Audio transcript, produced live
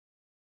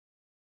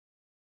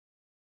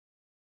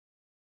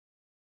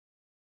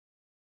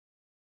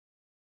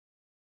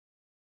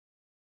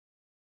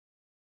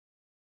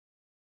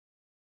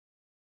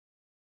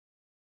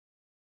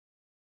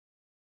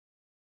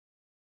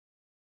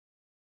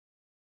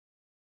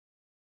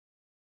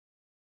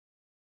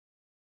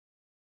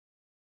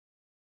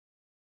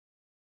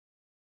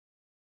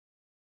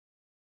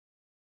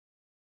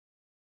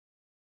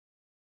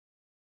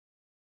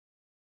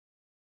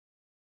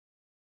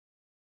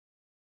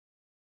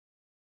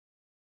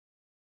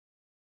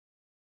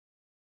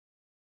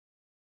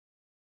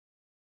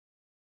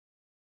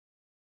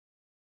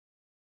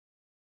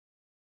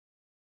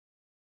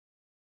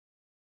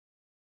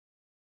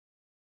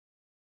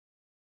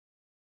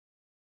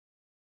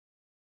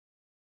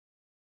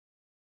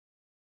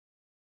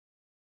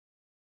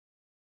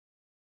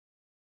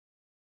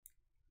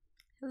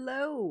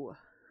Hello.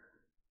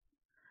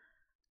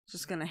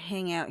 Just gonna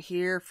hang out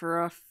here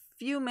for a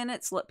few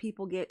minutes, let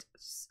people get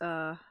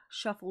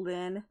shuffled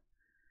in.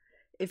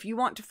 If you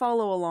want to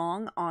follow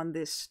along on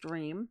this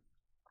stream,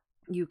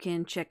 you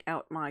can check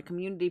out my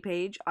community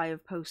page. I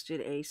have posted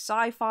a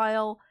sci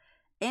file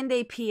and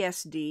a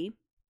PSD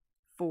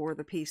for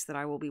the piece that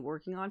I will be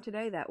working on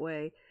today. That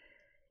way,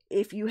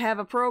 if you have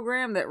a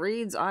program that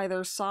reads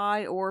either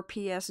sci or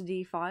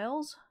PSD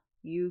files,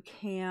 you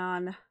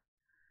can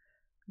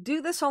do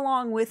this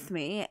along with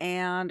me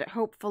and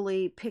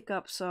hopefully pick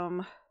up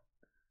some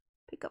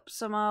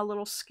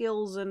little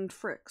skills and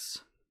tricks.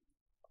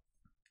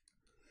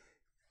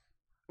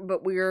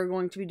 But we are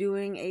going to be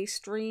doing a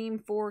stream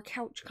for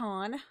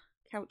CouchCon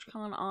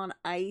on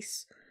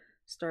Ice,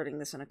 starting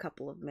this in a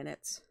couple of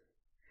minutes.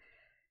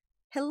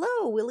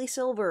 Hello, Willie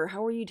Silver.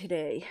 How are you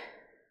today?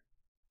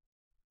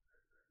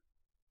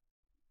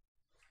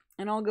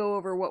 And I'll go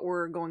over what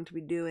we're going to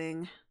be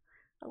doing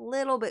a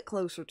little bit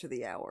closer to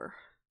the hour.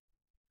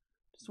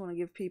 Just want to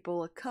give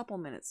people a couple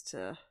minutes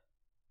to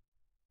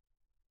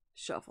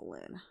shuffle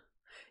in.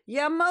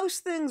 Yeah,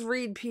 most things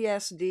read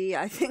PSD.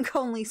 I think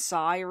only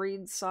Sci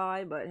reads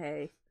Sci, but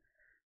hey,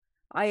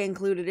 I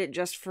included it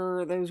just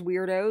for those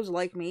weirdos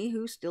like me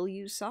who still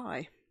use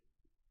Sci.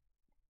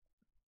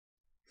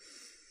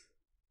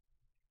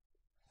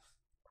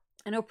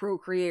 I know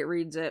Procreate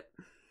reads it.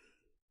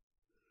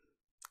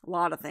 A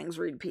lot of things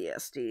read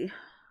PSD.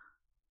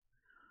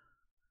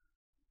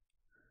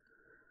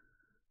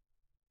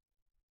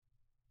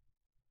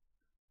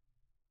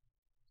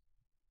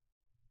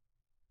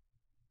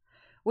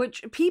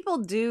 Which people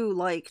do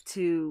like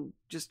to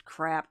just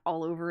crap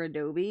all over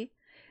Adobe.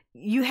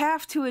 You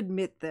have to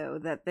admit, though,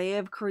 that they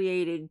have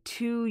created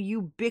two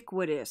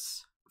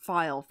ubiquitous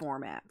file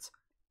formats.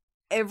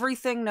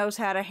 Everything knows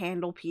how to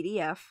handle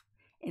PDF,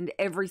 and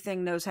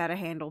everything knows how to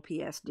handle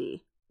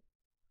PSD.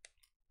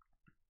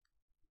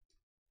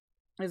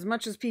 As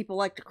much as people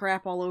like to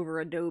crap all over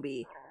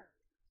Adobe,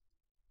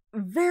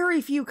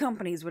 very few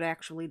companies would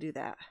actually do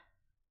that.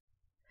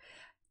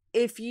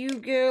 If you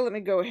go, let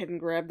me go ahead and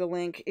grab the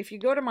link. If you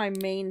go to my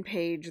main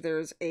page,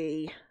 there's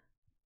a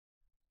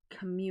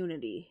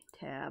community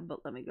tab,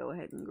 but let me go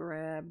ahead and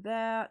grab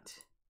that.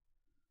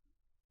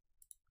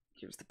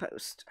 Here's the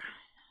post.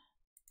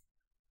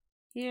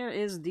 Here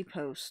is the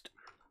post.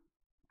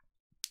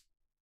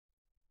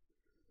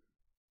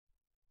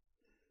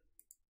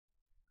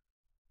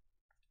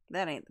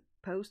 That ain't the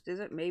post,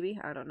 is it? Maybe?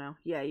 I don't know.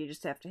 Yeah, you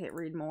just have to hit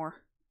read more.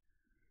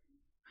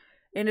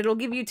 And it'll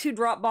give you two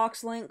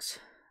Dropbox links.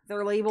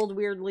 They're labeled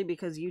weirdly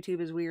because YouTube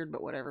is weird,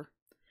 but whatever.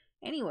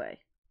 Anyway,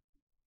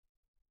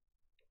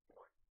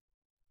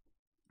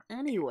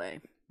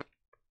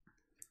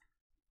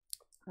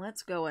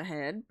 let's go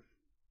ahead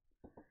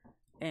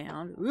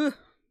and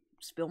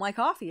spill my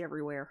coffee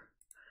everywhere.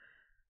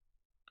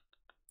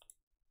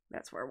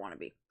 That's where I want to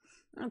be.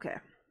 Okay.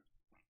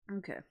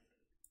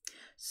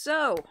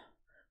 So,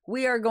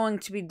 we are going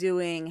to be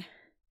doing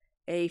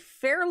a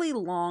fairly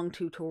long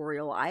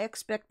tutorial. I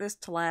expect this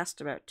to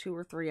last about 2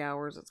 or 3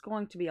 hours. It's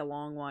going to be a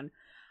long one.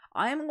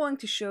 I am going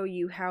to show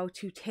you how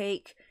to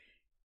take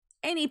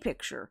any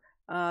picture,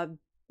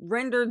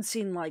 rendered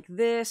scene like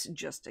this,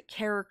 just a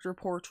character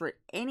portrait,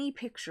 any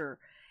picture,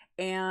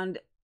 and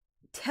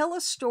tell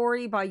a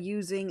story by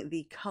using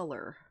the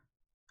color.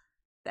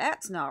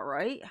 That's not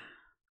right.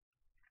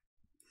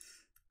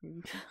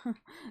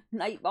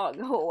 Nightbot,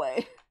 go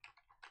away.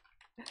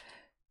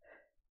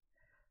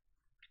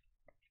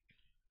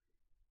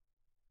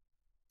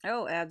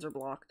 Oh, ads are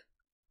blocked.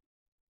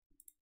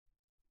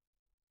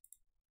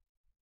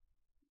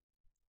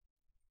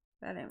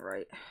 That ain't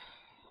right.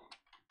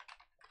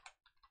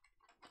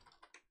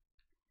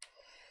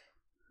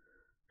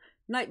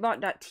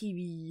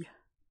 Nightbot.tv.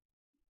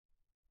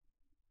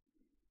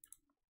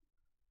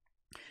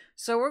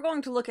 So we're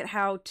going to look at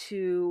how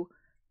to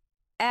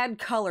add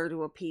color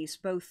to a piece,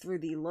 both through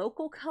the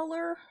local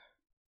color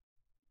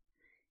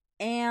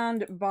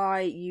and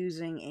by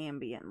using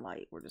ambient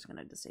light. We're just going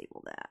to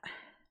disable that.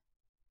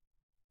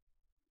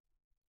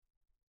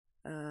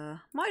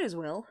 Might as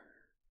well.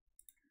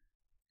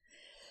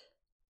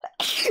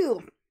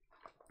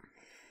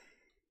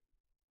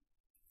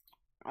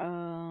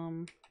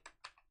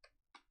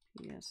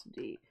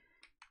 PSD.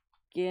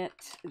 Get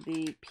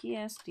the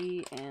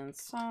PSD and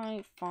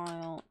sci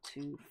file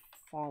to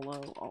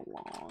follow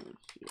along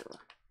here.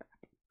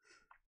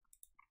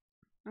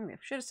 Okay,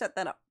 should have set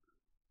that up.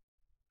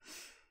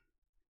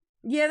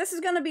 Yeah, this is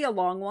going to be a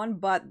long one,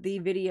 but the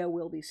video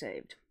will be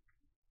saved.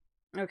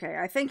 Okay,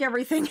 I think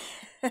everything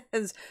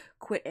has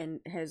quit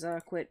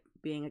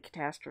being a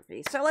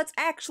catastrophe. So let's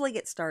actually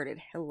get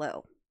started.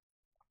 Hello,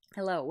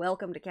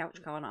 welcome to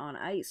CouchCon on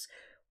Ice.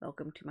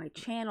 Welcome to my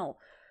channel.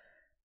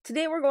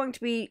 Today we're going to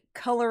be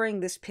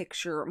coloring this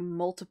picture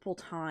multiple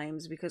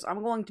times because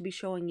I'm going to be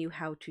showing you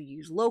how to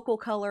use local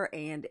color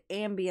and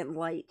ambient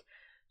light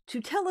to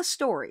tell a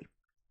story.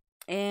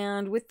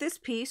 And with this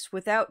piece,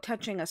 without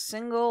touching a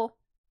single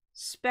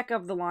speck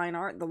of the line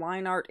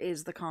art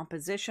is the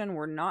composition.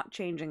 We're not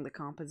changing the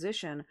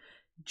composition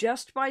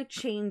just by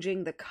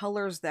changing the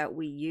colors that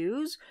we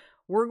use,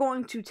 we're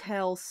going to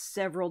tell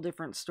several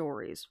different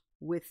stories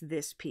with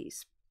this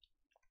piece.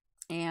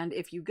 And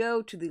if you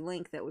go to the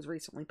link that was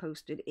recently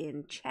posted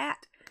in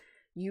chat,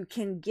 you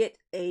can get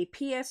a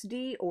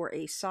PSD or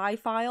a SCI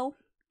file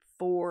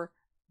for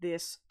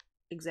this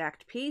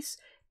exact piece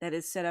that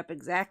is set up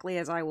exactly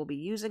as I will be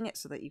using it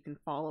so that you can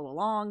follow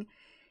along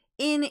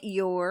in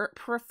your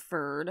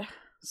preferred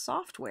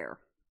software.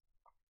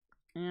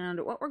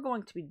 And what we're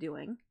going to be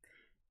doing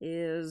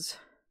is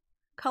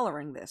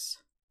coloring this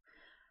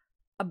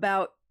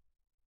about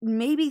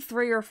maybe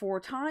 3 or 4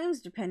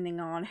 times, depending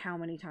on how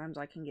many times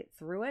I can get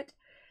through it.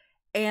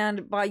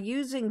 And by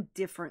using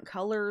different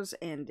colors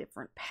and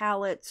different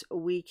palettes,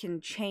 we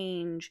can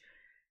change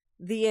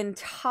the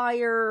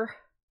entire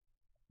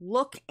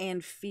look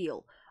and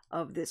feel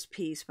of this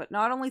piece, but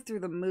not only through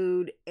the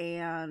mood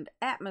and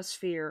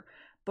atmosphere,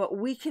 but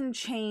we can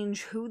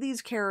change who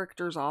these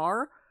characters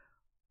are,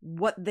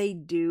 what they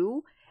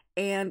do,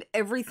 and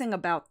everything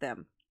about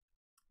them.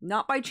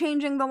 Not by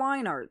changing the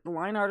line art. The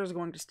line art is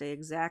going to stay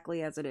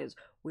exactly as it is.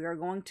 We are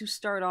going to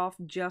start off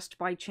just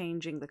by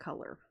changing the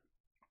color.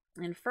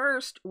 And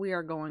first, we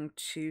are going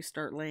to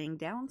start laying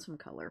down some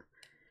color.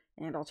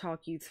 And I'll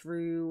talk you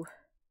through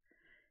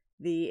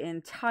the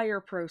entire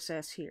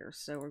process here.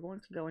 So we're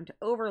going to go into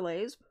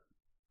overlays.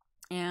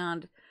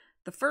 And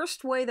the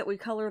first way that we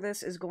color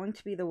this is going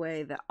to be the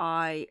way that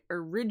I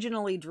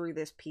originally drew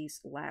this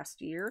piece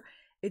last year.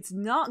 It's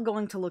not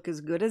going to look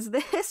as good as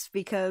this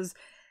because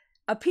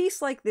a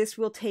piece like this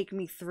will take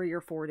me 3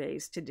 or 4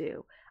 days to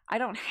do. I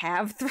don't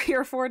have 3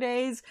 or 4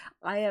 days.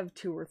 I have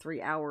 2 or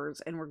 3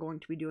 hours, and we're going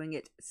to be doing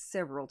it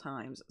several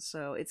times.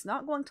 So it's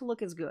not going to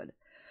look as good.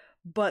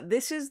 But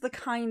this is the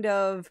kind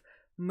of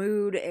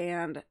mood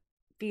and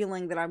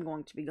feeling that I'm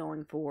going to be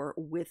going for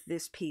with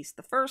this piece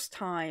the first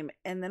time,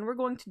 and then we're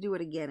going to do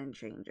it again and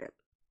change it.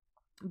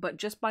 But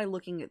just by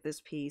looking at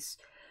this piece,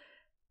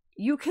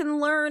 you can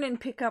learn and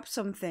pick up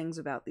some things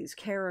about these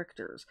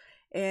characters.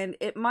 And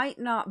it might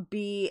not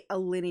be a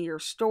linear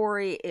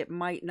story, it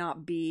might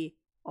not be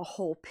a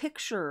whole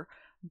picture,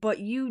 but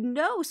you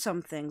know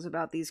some things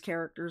about these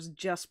characters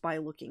just by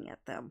looking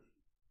at them.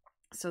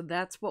 So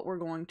that's what we're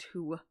going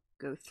to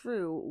go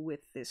through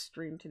with this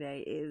stream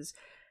today, is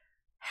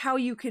how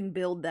you can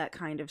build that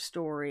kind of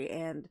story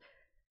and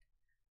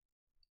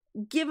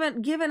give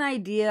an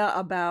idea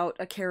about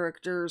a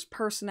character's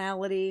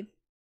personality,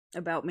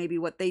 about maybe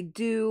what they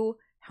do,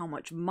 how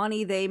much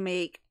money they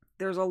make.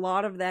 There's a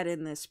lot of that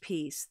in this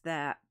piece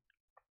that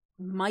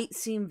might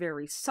seem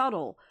very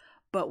subtle,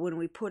 but when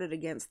we put it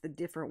against the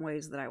different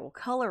ways that I will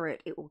color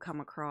it, it will come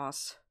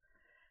across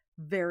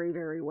very,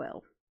 very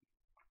well.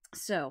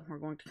 So we're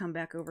going to come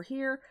back over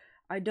here.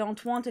 I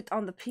don't want it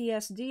on the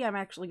PSD. I'm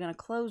actually going to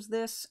close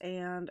this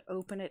and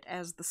open it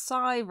as the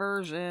SCI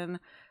version,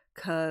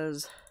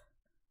 because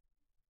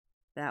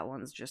that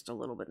one's just a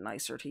little bit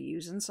nicer to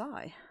use in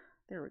SCI.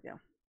 There we go.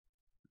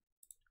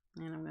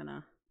 And I'm going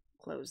to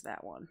close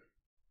that one,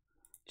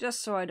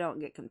 just so I don't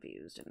get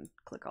confused and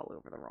click all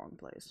over the wrong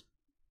place.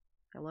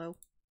 Hello?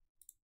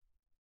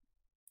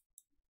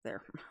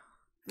 There.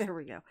 There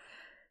we go.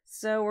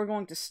 So we're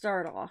going to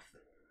start off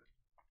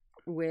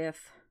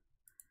with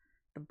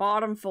the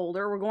bottom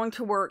folder. We're going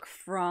to work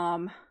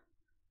from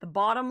the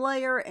bottom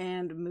layer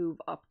and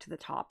move up to the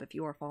top if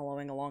you are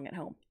following along at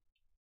home.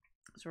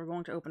 So we're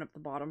going to open up the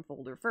bottom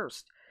folder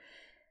first.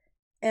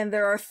 And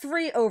there are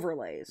 3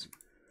 overlays.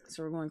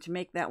 So we're going to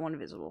make that one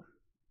visible.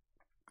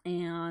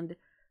 And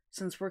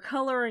since we're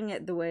coloring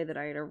it the way that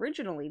I had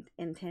originally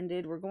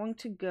intended, we're going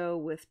to go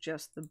with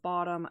just the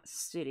bottom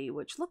city,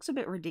 which looks a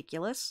bit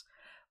ridiculous,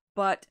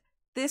 but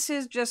this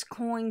is just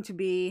going to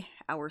be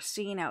our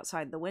scene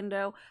outside the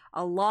window.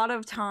 A lot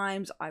of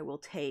times I will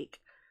take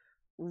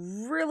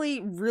really,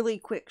 really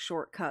quick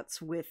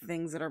shortcuts with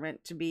things that are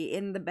meant to be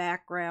in the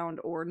background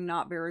or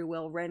not very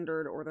well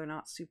rendered, or they're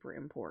not super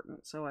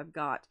important. So I've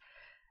got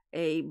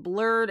a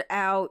blurred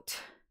out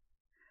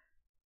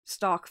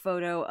stock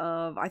photo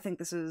of, I think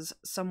this is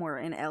somewhere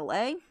in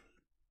LA.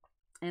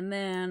 And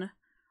then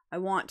I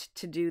want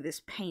to do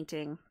this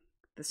painting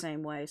the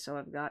same way. So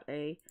I've got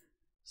a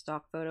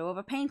stock photo of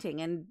a painting,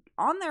 and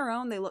on their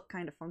own they look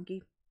kind of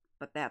funky,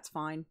 but that's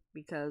fine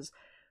because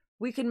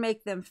we can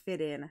make them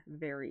fit in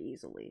very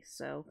easily.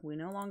 So we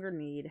no longer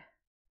need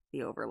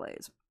the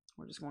overlays.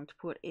 We're just going to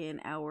put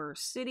in our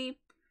city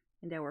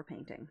and our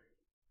painting.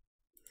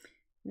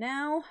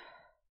 Now,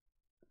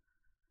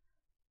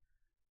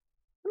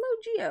 hello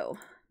Geo.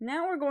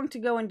 Now we're going to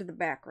go into the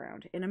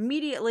background, and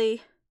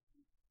immediately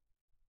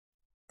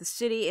the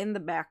city in the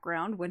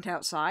background went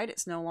outside.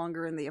 It's no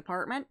longer in the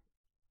apartment.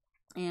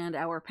 And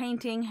our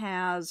painting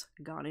has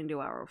gone into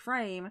our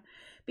frame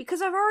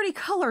because I've already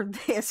colored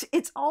this.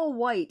 It's all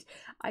white.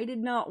 I did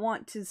not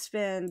want to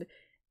spend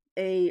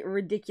a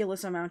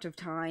ridiculous amount of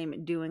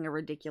time doing a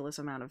ridiculous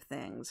amount of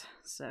things.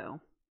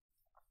 So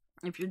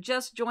if you're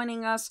just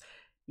joining us,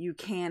 you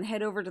can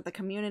head over to the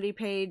community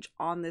page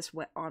on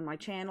my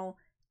channel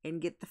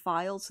and get the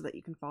files so that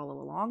you can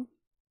follow along.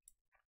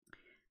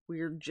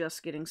 we're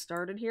just getting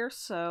started here.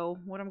 So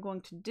what I'm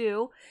going to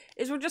do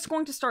is we're just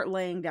going to start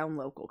laying down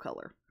local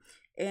color.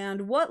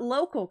 And what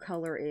local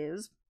color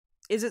is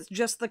it's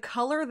just the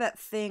color that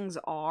things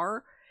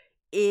are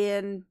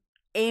in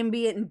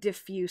ambient and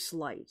diffuse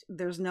light.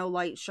 There's no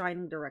light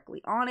shining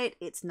directly on it.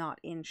 It's not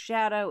in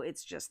shadow.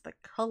 It's just the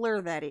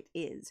color that it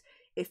is.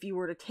 If you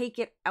were to take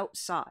it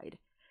outside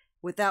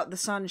without the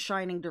sun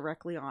shining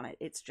directly on it,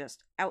 it's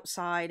just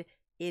outside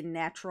in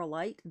natural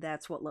light.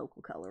 That's what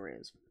local color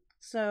is.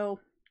 So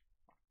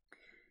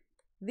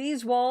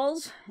these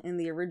walls in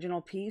the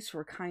original piece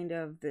were kind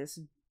of this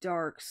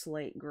dark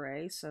slate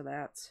gray, so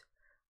that's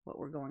what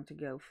we're going to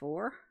go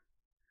for.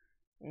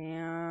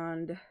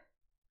 And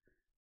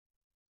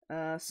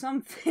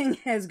something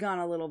has gone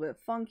a little bit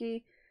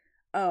funky.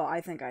 Oh,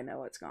 I think I know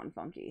what's gone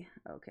funky.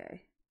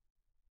 Okay.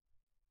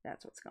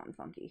 That's what's gone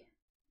funky.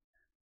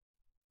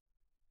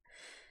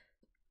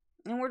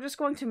 And we're just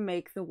going to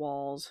make the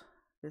walls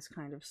this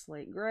kind of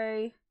slate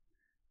gray.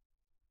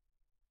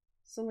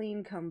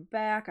 Celine, come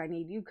back. I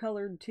need you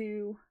colored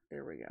too.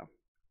 There we go.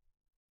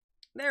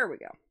 There we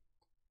go.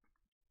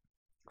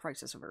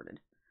 Crisis averted.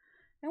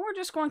 And we're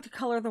just going to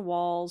color the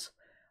walls.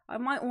 I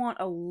might want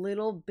a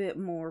little bit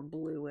more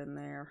blue in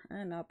there.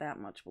 And not that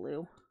much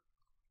blue.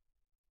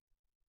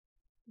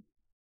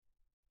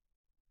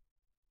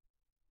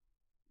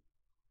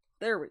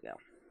 There we go.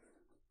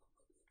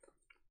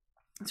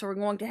 So we're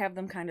going to have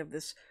them kind of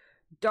this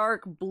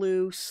dark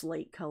blue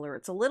slate color.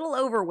 It's a little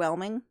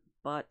overwhelming,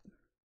 but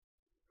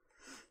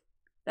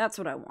that's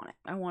what I want it.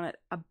 I want it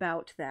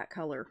about that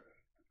color.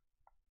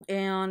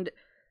 And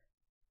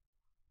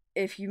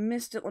if you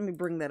missed it, let me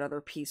bring that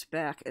other piece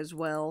back as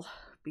well,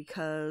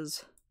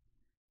 because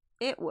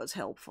it was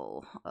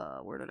helpful.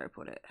 Where did I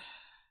put it?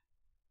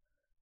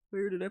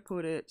 Where did I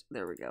put it?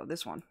 There we go,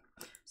 this one.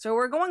 So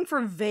we're going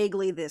for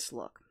vaguely this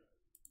look.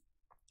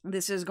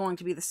 This is going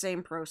to be the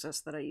same process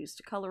that I used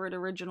to color it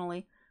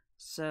originally.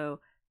 So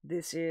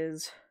this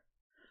is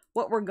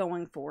what we're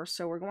going for.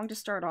 So we're going to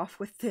start off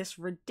with this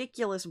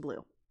ridiculous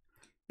blue.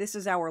 This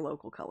is our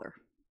local color.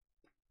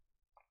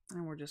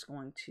 And we're just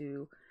going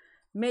to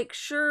make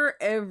sure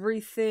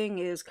everything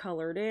is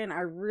colored in. I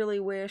really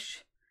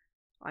wish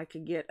I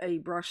could get a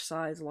brush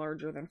size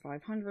larger than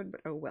 500,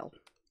 but oh well.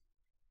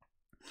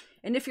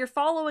 And if you're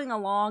following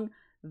along,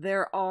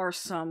 there are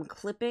some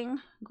clipping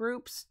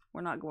groups.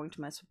 We're not going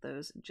to mess with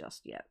those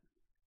just yet.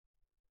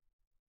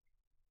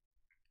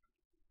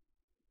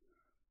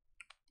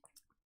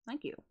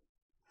 Thank you.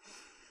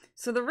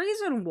 So the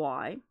reason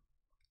why,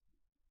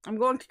 I'm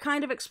going to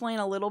kind of explain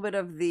a little bit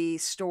of the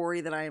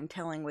story that I am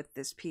telling with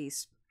this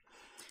piece.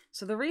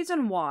 So the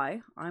reason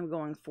why I'm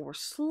going for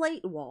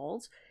slate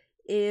walls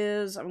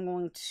is I'm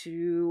going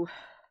to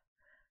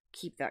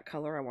keep that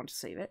color. I want to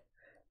save it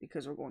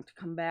because we're going to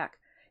come back.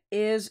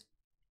 Is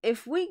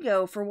if we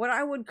go for what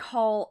I would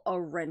call a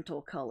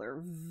rental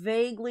color,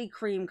 vaguely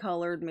cream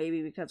colored,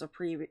 maybe because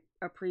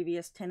a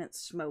previous tenant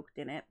smoked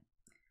in it.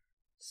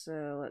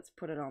 So let's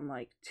put it on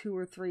like 2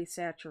 or 3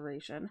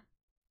 saturation.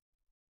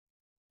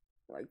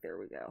 Like, there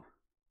we go.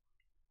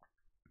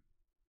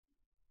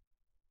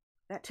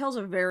 That tells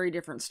a very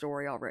different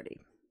story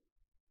already.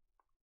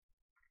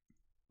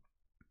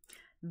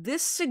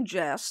 This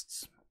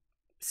suggests,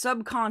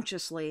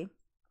 subconsciously,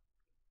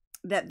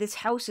 that this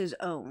house is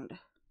owned.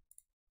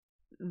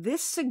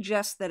 This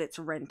suggests that it's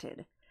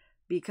rented.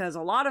 Because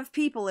a lot of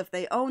people, if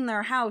they own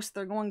their house,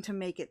 they're going to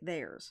make it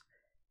theirs.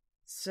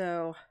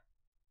 So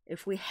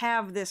if we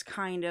have this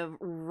kind of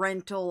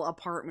rental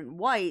apartment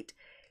white,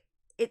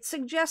 it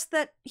suggests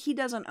that he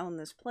doesn't own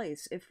this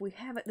place. If we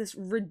have it this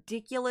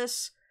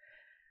ridiculous,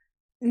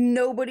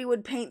 nobody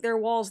would paint their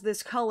walls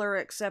this color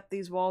except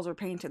these walls are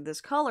painted this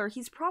color,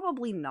 he's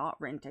probably not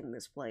renting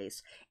this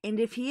place. And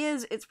if he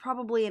is, it's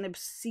probably an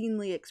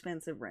obscenely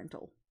expensive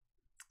rental.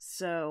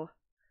 So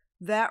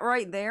that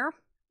right there,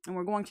 and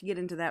we're going to get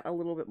into that a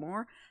little bit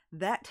more,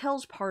 that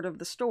tells part of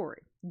the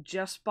story.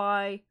 Just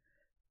by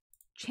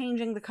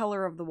changing the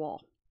color of the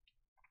wall,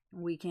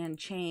 we can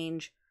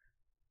change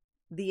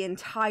the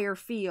entire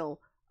feel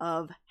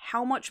of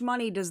how much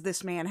money does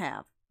this man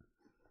have.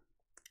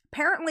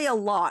 Apparently a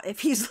lot if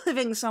he's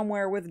living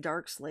somewhere with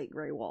dark slate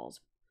gray walls.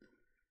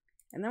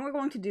 And then we're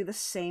going to do the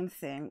same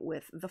thing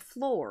with the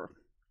floor.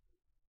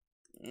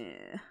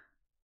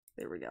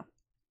 There we go.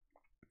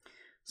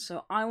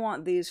 So I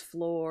want these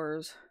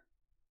floors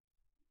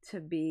to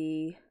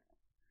be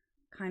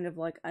kind of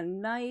like a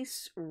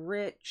nice,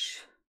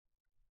 rich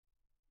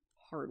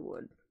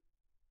hardwood.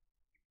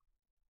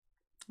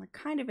 Like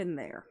kind of in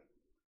there.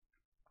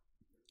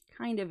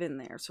 Kind of in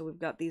there. So we've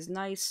got these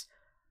nice,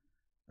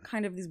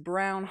 kind of these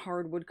brown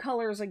hardwood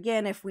colors.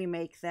 Again, if we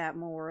make that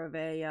more of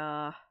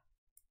a,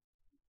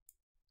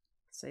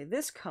 say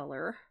this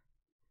color,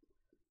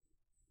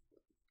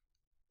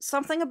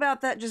 something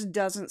about that just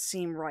doesn't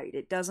seem right.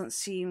 It doesn't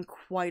seem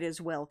quite as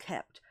well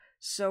kept.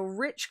 So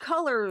rich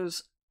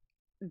colors,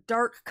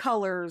 dark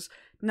colors,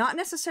 not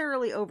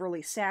necessarily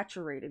overly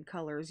saturated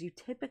colors, you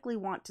typically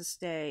want to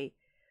stay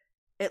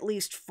at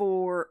least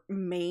for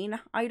main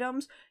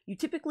items, you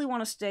typically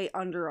want to stay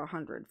under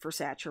 100 for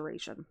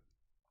saturation.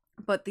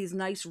 But these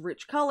nice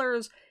rich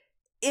colors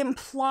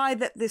imply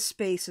that this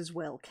space is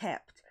well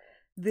kept.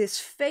 This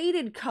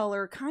faded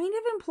color kind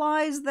of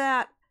implies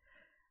that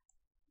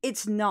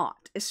it's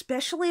not,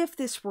 especially if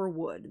this were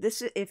wood.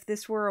 If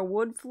this were a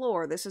wood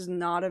floor, this is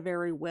not a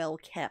very well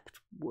kept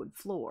wood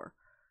floor.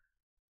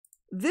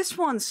 This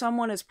one,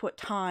 someone has put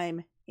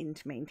time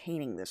into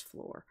maintaining this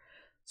floor.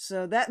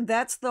 So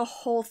that's the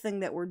whole thing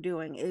that we're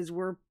doing, is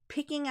we're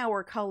picking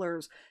our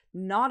colors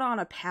not on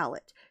a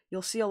palette.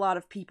 You'll see a lot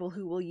of people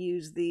who will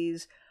use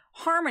these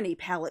harmony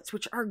palettes,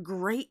 which are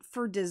great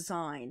for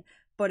design,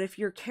 but if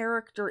your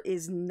character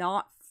is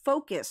not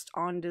focused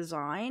on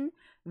design,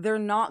 they're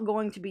not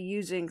going to be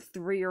using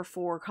 3 or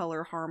 4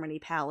 color harmony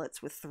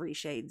palettes with 3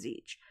 shades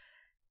each.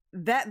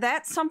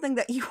 That's something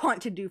that you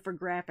want to do for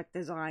graphic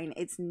design.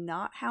 It's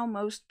not how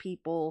most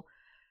people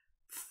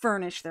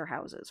furnish their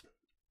houses.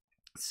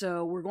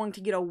 So we're going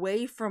to get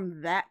away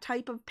from that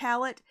type of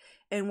palette,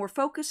 and we're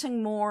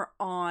focusing more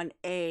on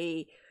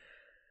a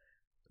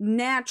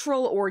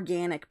natural,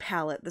 organic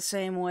palette, the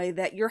same way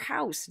that your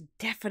house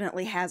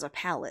definitely has a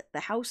palette. The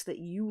house that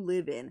you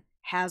live in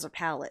has a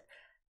palette.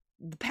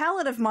 The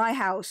palette of my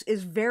house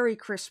is very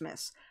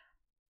Christmas.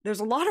 There's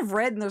a lot of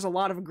red and there's a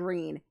lot of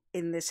green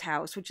in this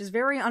house, which is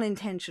very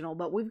unintentional,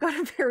 but we've got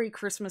a very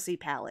Christmassy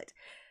palette.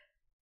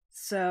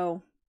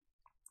 So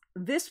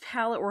this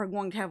palette, we're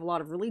going to have a lot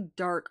of really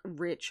dark,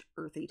 rich,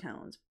 earthy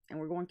tones, and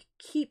we're going to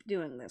keep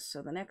doing this.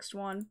 So the next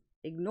one,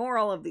 ignore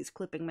all of these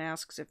clipping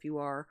masks if you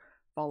are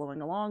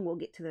following along. We'll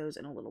get to those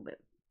in a little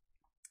bit.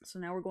 So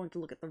now we're going to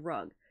look at the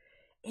rug,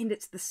 and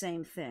it's the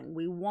same thing.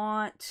 We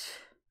want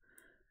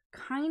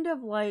kind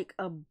of like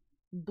a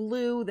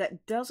blue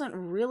that doesn't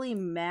really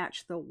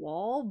match the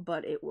wall,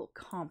 but it will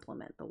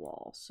complement the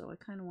wall. So I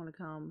kind of want to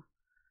come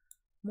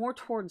more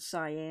towards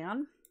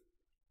cyan,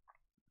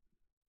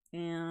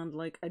 and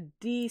like a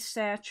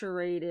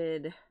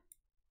desaturated,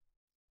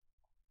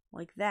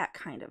 like that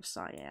kind of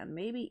cyan,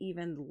 maybe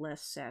even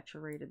less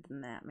saturated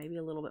than that, maybe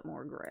a little bit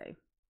more gray.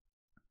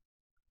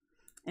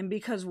 And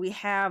because we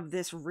have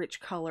this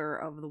rich color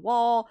of the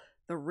wall,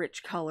 the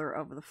rich color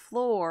of the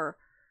floor,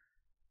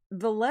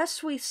 the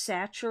less we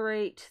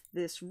saturate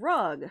this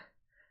rug,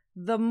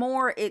 the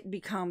more it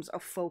becomes a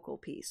focal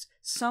piece.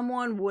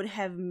 Someone would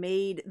have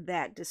made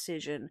that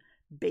decision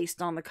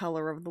based on the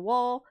color of the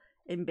wall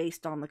and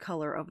based on the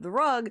color of the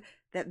rug,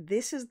 that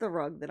this is the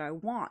rug that I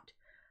want.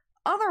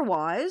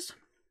 Otherwise,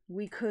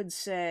 we could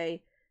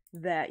say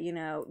that, you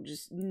know,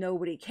 just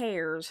nobody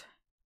cares,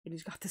 and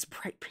he's got this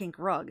bright pink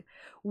rug,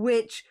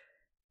 which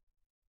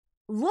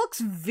looks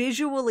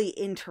visually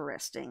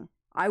interesting.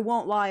 I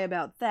won't lie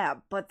about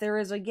that, but there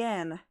is,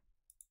 again,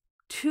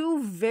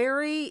 2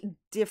 very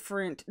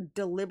different,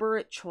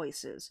 deliberate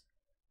choices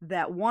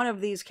that one of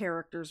these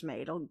characters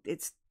made.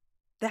 It's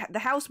the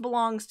house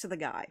belongs to the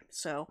guy,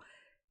 so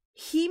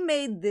he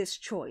made this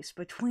choice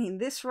between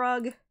this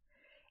rug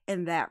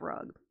and that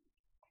rug.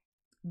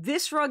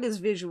 This rug is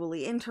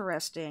visually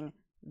interesting.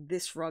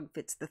 This rug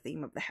fits the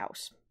theme of the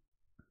house.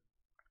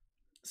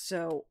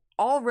 So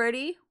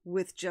already,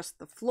 with just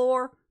the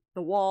floor,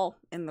 the wall,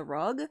 and the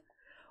rug,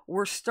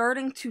 we're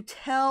starting to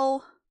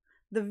tell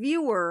the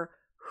viewer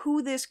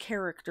who this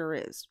character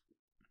is.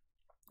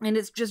 And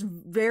it's just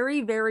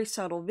very, very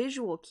subtle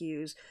visual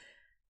cues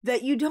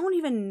that you don't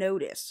even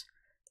notice.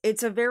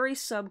 It's a very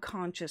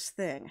subconscious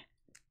thing.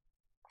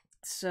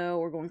 So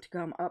we're going to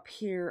come up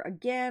here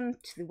again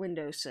to the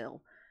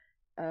windowsill.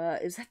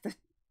 That's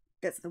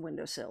the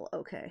windowsill,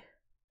 okay.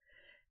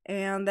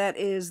 And that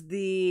is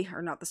the,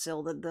 or not the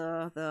sill,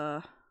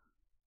 the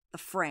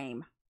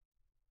frame.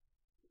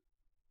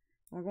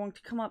 We're going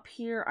to come up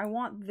here. I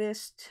want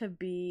this to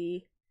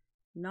be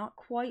not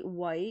quite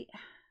white.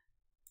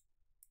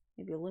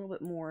 Maybe a little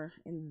bit more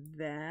in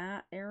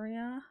that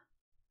area.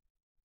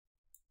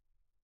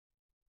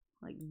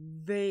 Like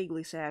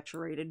vaguely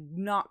saturated,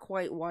 not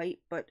quite white,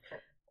 but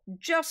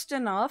just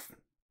enough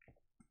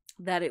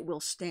that it will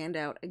stand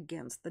out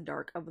against the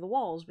dark of the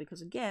walls,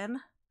 because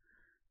again,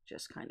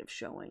 just kind of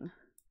showing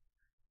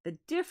the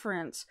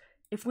difference.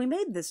 If we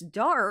made this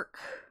dark,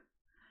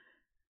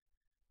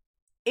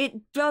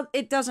 it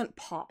doesn't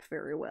pop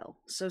very well.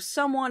 So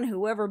someone,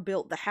 whoever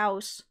built the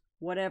house,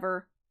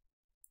 whatever,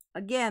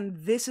 again,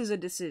 this is a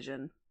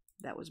decision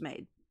that was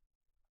made.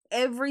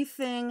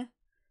 Everything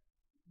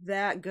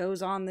that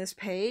goes on this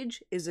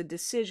page is a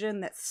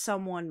decision that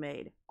someone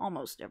made.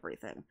 Almost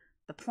everything.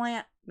 The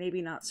plant,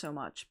 maybe not so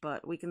much,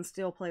 but we can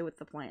still play with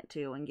the plant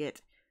too and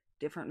get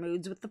different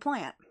moods with the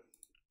plant.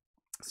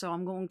 So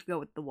I'm going to go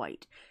with the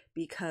white,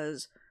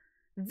 because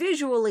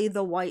visually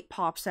the white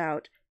pops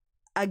out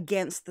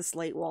against the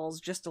slate walls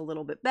just a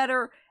little bit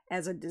better.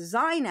 As a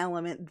design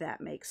element,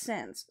 that makes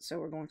sense. So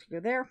we're going to go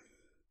there.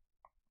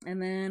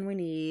 And then we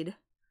need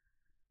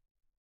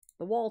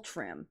the wall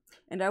trim.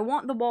 And I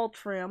want the wall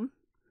trim,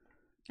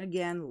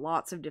 again,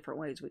 lots of different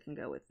ways we can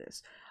go with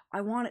this.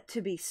 I want it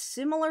to be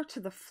similar to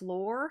the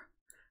floor,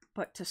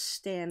 but to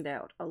stand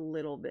out a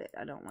little bit.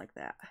 I don't like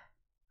that.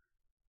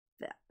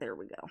 There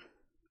we go.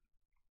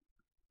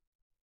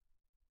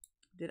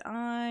 Did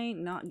I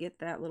not get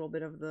that little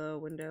bit of the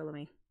window? Let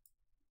me...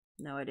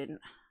 No, I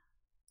didn't.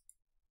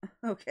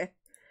 Okay.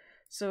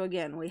 So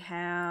again, we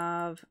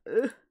have...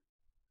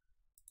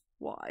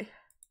 Why?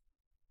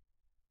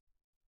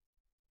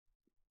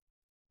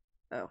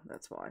 Oh,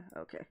 that's why.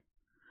 Okay.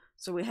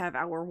 So we have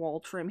our wall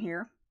trim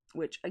here,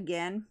 which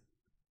again,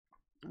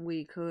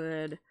 we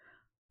could...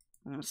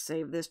 I'm going to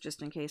save this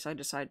just in case I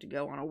decide to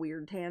go on a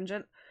weird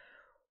tangent.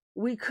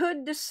 We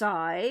could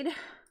decide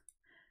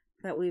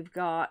that we've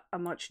got a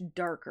much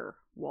darker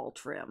wall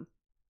trim.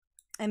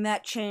 And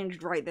that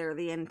changed right there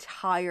the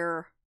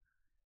entire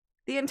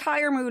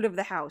mood of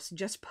the house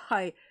just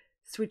by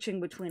switching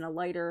between a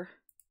lighter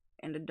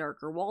and a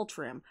darker wall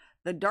trim.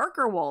 The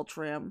darker wall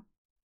trim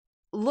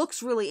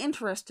looks really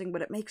interesting,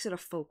 but it makes it a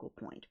focal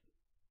point.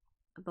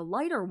 The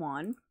lighter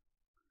one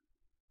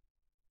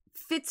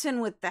fits in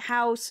with the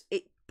house.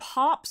 It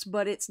pops,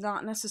 but it's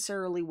not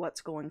necessarily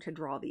what's going to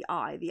draw the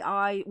eye. The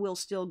eye will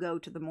still go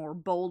to the more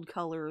bold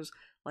colors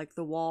like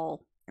the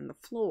wall and the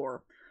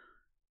floor.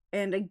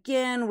 And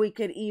again, we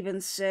could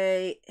even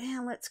say,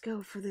 let's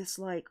go for this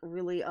like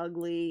really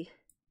ugly,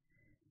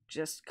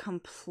 just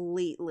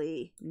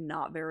completely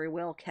not very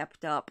well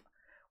kept up,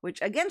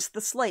 which against the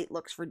slate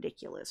looks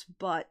ridiculous,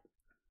 but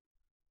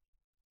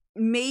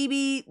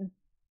maybe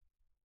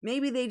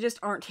they just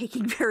aren't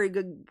taking very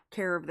good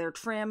care of their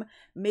trim.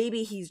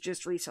 Maybe he's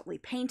just recently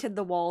painted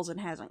the walls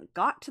and hasn't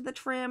got to the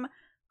trim.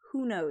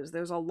 Who knows?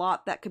 There's a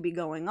lot that could be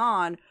going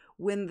on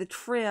when the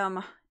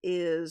trim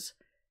is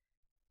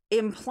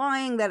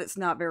implying that it's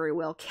not very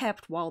well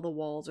kept while the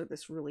walls are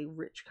this really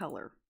rich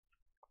color.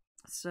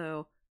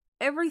 So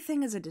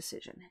everything is a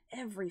decision.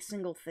 Every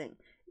single thing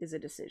is a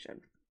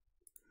decision.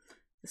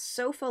 The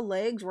sofa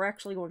legs, we're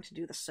actually going to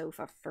do the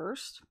sofa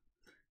first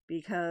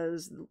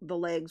because the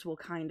legs will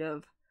kind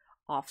of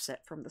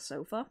offset from the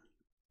sofa.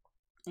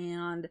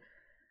 And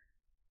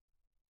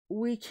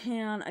we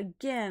can,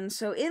 again,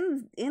 so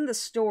in the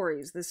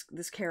stories,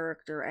 this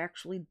character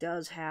actually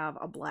does have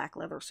a black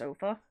leather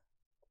sofa.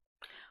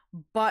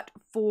 But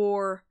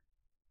for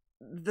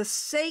the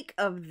sake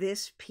of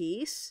this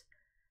piece,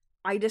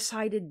 I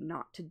decided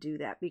not to do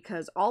that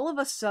because all of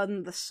a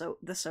sudden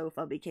the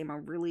sofa became a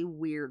really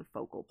weird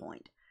focal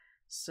point.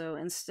 So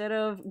instead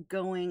of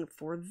going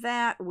for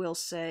that, we'll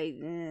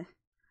say,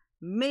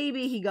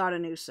 maybe he got a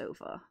new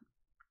sofa.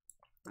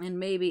 And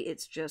maybe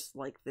it's just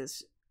like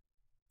this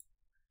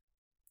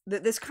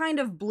kind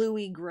of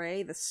bluey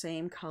gray, the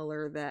same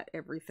color that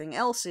everything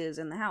else is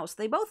in the house.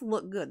 They both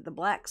look good. The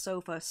black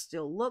sofa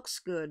still looks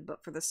good,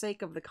 but for the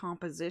sake of the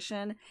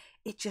composition,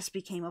 it just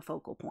became a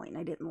focal point.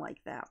 I didn't like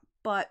that.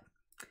 But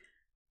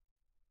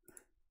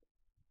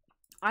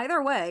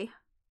either way,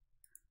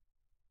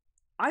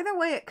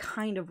 it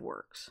kind of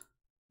works.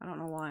 I don't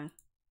know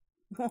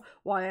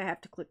why I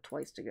have to click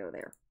twice to go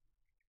there.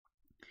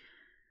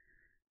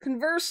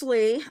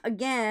 Conversely,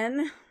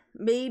 again,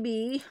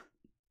 maybe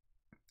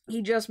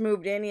he just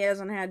moved in, he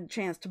hasn't had a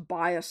chance to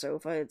buy a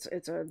sofa,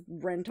 it's a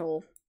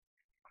rental.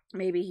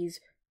 Maybe he's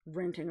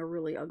renting a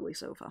really ugly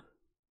sofa.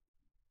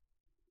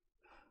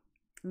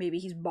 Maybe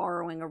he's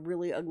borrowing a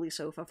really ugly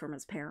sofa from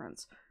his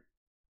parents.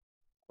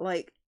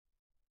 Like,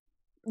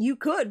 you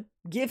could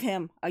give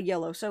him a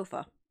yellow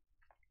sofa,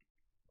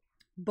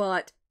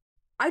 but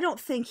I don't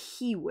think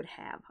he would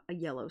have a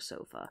yellow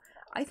sofa.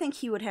 I think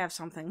he would have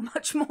something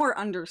much more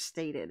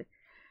understated.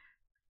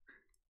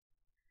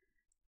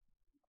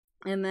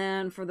 And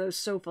then for those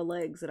sofa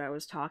legs that I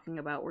was talking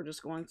about, we're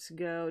just going to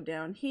go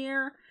down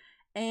here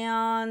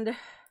and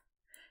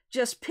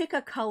just pick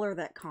a color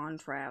that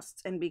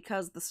contrasts. And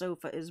because the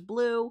sofa is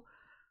blue,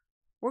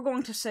 we're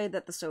going to say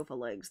that the sofa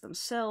legs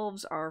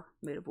themselves are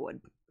made of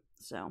wood.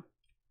 So,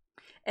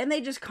 and they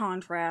just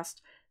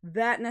contrast.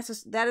 That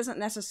isn't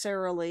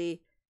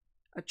necessarily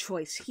a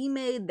choice he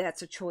made.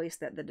 That's a choice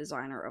that the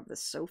designer of the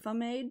sofa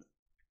made.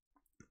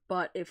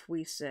 But if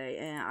we say,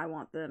 I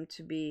want them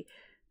to be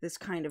this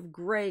kind of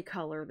gray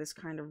color, this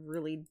kind of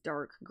really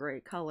dark gray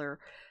color,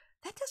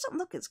 that doesn't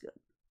look as good.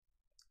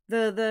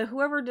 The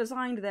whoever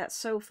designed that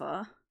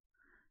sofa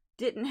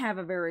didn't have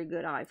a very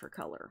good eye for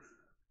color.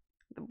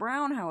 The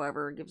brown,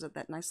 however, gives it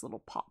that nice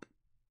little pop.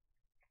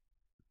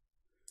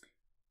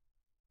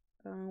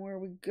 Where are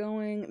we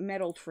going?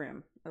 Metal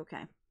trim.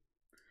 Okay.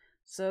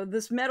 So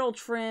this metal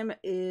trim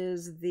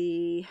is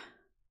the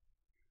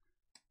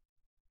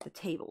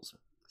tables.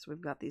 So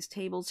we've got these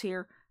tables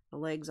here, the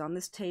legs on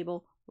this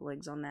table, the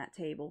legs on that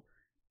table,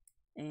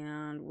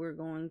 and we're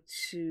going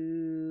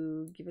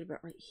to give it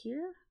about right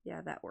here.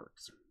 Yeah, that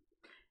works.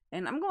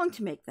 And I'm going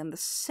to make them the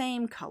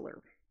same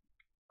color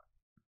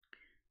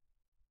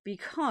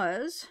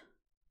because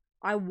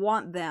I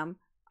want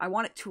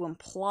it to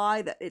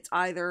imply that it's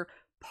either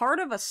part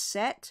of a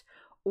set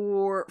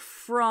or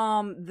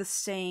from the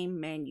same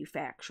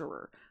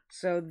manufacturer.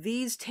 So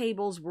these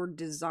tables were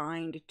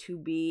designed to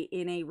be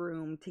in a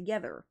room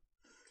together.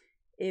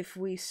 If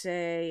we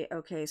say,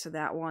 okay, so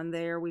that one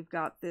there, we've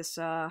got this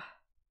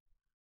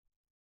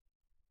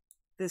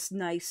this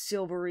nice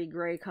silvery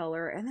gray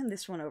color, and then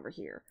this one over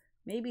here.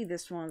 Maybe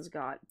this one's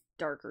got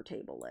darker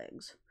table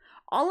legs.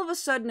 all of a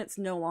sudden it's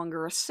no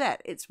longer a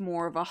set. It's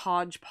more of a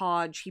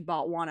hodgepodge. He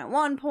bought one at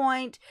one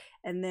point,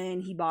 and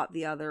then he bought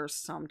the others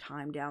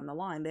sometime down the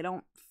line. They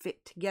don't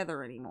fit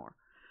together anymore,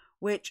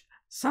 which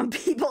some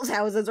people's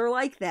houses are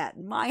like that.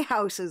 My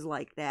house is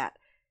like that.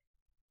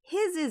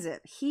 His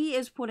isn't. He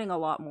is putting a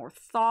lot more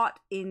thought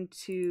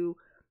into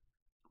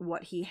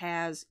what he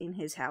has in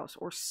his house,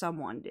 or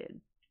someone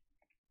did.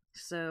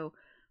 So,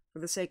 for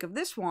the sake of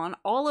this one,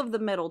 all of the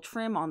metal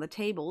trim on the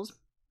tables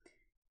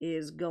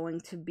is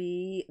going to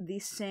be the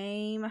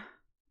same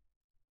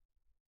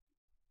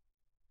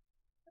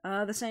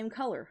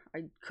color.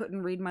 I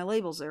couldn't read my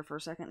labels there for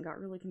a second and got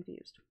really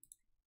confused.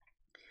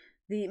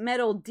 The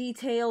metal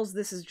details,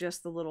 this is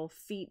just the little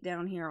feet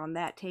down here on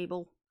that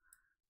table.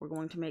 We're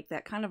going to make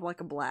that kind of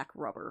like a black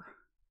rubber,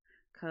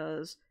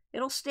 because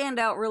it'll stand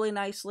out really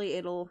nicely.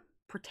 It'll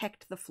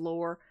protect the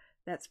floor.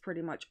 That's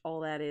pretty much all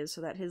that is,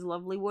 so that his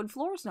lovely wood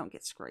floors don't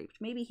get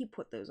scraped. Maybe he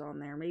put those on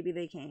there. Maybe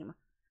they came.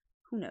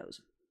 Who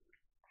knows?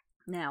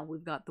 Now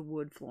we've got the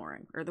wood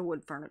flooring, or the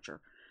wood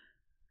furniture.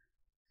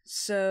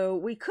 So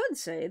we could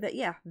say that,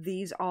 yeah,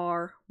 these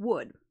are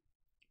wood,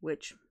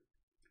 which,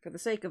 for the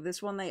sake of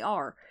this one, they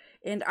are.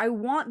 And I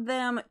want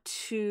them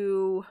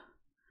to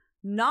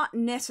not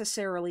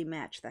necessarily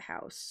match the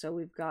house. So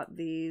we've got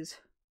these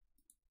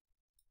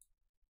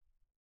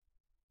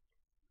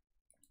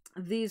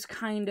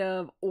kind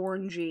of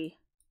orangey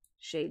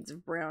shades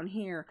of brown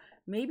here.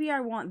 Maybe I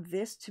want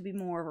this to be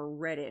more of a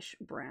reddish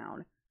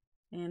brown.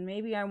 And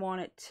maybe I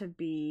want it to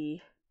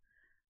be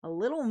a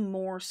little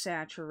more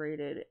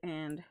saturated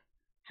and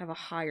have a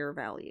higher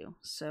value.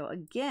 So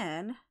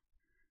again,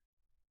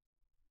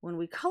 when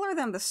we color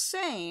them the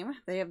same,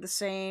 they have the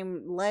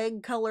same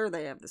leg color,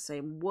 they have the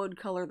same wood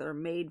color, they're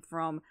made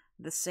from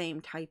the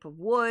same type of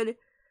wood.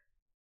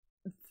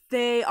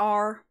 They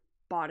are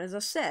bought as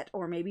a set,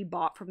 or maybe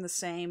bought from the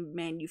same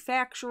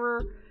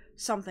manufacturer,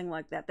 something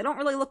like that. They don't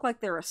really look like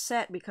they're a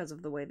set because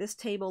of the way this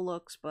table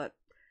looks, but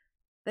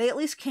they at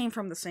least came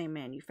from the same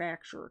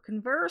manufacturer.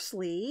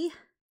 Conversely,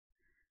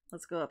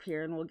 let's go up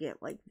here and we'll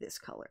get like this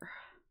color.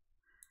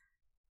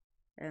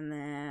 And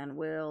then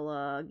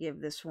we'll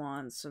give this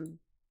one some,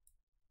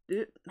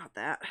 not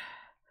that,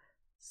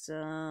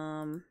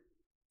 some,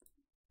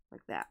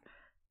 like that.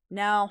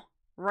 Now,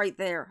 right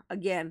there,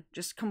 again,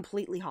 just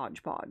completely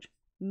hodgepodge.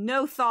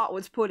 No thought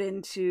was put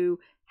into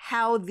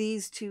how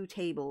these two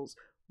tables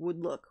would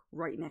look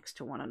right next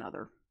to one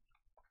another.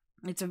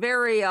 It's a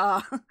very,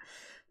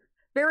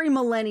 very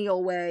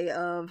millennial way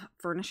of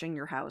furnishing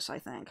your house, I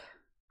think.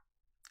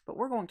 But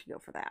we're going to go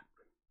for that,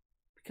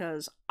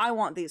 because I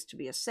want these to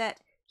be a set.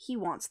 He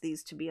wants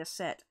these to be a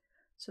set.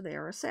 So they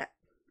are a set.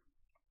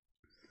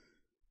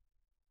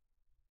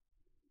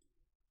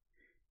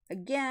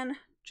 Again,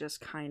 just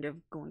kind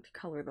of going to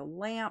color the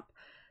lamp.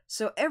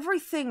 So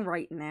everything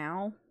right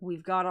now,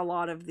 we've got a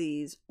lot of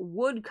these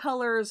wood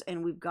colors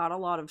and we've got a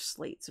lot of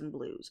slates and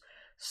blues.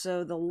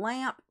 So the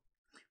lamp,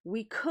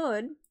 we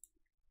could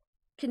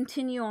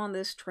continue on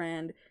this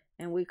trend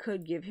and we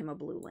could give him a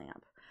blue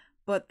lamp.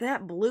 But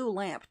that blue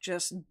lamp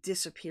just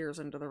disappears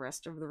into the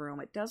rest of the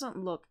room. It doesn't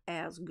look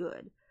as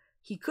good.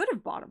 He could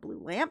have bought a blue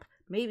lamp.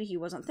 Maybe he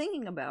wasn't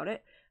thinking about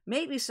it.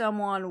 Maybe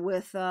someone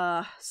with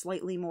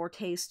slightly more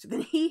taste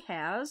than he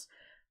has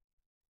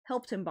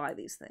helped him buy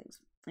these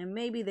things. And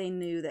maybe they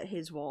knew that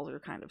his walls are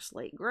kind of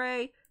slate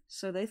gray,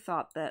 so they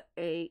thought that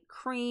a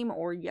cream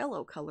or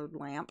yellow colored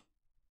lamp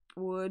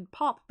would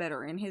pop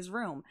better in his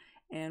room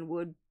and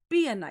would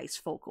be a nice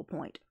focal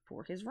point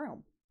for his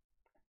room.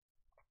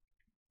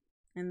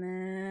 And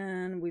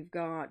then we've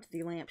got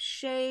the lamp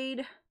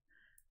shade,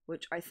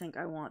 which I think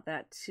I want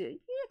that to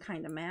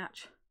kind of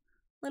match.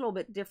 A little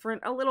bit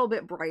different, a little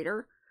bit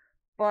brighter,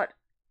 but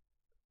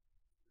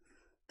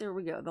there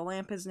we go. The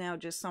lamp is now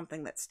just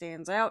something that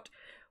stands out.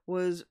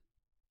 Was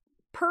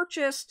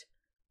purchased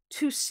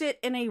to sit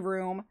in a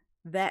room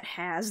that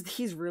has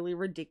these really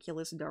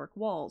ridiculous dark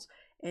walls.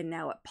 And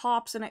now it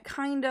pops and it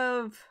kind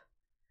of,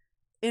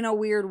 in a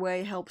weird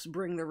way, helps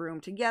bring the room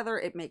together.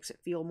 It makes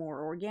it feel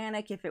more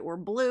organic. If it were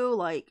blue,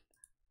 like,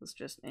 let's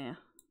just,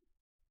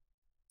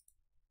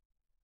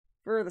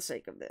 for the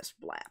sake of this,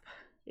 blap.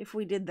 If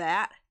we did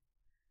that,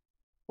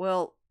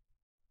 well,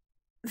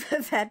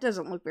 that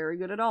doesn't look very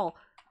good at all.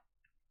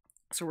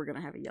 So we're going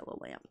to have a yellow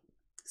lamp.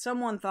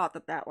 Someone thought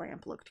that that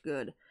lamp looked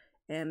good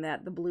and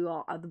that the blue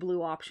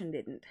option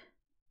didn't.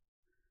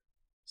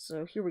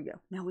 So here we go.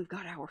 Now we've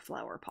got our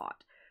flower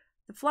pot.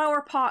 The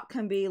flower pot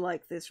can be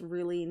like this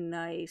really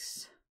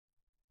nice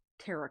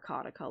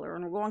terracotta color,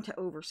 and we're going to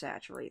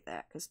oversaturate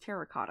that because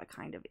terracotta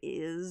kind of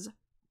is.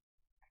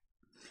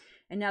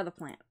 And now the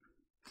plant.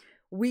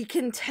 We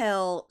can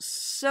tell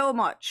so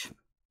much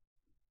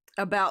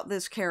about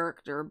this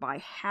character by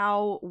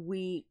how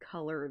we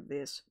color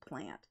this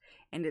plant,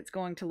 and it's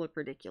going to look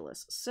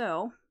ridiculous.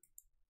 So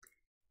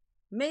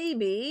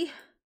maybe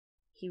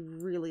he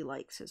really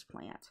likes his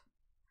plant.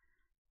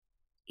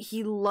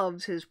 He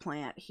loves his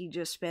plant. He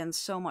just spends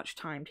so much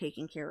time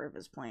taking care of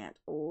his plant.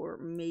 Or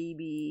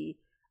maybe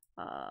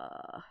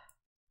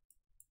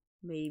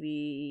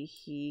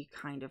he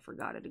kind of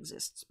forgot it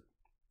exists.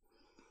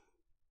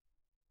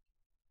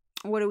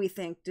 What do we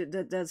think?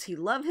 Does he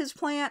love his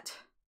plant?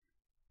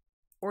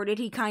 Or did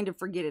he kind of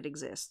forget it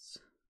exists?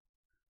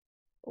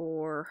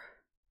 Or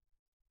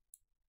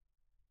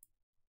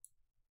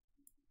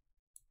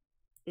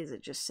is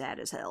it just sad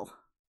as hell?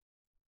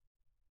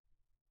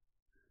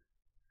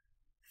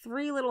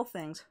 3 little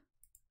things.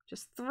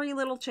 Just 3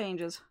 little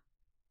changes.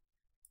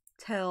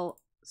 Tell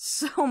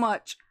so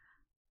much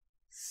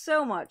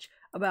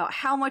about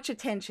how much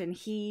attention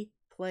he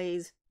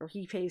pays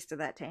to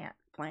that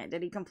plant.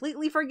 Did he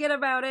completely forget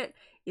about it?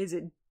 Is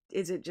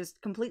it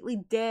just completely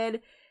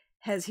dead?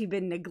 Has he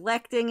been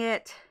neglecting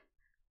it?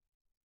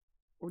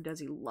 Or does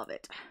he love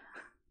it?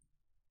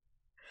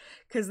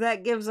 Because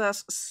that gives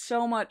us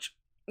so much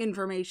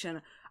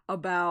information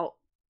about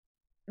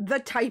the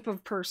type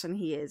of person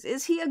he is.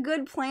 Is he a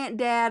good plant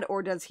dad,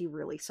 or does he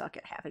really suck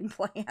at having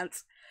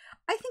plants?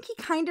 I think he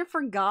kind of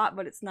forgot,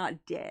 but it's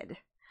not dead.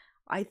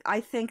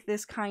 I think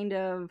this kind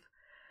of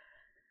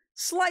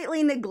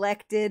slightly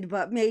neglected,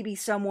 but maybe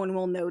someone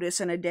will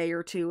notice in a day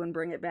or two and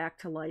bring it back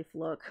to life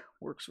look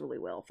works really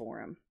well for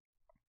him.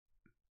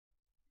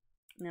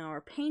 Now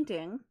our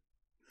painting,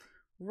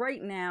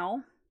 right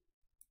now,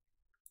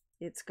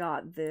 it's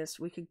got this.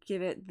 We could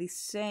give it the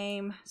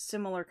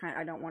similar kind.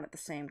 I don't want it the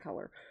same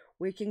color.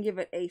 We can give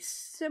it a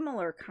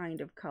similar kind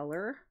of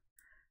color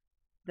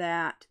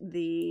that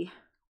the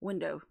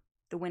window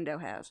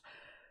has.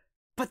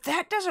 But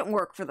that doesn't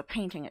work for the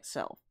painting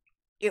itself.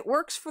 It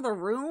works for the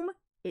room.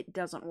 It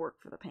doesn't work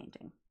for the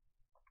painting.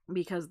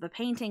 Because the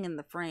painting and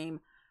the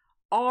frame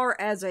are,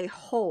 as a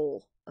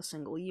whole, a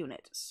single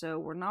unit. So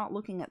we're not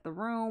looking at the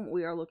room.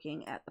 We are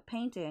looking at the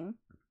painting.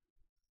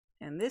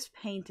 And this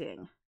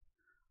painting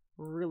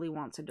really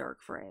wants a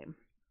dark frame.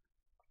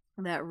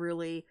 That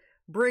really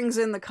brings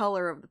in the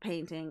color of the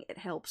painting. It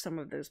helps some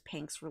of those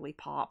pinks really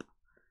pop.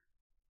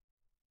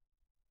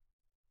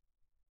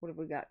 What have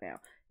we got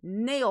now?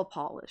 Nail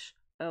polish.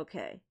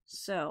 Okay,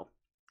 so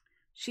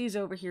she's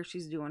over here.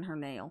 She's doing her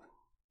nail.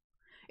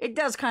 It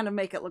does kind of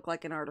make it look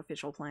like an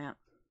artificial plant.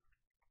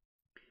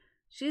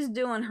 She's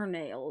doing her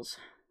nails.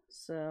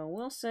 So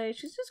we'll say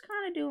she's just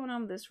kind of doing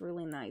them this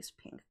really nice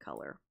pink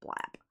color.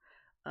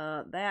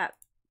 Blap. That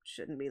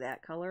shouldn't be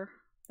that color.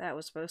 That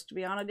was supposed to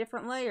be on a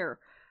different layer.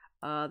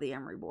 The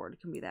emery board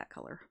can be that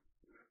color.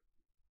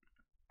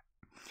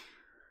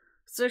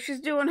 So she's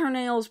doing her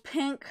nails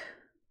pink.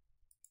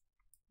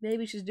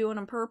 Maybe she's doing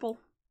them purple.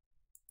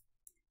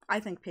 I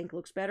think pink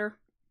looks better.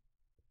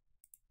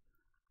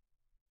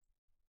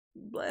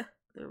 Bleh.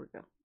 There we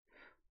go.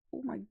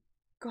 Oh my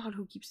god,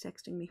 who keeps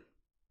texting me?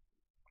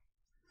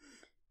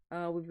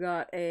 We've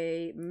got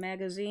a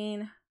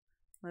magazine.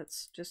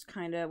 Let's just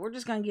we're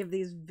just going to give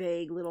these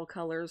vague little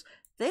colors.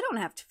 They don't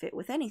have to fit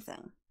with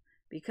anything,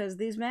 because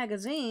these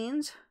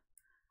magazines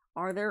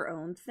are their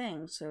own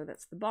thing. So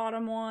that's the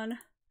bottom one.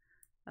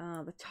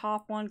 The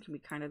top one can be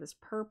kind of this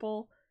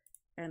purple.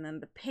 And then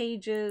the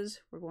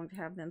pages, we're going to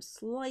have them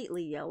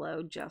slightly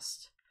yellow,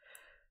 just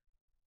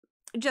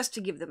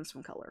to give them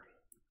some color.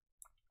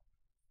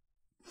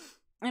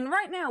 And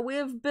right now we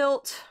have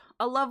built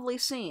a lovely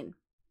scene.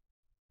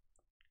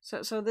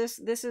 So this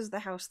is the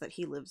house that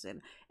he lives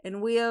in.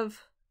 And we have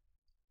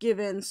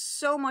given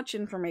so much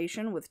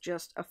information with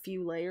just a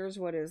few layers.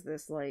 What is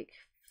this, like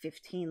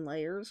 15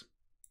 layers?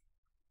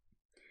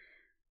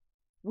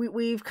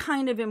 We've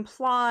kind of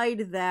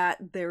implied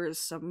that there is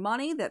some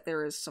money, that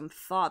there is some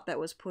thought that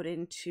was put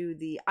into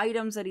the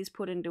items that he's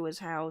put into his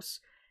house.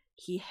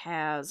 He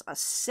has a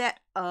set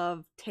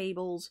of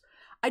tables.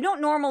 I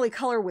don't normally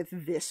color with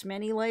this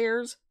many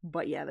layers,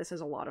 but yeah, this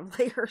is a lot of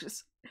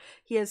layers.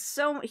 He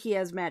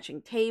has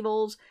matching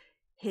tables.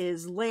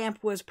 His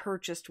lamp was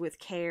purchased with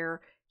care.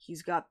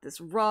 He's got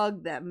this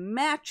rug that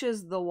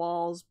matches the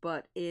walls,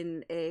 but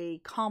in a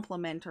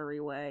complementary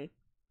way.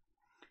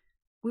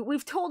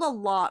 We've told a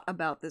lot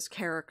about this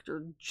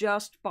character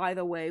just by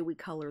the way we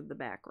colored the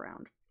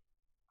background.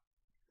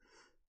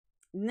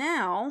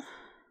 Now,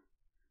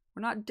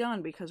 we're not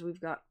done because we've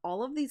got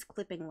all of these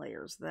clipping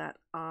layers that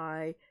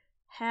I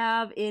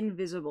have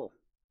invisible.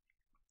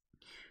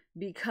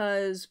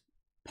 Because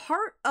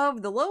part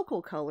of the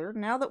local color,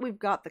 now that we've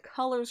got the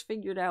colors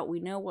figured out, we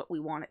know what we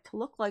want it to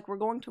look like, we're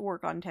going to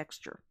work on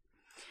texture.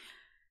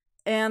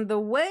 And the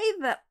way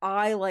that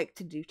I like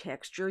to do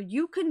texture,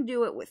 you can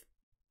do it with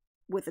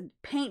a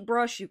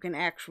paintbrush. You can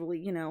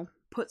actually,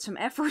 put some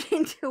effort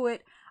into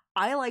it.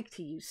 I like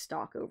to use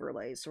stock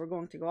overlays. So we're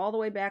going to go all the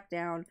way back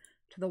down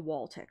to the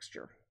wall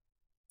texture.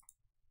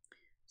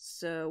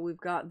 So we've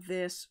got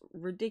this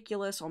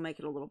ridiculous, I'll make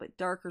it a little bit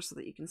darker so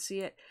that you can see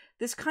it,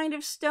 this kind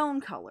of stone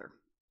color.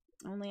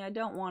 Only I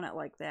don't want it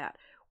like that.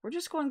 We're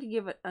just going to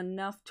give it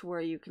enough to where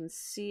you can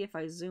see, if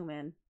I zoom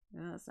in,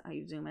 that's not how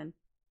you zoom in,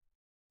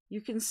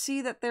 you can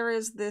see that there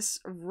is this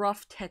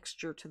rough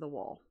texture to the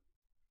wall.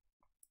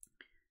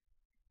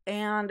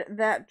 And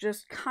that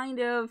just kind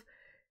of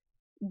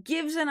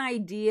gives an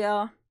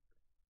idea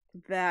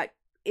that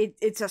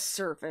it's a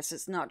surface.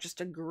 It's not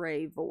just a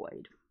gray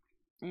void.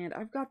 And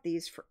I've got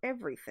these for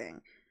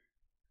everything.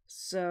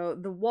 So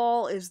the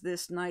wall is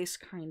this nice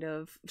kind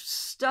of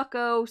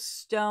stucco,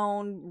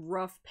 stone,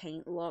 rough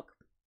paint look.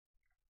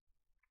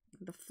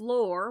 the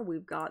floor,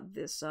 we've got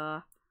this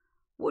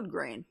wood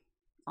grain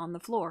on the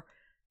floor,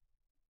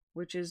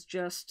 which is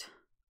just,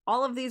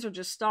 all of these are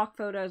just stock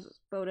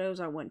photos.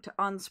 I went to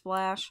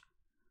Unsplash,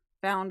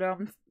 found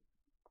them,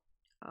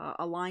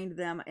 aligned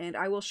them, and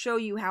I will show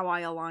you how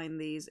I align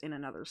these in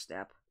another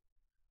step.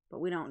 But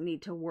we don't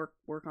need to work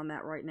on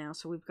that right now.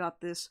 So we've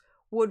got this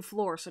wood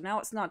floor. So now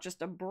it's not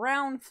just a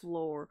brown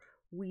floor.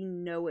 We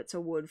know it's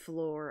a wood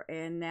floor.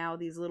 And now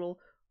these little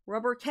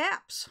rubber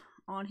caps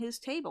on his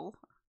table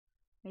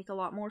make a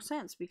lot more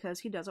sense because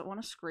he doesn't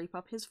want to scrape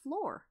up his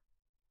floor.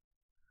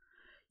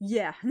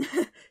 Yeah,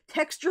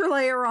 texture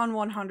layer on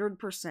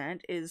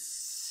 100% is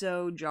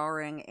so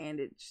jarring, and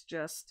it's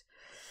just,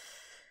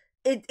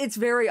 it's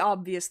very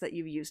obvious that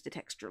you've used a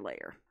texture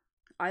layer.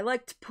 I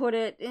like to put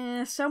it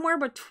somewhere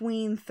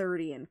between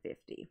 30 and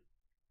 50.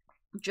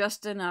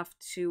 Just enough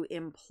to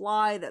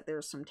imply that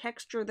there's some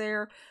texture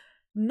there.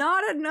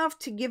 Not enough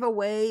to give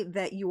away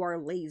that you are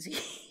lazy.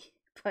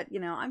 But,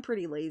 you know, I'm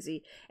pretty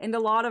lazy. And a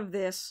lot of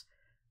this,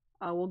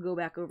 we'll go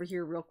back over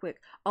here real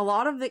quick. A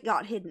lot of it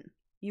got hidden.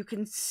 You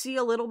can see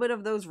a little bit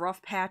of those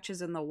rough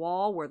patches in the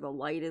wall where the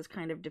light is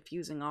kind of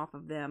diffusing off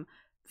of them.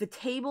 The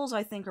tables,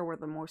 I think, are where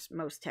the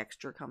most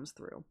texture comes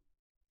through.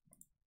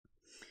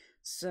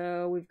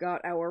 So we've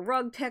got our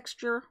rug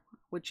texture,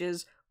 which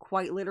is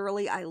quite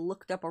literally, I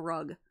looked up a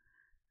rug.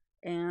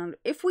 And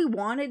if we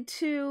wanted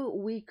to,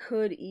 we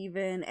could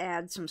even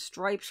add some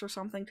stripes or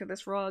something to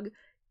this rug.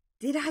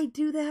 Did I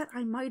do that?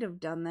 I might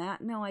have done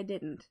that. No, I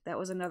didn't. That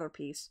was another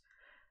piece.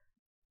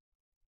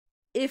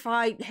 If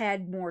I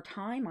had more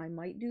time, I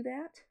might do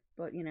that.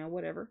 But, you know,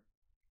 whatever.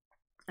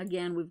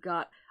 Again, we've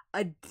got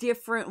a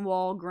different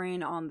wall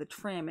grain on the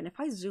trim. And if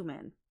I zoom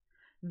in,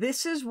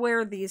 this is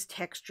where these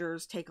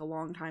textures take a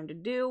long time to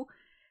do.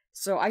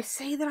 So I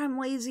say that I'm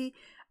lazy.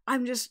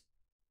 I'm just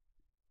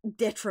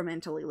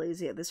detrimentally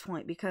lazy at this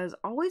point, because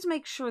always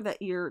make sure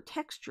that your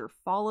texture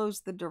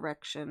follows the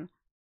direction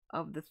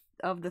of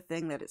the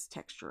thing that it's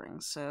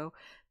texturing. So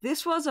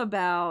this was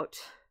about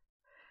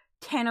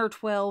 10 or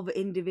 12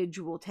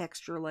 individual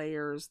texture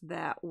layers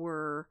that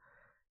were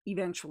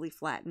eventually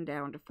flattened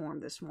down to form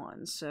this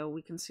one. So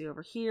we can see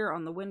over here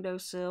on the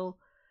windowsill,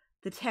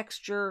 the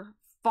texture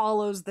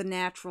follows the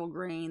natural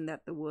grain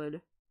that the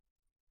wood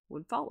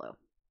would follow.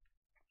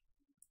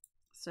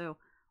 So,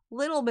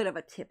 little bit of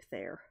a tip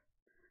there.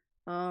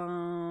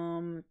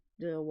 The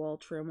wall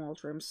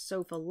trim,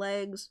 sofa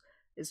legs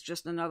is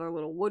just another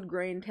little wood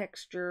grain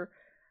texture.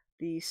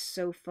 The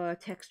sofa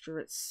texture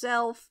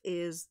itself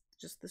is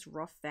just this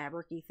rough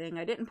fabric-y thing.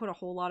 I didn't put a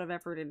whole lot of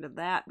effort into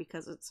that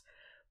because it's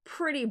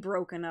pretty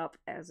broken up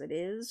as it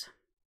is.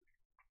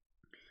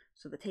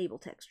 So the table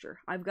texture.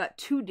 I've got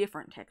two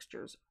different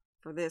textures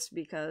for this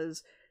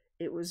because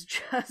it was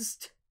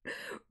just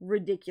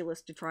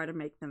ridiculous to try to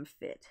make them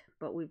fit.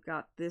 But we've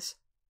got this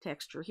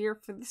texture here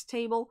for this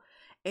table.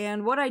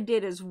 And what I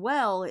did as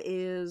well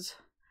is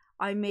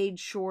I made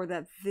sure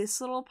that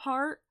this little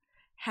part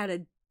had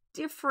a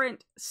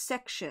different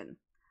section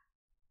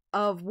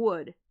of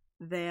wood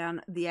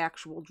than the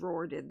actual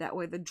drawer did. That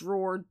way the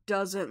drawer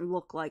doesn't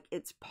look like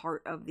it's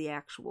part of the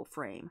actual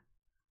frame.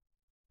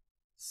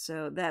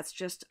 So that's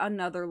just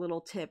another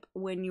little tip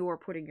when you're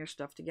putting your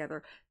stuff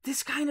together.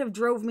 This kind of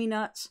drove me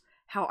nuts,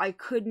 how I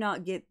could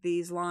not get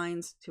these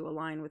lines to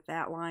align with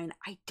that line.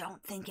 I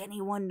don't think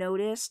anyone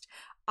noticed.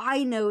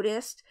 I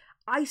noticed.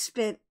 I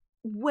spent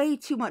way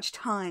too much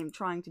time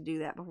trying to do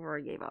that before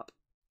I gave up.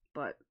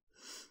 But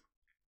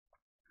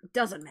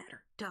doesn't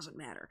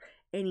matter.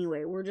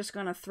 Anyway, we're just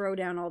going to throw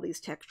down all these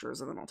textures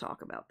and then I'll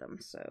talk about them.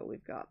 So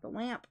we've got the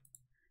lamp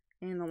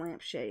and the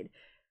lampshade.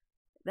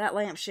 That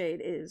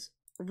lampshade is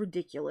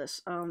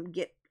ridiculous.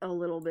 Get a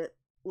little bit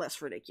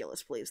less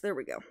ridiculous, please. There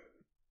we go.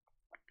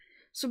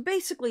 So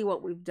basically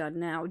what we've done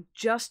now,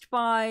 just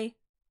by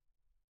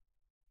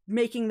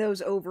making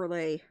those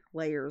overlay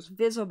layers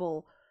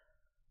visible,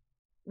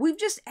 we've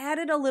just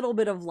added a little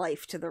bit of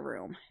life to the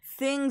room.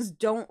 Things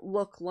don't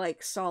look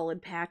like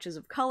solid patches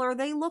of color.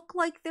 They look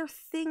like they're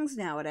things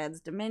now. It adds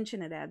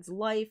dimension, it adds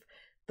life.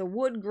 The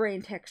wood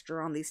grain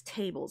texture on these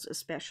tables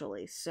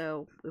especially.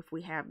 So if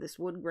we have this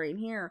wood grain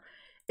here,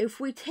 if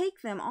we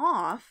take them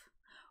off,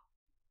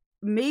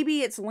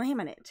 maybe it's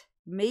laminate.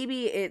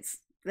 Maybe it's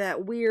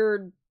that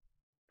weird,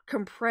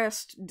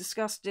 compressed,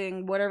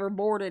 disgusting, whatever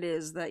board it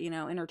is that, you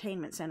know,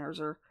 entertainment centers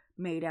are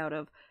made out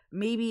of.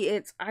 Maybe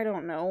it's, I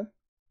don't know,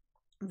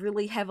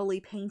 really heavily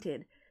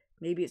painted.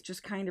 Maybe it's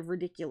just kind of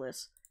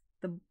ridiculous.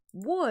 The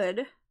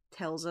wood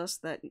tells us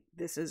that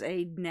this is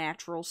a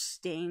natural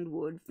stained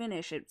wood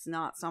finish. It's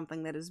not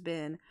something that has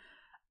been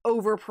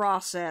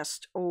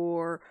over-processed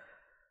or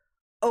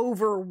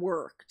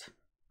overworked.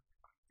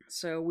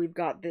 So we've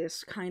got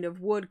this kind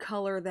of wood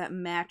color that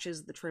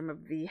matches the trim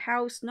of the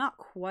house. Not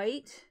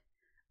quite.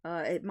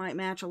 It might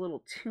match a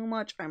little too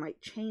much. I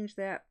might change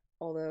that.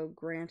 Although,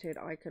 granted,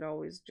 I could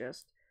always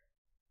just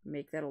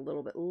make that a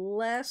little bit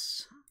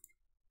less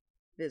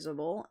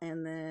visible,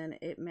 and then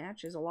it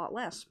matches a lot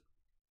less.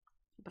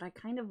 But I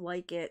kind of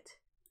like it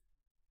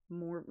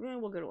more,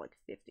 we'll go to like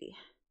 50.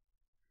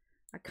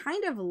 I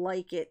kind of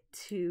like it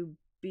to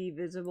be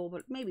visible,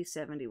 but maybe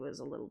 70 was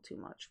a little too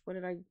much. What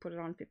did I put it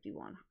on?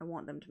 51. I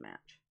want them to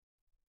match.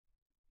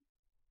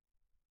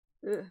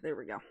 There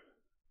we go.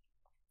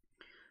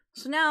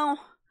 So now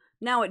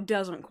it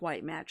doesn't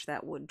quite match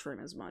that wood trim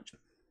as much.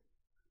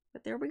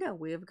 But there we go.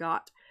 We've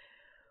got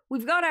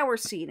our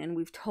scene, and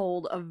we've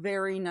told a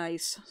very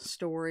nice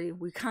story.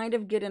 We kind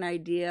of get an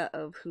idea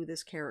of who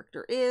this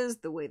character is,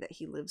 the way that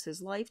he lives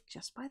his life,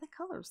 just by the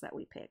colors that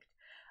we picked.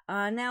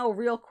 Now,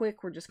 real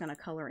quick, we're just going to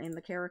color in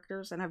the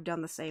characters, and I've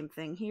done the same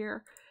thing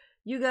here.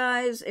 You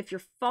guys, if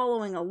you're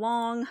following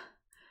along,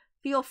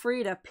 feel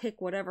free to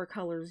pick whatever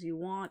colors you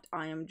want.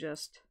 I am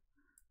just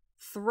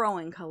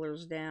throwing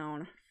colors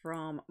down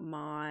from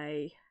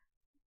my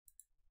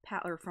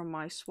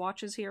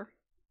swatches here.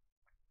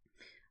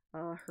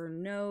 Her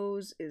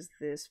nose is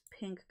this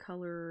pink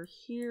color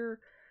here,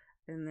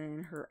 and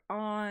then her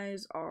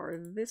eyes are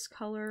this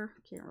color.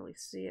 Can't really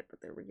see it,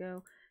 but there we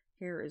go.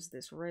 Hair is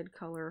this red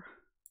color.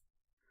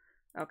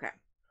 Okay.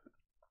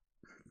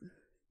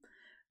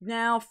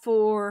 Now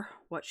for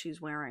what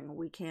she's wearing.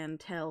 We can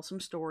tell some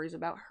stories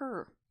about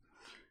her.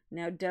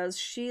 Now, does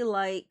she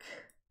like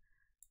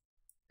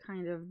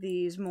kind of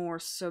these more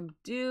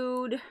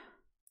subdued,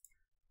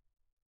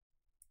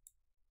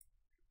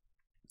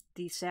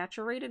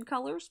 desaturated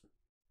colors?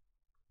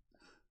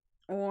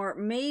 Or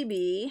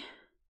maybe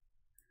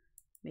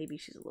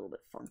she's a little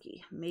bit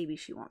funky. Maybe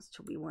she wants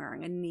to be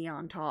wearing a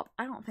neon top.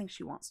 I don't think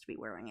she wants to be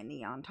wearing a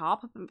neon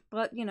top,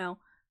 but you know,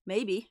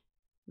 maybe.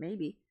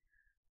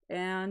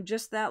 And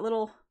just that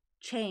little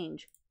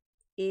change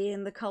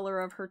in the color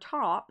of her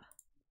top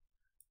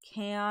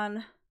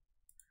can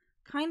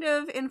kind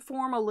of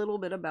inform a little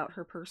bit about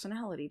her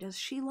personality. Does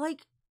she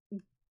like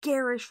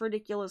garish,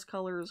 ridiculous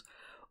colors,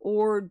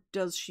 or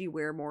does she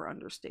wear more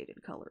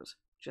understated colors?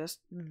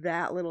 Just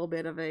that little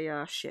bit of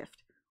a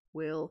shift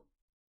will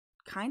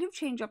kind of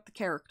change up the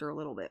character a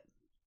little bit.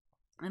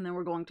 And then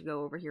we're going to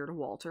go over here to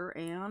Walter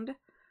and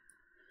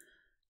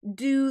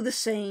do the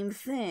same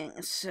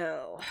thing.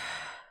 So,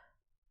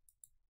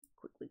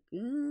 quickly,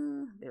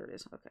 there it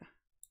is. Okay.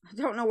 I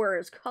don't know where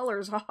his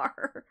colors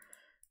are.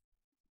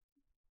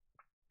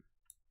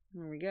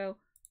 There we go.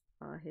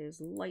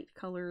 His light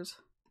colors.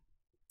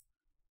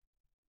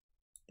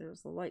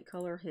 There's the light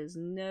color. His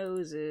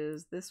nose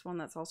is this one.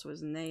 That's also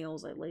his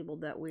nails. I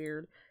labeled that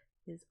weird.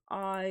 His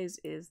eyes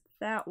is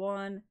that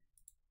one.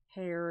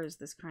 Hair is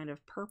this kind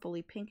of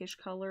purpley pinkish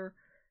color.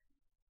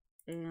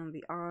 And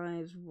the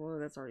eyes, well,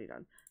 that's already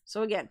done.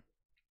 So again,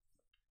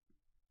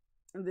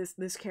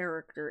 this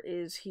character,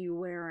 is he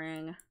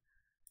wearing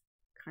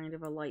kind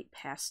of a light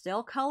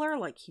pastel color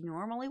like he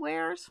normally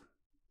wears?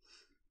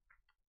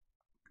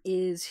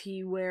 Is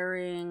he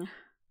wearing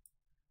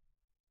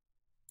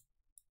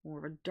more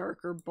of a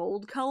darker,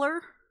 bold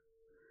color?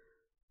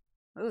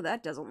 Oh,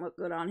 that doesn't look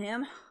good on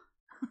him.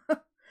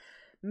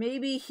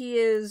 Maybe he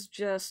is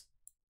just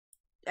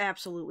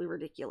absolutely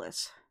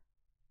ridiculous.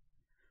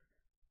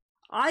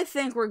 I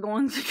think we're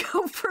going to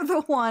go for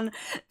the one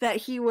that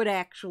he would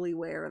actually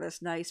wear,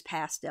 this nice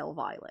pastel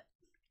violet.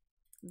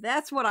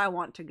 That's what I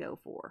want to go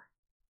for.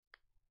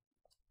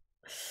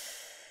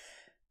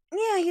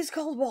 Yeah, he's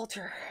called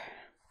Walter.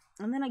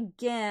 And then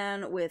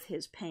again, with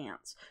his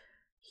pants,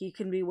 he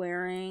can be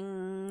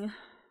wearing,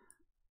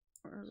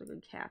 where's a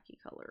good khaki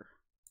color?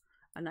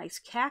 A nice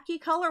khaki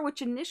color,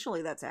 which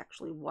initially that's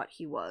actually what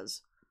he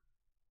was.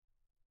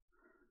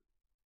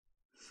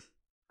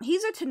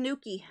 He's a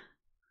tanuki.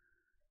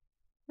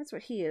 That's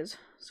what he is.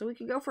 So we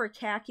can go for a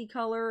khaki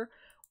color.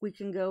 We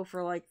can go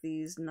for like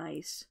these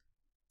nice,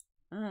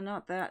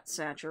 not that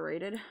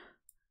saturated,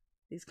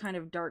 these kind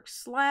of dark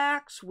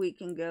slacks. We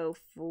can go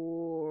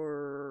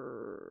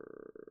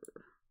for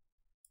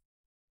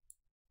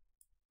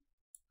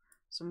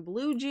some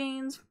blue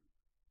jeans.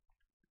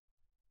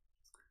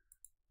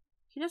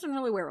 He doesn't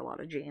really wear a lot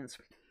of jeans.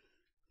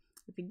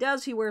 If he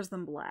does, he wears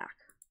them black.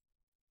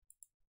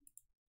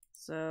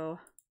 So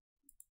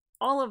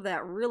all of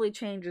that really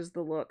changes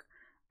the look.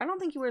 I don't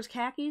think he wears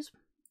khakis.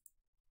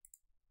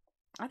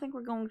 I think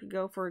we're going to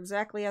go for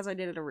exactly as I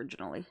did it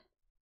originally.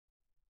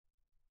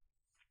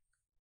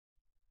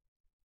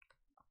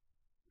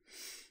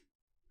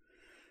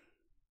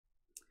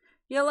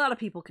 Yeah, a lot of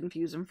people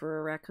confuse him for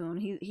a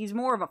raccoon. He's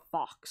more of a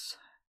fox.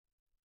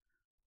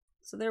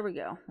 So there we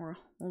go.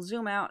 We'll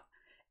zoom out.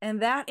 And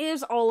that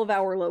is all of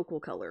our local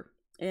color.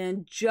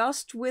 And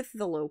just with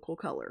the local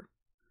color,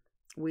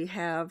 we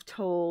have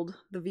told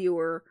the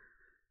viewer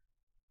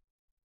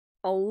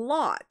a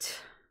lot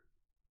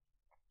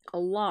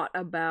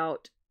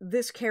about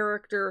this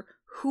character,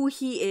 who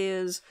he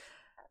is,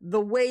 the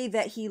way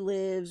that he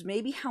lives,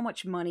 maybe how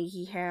much money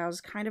he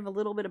has, kind of a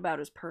little bit about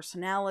his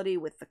personality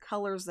with the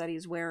colors that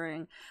he's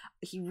wearing.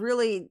 He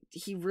really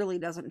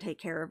doesn't take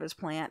care of his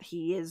plant.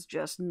 He is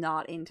just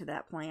not into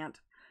that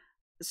plant.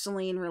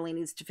 Celine really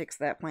needs to fix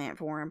that plant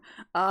for him.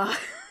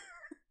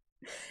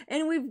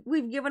 And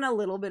we've given a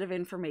little bit of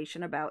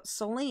information about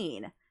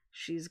Celine.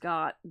 She's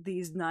got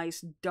these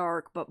nice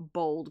dark but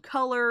bold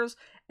colors,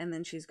 and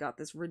then she's got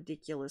this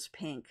ridiculous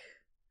pink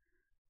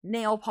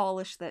nail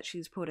polish that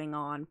she's putting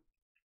on.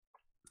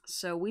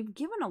 So we've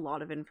given a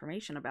lot of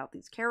information about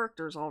these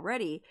characters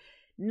already.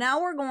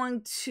 Now we're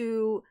going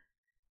to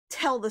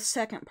tell the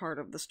second part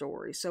of the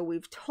story. So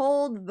we've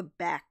told the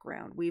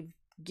background. We've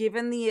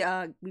given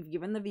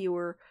the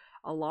viewer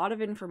a lot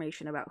of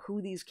information about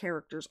who these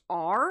characters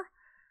are.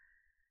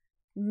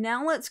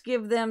 Now let's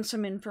give them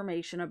some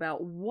information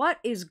about what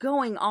is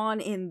going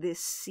on in this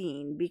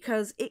scene,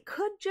 because it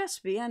could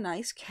just be a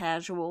nice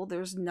casual,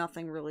 there's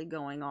nothing really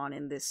going on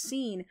in this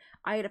scene.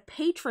 I had a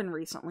patron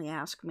recently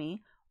ask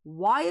me,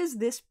 why is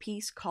this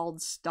piece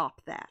called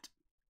Stop That?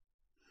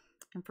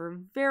 And for a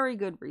very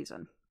good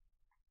reason.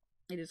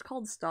 It is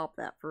called Stop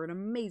That for an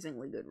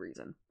amazingly good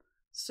reason.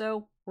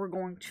 So we're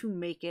going to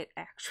make it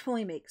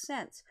actually make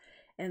sense.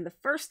 And the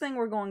first thing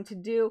we're going to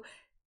do,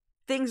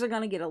 things are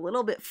going to get a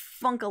little bit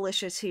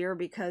funkalicious here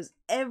because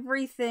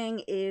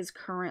everything is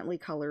currently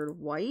colored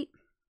white.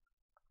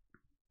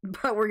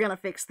 But we're going to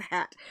fix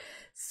that.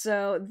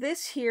 So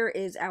this here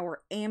is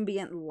our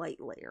ambient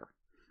light layer.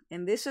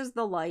 And this is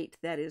the light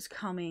that is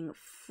coming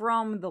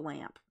from the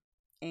lamp.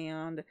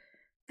 And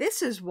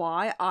this is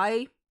why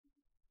I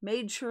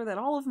made sure that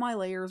all of my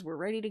layers were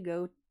ready to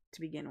go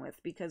to begin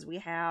with, because we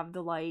have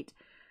the light.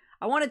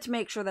 I wanted to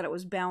make sure that it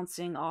was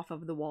bouncing off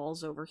of the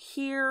walls over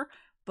here,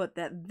 but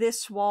that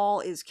this wall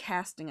is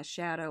casting a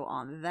shadow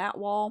on that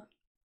wall.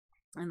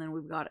 And then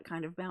we've got it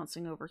kind of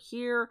bouncing over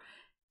here.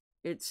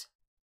 And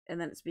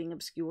then it's being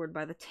obscured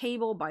by the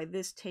table, by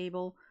this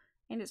table,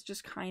 and it's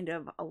just kind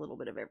of a little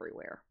bit of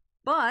everywhere.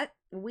 But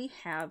we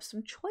have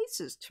some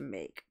choices to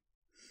make.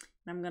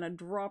 And I'm going to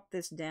drop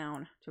this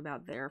down to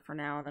about there for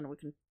now, and then we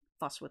can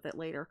fuss with it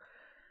later.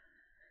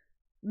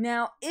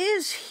 Now,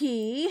 is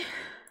he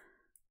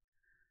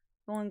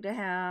going to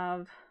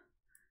have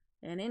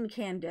an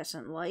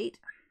incandescent light?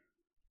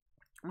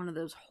 One of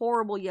those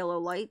horrible yellow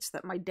lights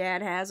that my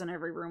dad has in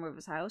every room of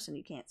his house, and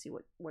you can't see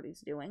what he's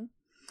doing.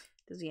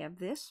 Does he have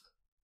this?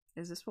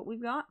 Is this what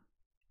we've got?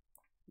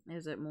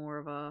 Is it more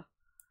of a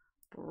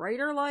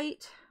brighter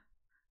light,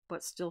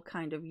 but still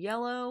kind of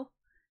yellow?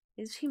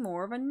 Is he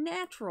more of a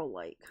natural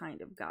light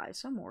kind of guy?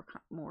 So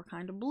more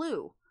kind of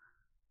blue.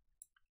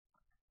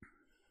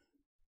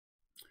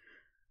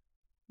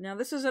 Now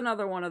this is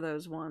another one of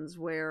those ones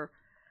where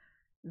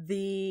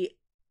the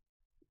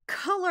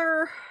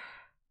color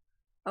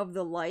of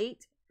the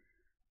light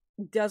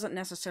doesn't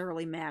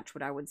necessarily match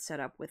what I would set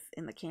up with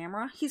in the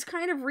camera. He's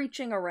kind of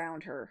reaching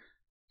around her.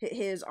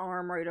 His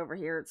arm right over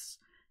here, it's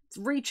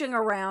reaching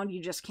around,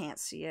 you just can't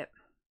see it.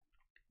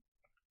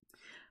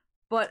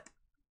 But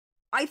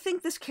I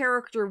think this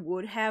character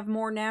would have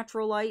more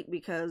natural light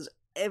because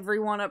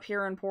everyone up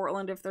here in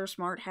Portland, if they're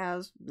smart,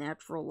 has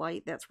natural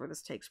light. That's where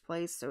this takes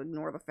place, so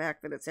ignore the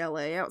fact that it's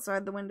LA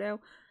outside the window.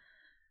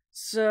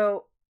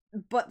 So,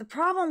 but the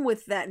problem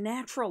with that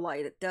natural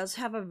light, it does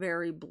have a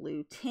very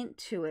blue tint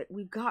to it.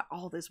 We've got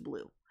all this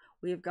blue.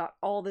 We've got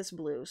all this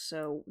blue,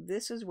 so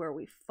this is where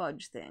we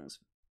fudge things.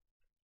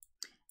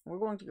 We're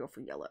going to go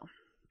for yellow.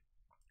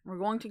 We're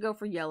going to go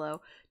for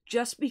yellow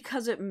just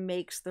because it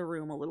makes the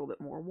room a little bit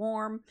more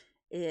warm.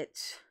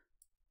 It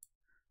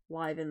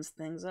livens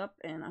things up,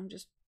 and I'm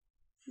just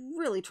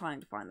really trying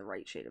to find the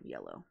right shade of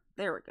yellow.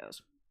 There it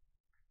goes.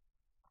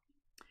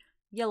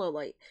 Yellow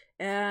light.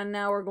 And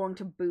now we're going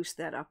to boost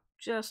that up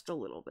just a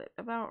little bit.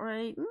 About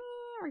right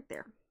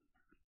there.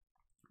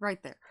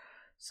 Right there.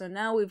 So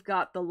now we've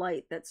got the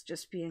light that's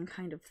just being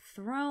kind of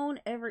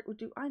thrown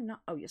do I not?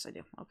 Oh, yes, I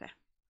do. Okay.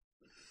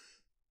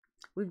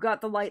 We've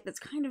got the light that's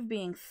kind of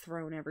being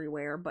thrown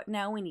everywhere, but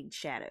now we need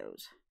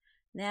shadows.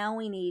 Now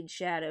we need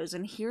shadows,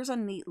 and here's a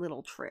neat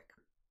little trick.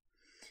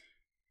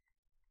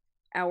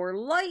 Our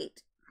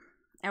light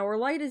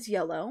is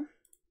yellow,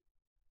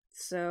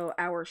 so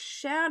our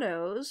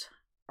shadows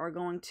are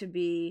going to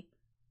be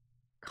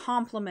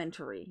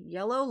complementary.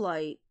 Yellow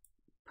light,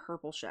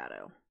 purple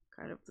shadow.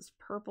 Kind of this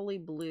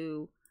purpley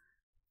blue,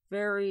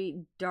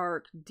 very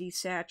dark,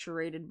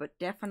 desaturated, but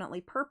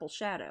definitely purple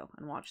shadow.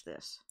 And watch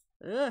this.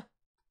 Ugh.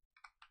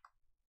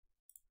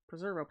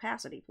 Preserve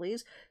opacity,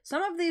 please.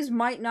 Some of these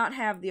might not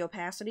have the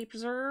opacity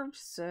preserved,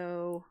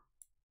 so...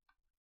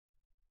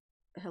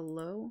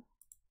 Hello?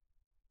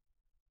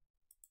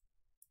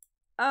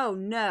 Oh,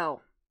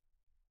 no.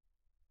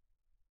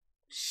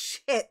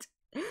 Shit.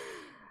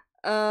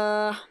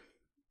 I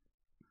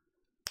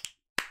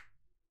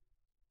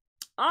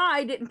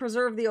didn't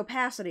preserve the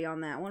opacity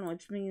on that one,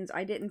 which means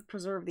I didn't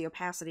preserve the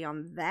opacity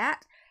on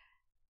that.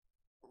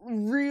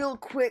 Real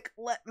quick,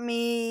 let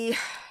me...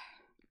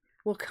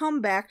 We'll come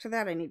back to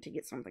that. I need to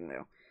get something,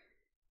 though.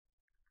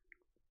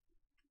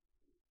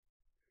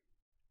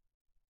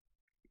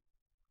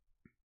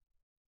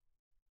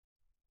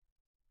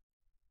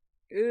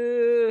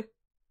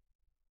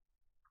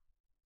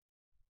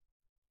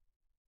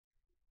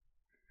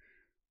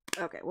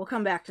 Okay, we'll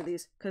come back to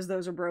these, because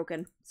those are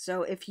broken.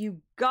 So if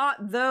you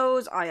got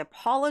those, I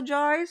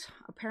apologize.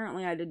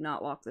 Apparently I did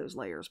not lock those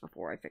layers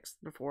before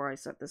I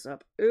set this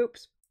up.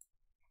 Oops.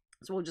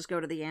 So we'll just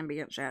go to the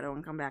ambient shadow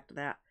and come back to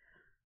that.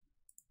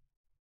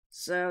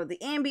 So the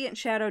ambient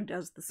shadow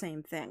does the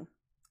same thing.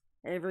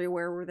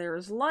 Everywhere where there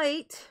is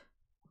light,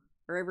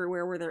 or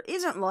everywhere where there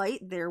isn't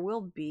light, there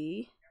will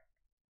be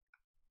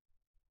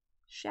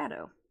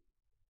shadow.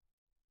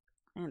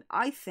 And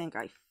I think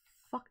I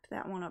fucked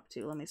that one up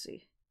too. Let me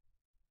see.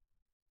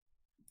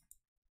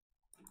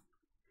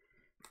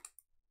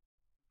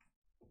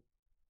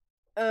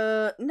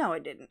 No, I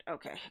didn't.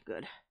 Okay,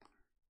 good.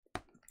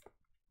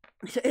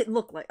 It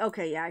looked like...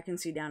 Okay, yeah, I can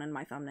see down in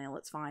my thumbnail.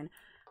 It's fine.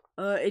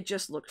 It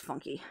just looked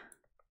funky.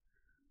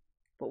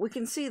 But we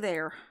can see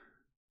there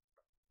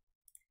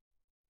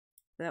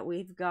that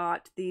we've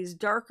got these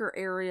darker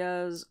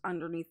areas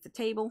underneath the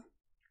table.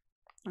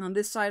 On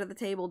this side of the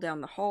table,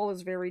 down the hall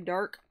is very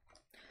dark.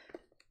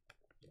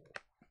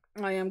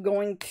 I am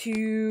going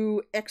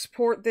to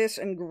export this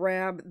and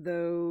grab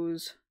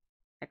those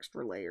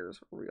extra layers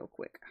real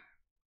quick.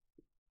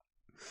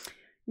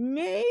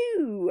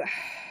 No!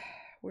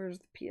 Where's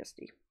the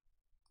PSD?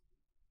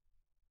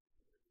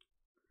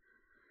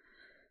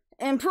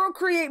 And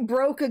Procreate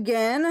broke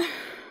again.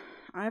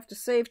 I have to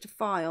save to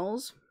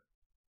files.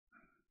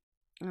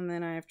 And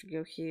then I have to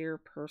go here,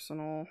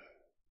 personal,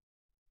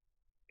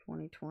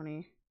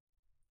 2020.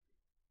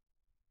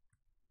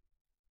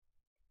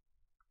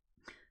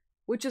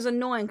 Which is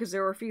annoying because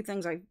there were a few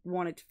things I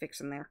wanted to fix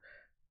in there.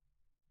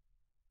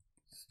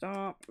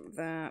 Stop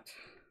that.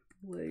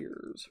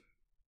 Layers.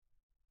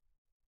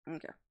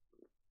 Okay.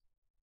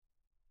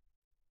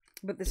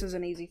 But this is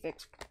an easy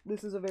fix.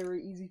 This is a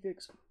very easy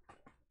fix.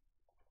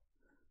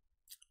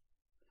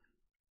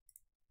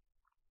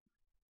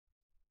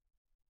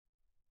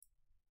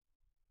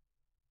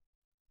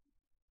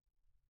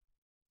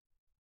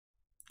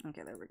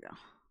 Okay, there we go.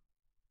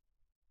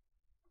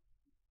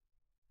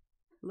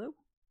 Hello?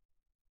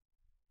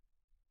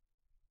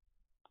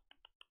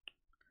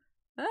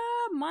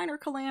 Minor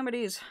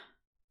calamities.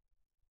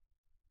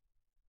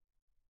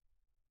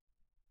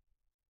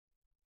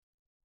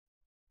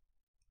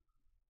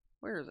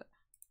 Where is it?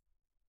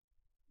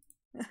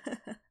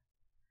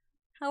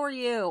 How are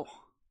you?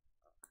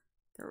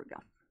 There we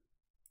go.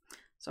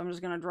 So I'm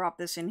just going to drop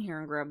this in here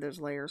and grab those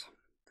layers.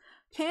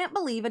 Can't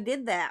believe I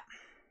did that.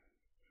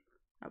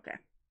 Okay.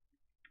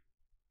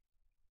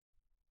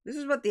 This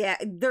is what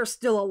there's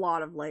still a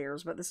lot of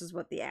layers, but this is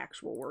what the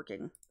actual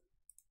working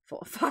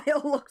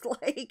file looked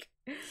like.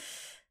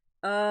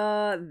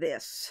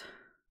 This.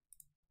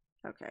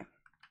 Okay.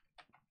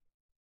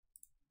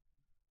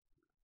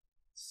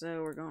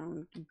 So we're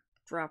going to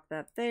drop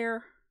that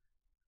there.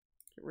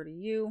 Get rid of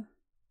you.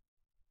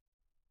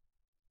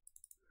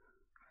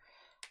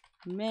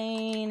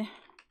 Main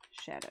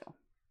shadow.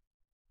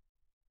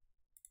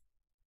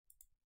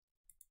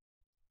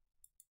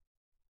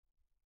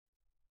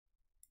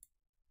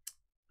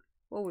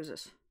 What was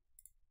this?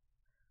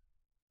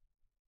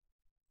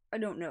 I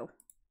don't know.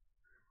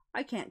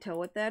 I can't tell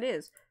what that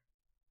is.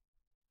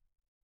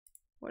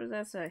 What does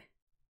that say?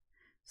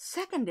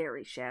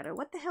 Secondary shadow?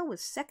 What the hell was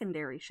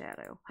secondary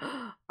shadow?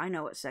 I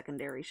know what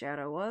secondary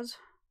shadow was.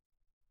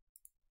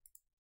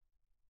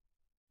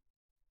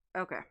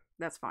 Okay,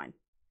 that's fine.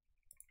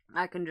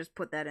 I can just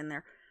put that in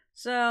there.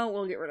 So,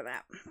 we'll get rid of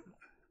that.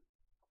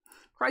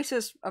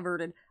 Crisis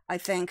averted, I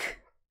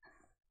think.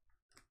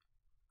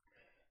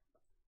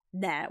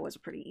 That was a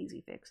pretty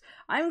easy fix.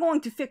 I'm going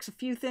to fix a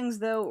few things,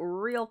 though,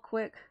 real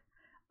quick.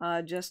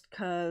 Just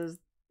because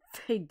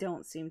they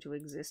don't seem to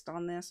exist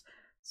on this.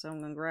 So I'm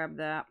going to grab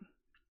that.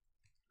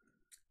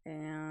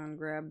 And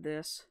grab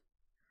this.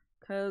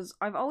 Because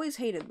I've always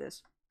hated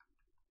this.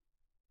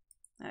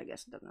 I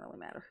guess it doesn't really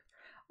matter.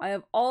 I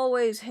have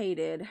always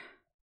hated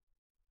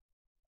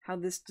how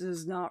this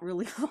does not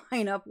really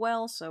line up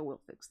well. So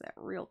we'll fix that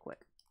real quick.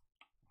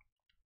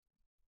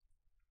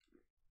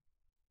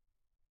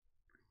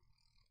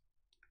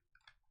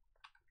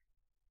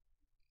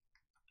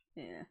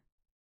 Yeah.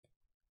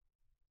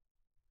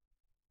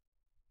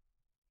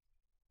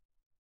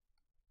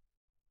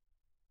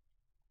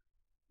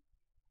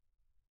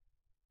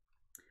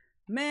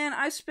 Man,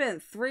 I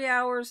spent 3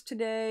 hours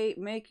today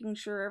making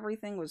sure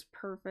everything was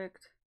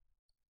perfect.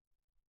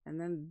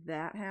 And then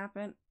that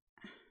happened.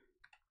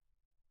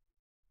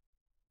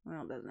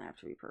 Well, it doesn't have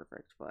to be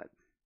perfect, but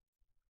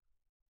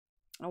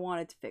I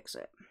wanted to fix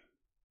it.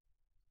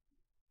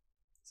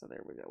 So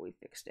there we go, we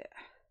fixed it.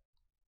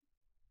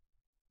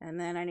 And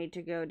then I need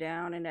to go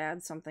down and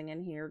add something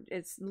in here.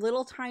 It's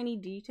little tiny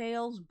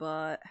details,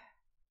 but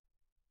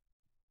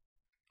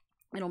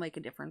it'll make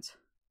a difference.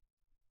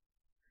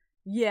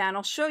 Yeah, and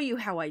I'll show you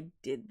how I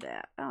did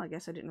that. Oh, I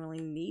guess I didn't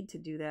really need to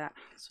do that.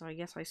 So I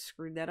guess I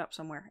screwed that up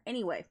somewhere.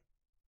 Anyway,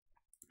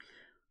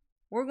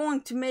 we're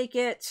going to make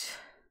it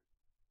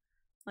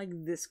like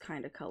this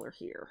kind of color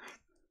here.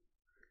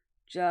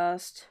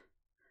 Just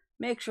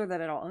make sure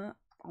that it all...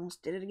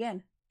 almost did it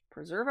again.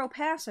 Preserve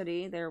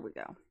opacity. There we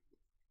go.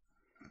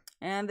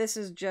 And this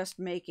is just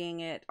making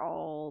it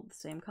all the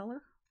same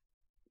color.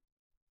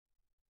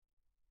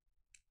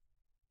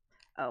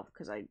 Oh,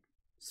 because I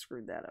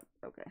screwed that up.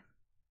 Okay.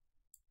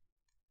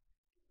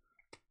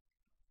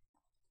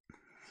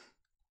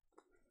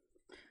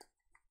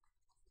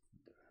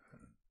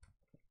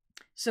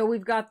 So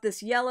we've got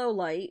this yellow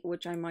light,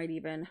 which I might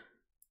even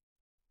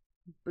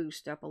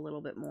boost up a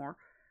little bit more.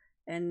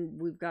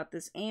 And we've got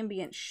this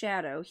ambient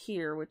shadow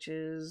here, which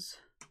is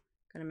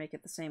going to make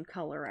it the same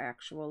color,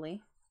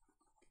 actually.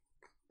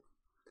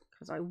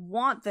 Because I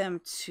want them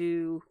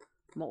to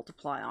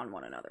multiply on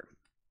one another.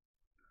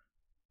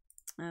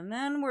 And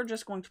then we're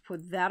just going to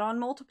put that on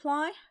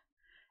multiply.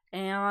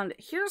 And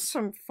here's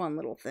some fun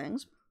little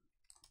things.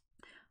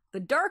 The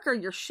darker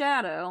your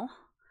shadow,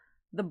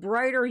 the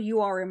brighter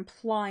you are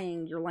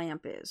implying your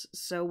lamp is.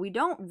 So we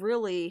don't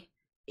really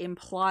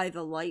imply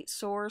the light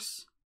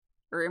source,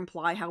 or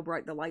imply how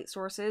bright the light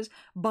source is,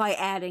 by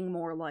adding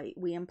more light.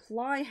 We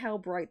imply how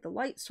bright the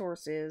light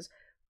source is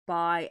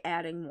by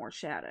adding more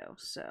shadow.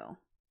 So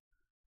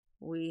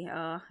we,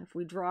 if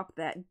we drop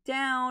that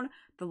down,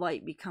 the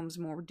light becomes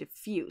more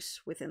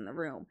diffuse within the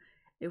room.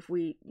 If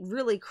we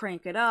really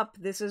crank it up,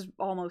 this is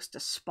almost a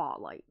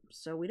spotlight.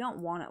 So we don't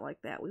want it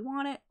like that. We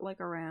want it like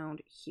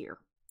around here.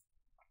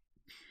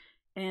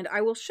 And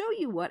I will show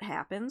you what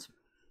happens.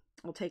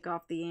 I'll take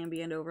off the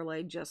ambient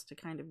overlay just to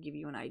kind of give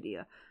you an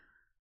idea.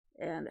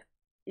 And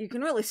you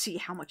can really see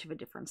how much of a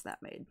difference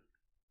that made.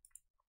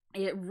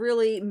 It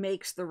really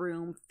makes the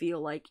room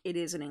feel like it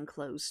is an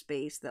enclosed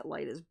space, that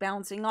light is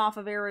bouncing off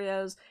of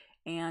areas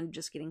and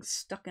just getting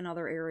stuck in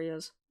other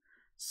areas.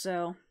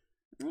 So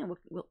yeah,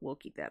 we'll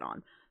keep that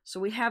on. So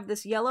we have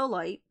this yellow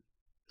light.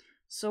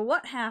 So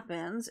what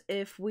happens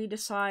if we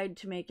decide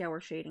to make our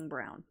shading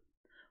brown?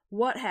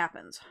 What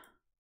happens?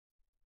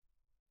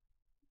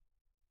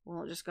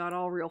 Well, it just got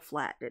all real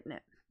flat, didn't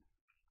it?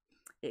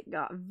 It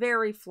got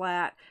very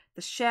flat.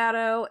 The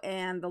shadow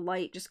and the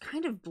light just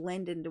kind of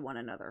blend into one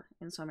another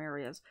in some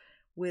areas.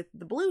 With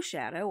the blue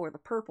shadow or the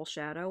purple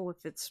shadow,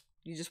 if it's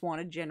you just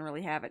want to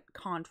generally have it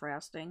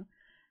contrasting,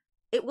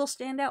 it will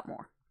stand out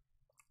more.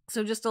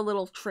 So just a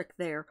little trick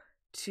there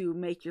to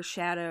make your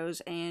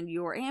shadows and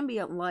your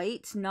ambient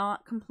light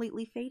not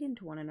completely fade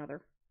into one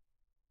another.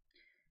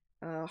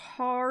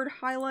 Hard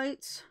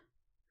highlights.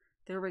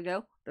 There we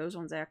go. Those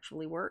ones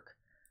actually work.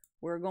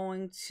 We're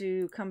going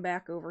to come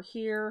back over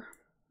here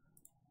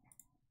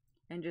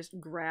and just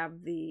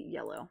grab the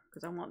yellow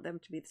because I want them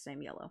to be the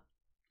same yellow.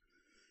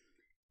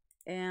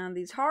 And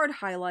these hard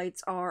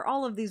highlights are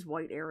all of these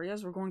white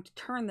areas. We're going to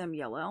turn them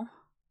yellow.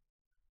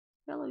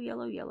 Yellow,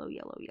 yellow, yellow,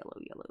 yellow, yellow,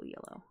 yellow,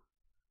 yellow.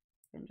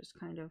 And just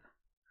kind of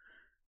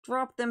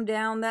drop them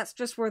down. That's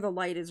just where the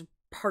light is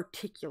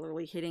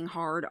particularly hitting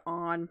hard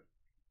on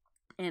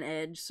an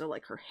edge. So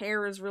like her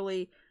hair is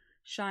really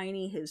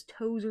shiny. His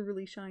toes are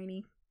really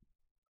shiny.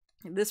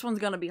 And this one's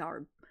going to be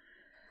hard.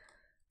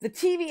 The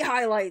TV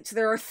highlights,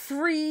 there are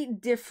 3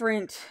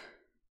 different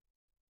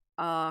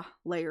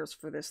layers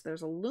for this.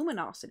 There's a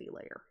luminosity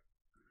layer.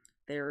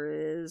 There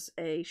is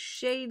a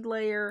shade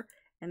layer.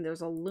 And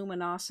there's a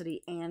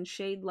luminosity and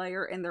shade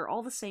layer. And they're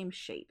all the same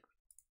shade.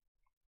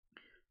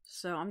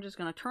 So I'm just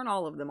going to turn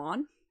all of them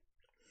on.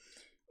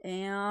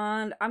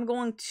 And I'm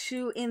going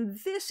to, in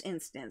this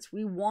instance,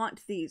 we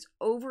want these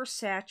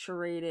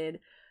oversaturated,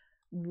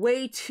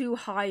 way too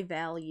high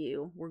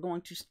value. We're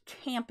going to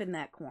camp in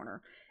that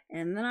corner.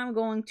 And then I'm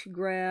going to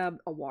grab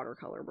a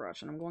watercolor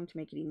brush and I'm going to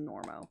make it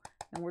enormo.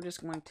 And we're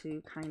just going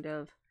to kind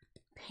of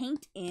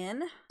paint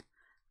in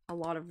a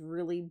lot of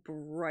really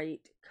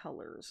bright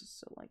colors.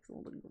 So like a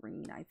little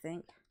green, I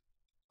think.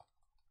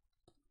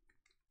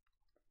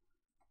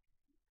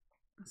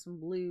 Some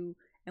blue.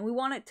 And we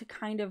want it to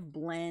kind of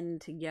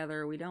blend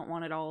together. We don't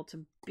want it all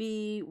to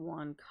be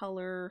one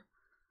color.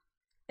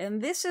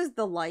 And this is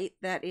the light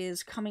that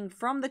is coming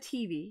from the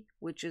TV,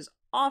 which is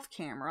off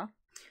camera.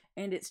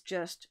 And it's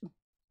just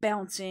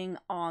bouncing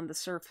on the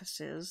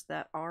surfaces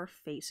that are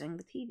facing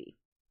the TV.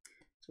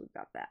 So we've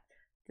got that.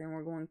 Then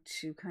we're going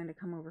to kind of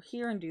come over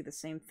here and do the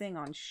same thing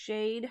on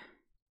shade.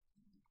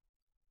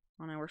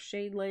 On our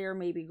shade layer,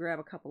 maybe grab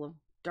a couple of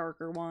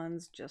darker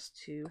ones just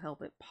to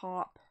help it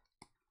pop.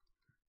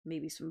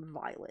 Maybe some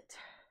violet.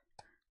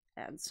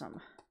 Add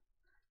some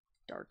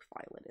dark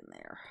violet in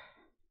there.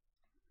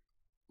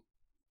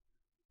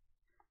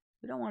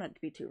 We don't want it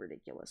to be too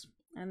ridiculous.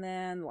 And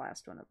then the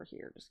last one over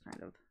here, just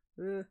kind of...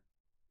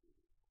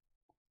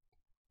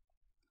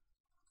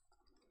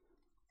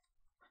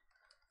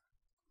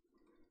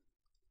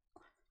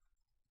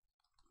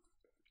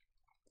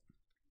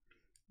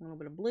 A little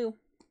bit of blue.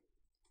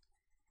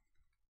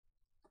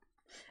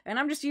 And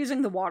I'm just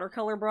using the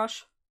watercolor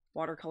brush.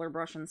 Watercolor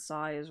brush and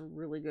Sai is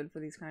really good for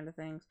these kind of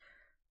things.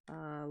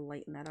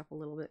 Lighten that up a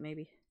little bit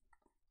maybe.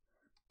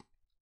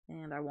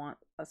 And I want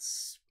a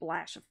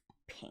splash of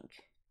pink.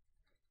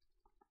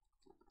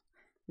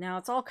 Now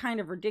it's all kind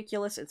of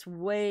ridiculous. It's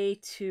way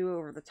too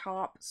over the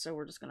top, so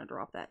we're just going to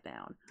drop that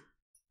down.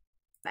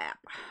 Bap.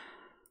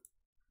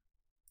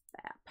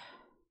 Bap.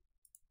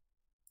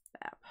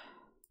 Bap.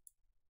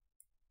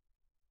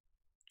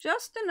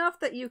 Just enough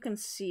that you can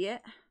see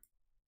it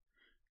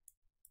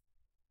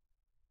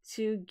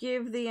to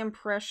give the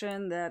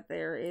impression that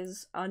there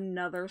is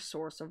another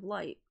source of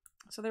light.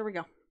 So there we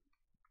go.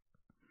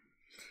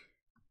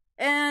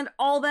 And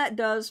all that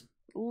does,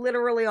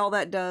 literally all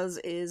that does,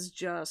 is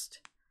just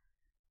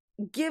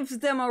gives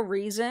them a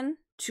reason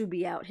to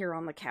be out here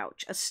on the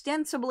couch.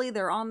 Ostensibly,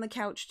 they're on the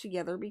couch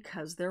together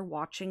because they're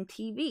watching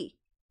TV.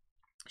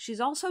 She's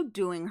also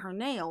doing her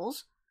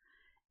nails,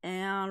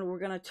 and we're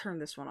going to turn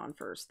this one on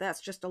first.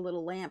 That's just a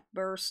little lamp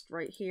burst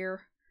right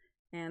here,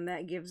 and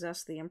that gives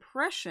us the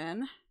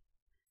impression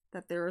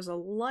that there is a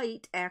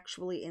light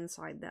actually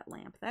inside that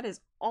lamp. That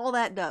is all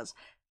that does.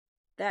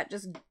 That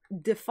just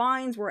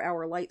defines where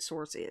our light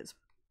source is.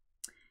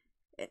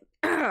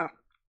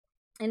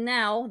 And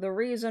now, the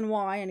reason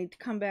why I need to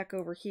come back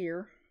over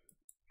here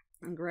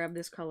and grab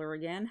this color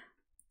again.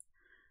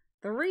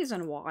 The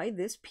reason why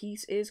this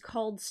piece is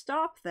called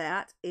Stop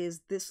That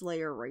is this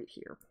layer right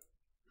here.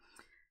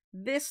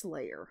 This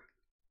layer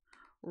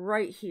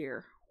right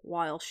here.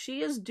 While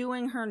she is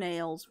doing her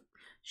nails,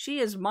 she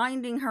is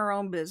minding her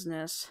own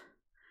business.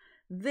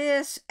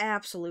 This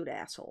absolute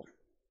asshole.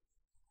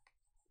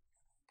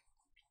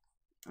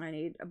 I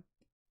need a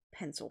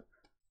pencil.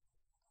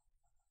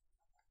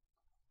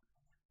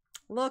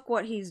 Look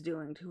what he's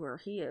doing to her.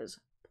 He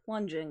is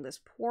plunging this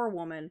poor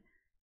woman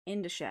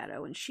into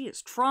shadow, and she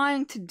is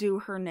trying to do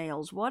her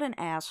nails. What an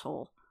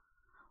asshole.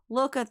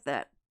 Look at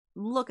that.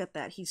 Look at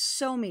that. He's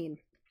so mean.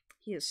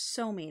 He is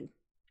so mean.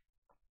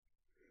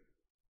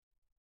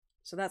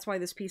 So that's why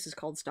this piece is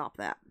called Stop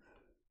That.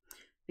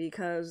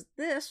 Because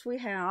this we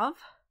have...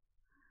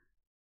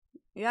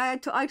 Yeah,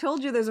 I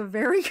told you there's a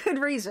very good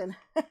reason.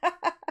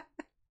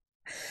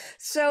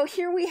 So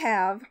here we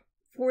have,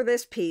 for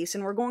this piece,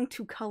 and we're going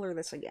to color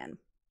this again.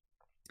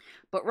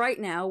 But right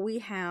now we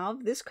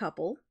have this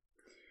couple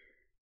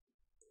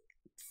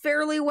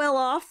fairly well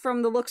off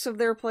from the looks of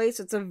their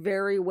place. It's a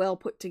very well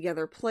put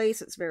together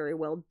place. It's very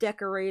well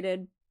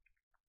decorated.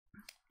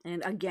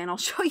 And again, I'll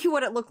show you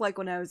what it looked like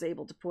when I was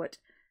able to put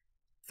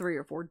 3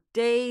 or 4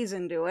 days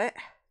into it.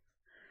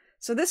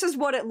 So this is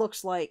what it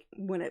looks like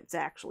when it's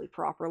actually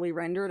properly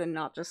rendered and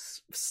not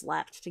just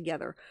slapped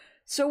together.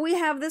 So we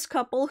have this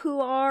couple who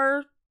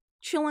are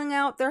chilling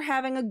out. They're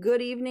having a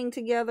good evening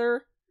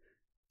together.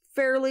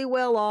 Fairly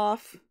well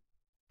off.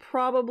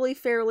 Probably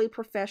fairly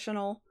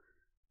professional.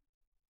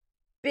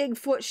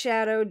 Bigfoot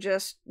Shadow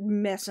just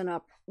messing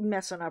up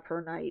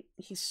her night.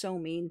 He's so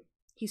mean.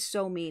 He's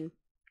so mean.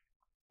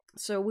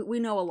 So we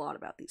know a lot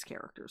about these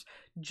characters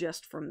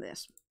just from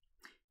this.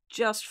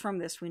 Just from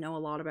this, we know a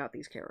lot about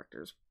these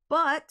characters.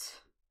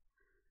 But,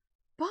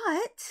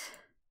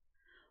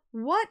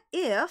 what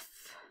if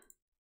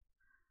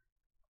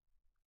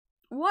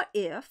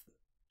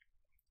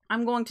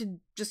I'm going to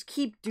just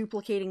keep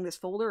duplicating this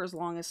folder as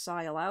long as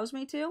Sai allows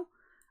me to?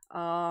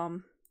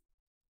 How?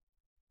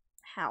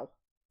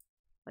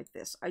 Like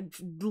this. I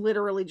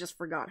literally just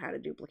forgot how to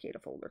duplicate a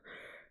folder.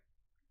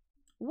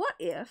 What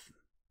if,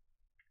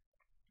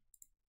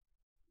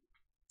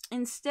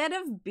 instead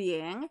of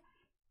being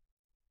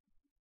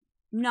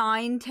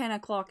 9, 10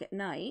 o'clock at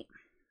night,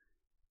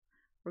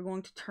 we're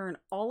going to turn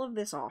all of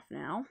this off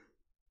now.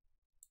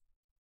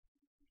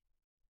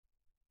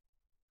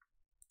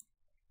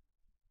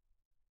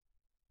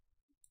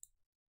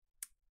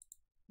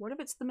 What if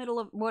it's the middle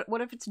of,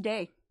 what if it's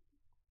day?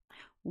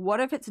 What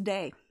if it's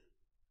day?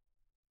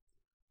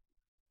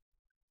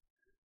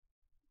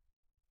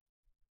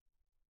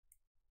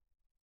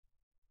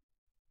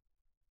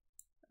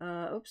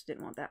 Oops,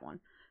 didn't want that one.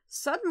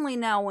 Suddenly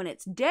now when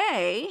it's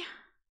day,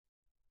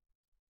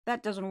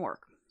 that doesn't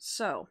work.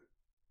 So,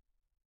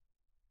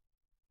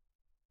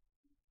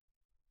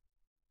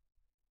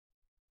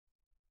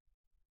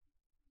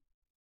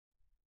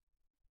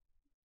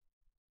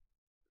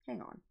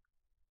 hang on.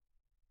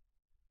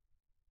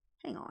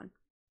 Hang on.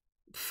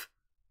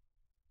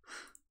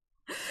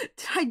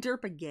 Did I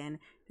derp again?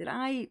 Did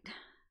I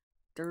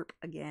derp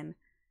again?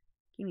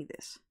 Give me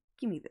this.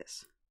 Give me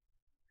this.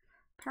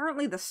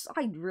 Apparently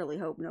I really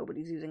hope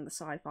nobody's using the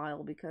Psy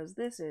file because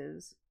this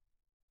is...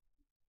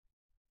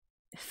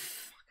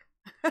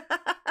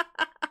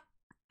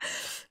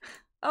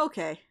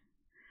 Okay.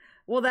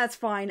 Well, that's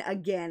fine.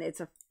 Again,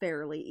 it's a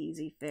fairly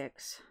easy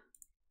fix.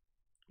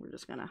 We're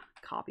just gonna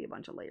copy a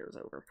bunch of layers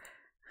over.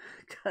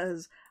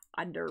 Because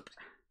I derped.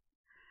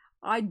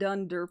 I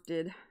done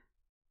derpted.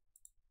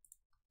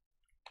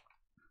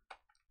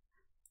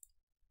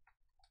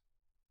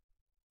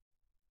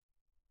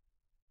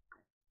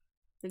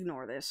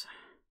 Ignore this.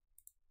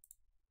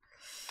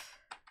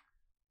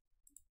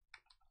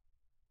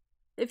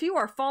 If you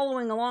are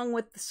following along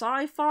with the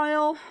Psy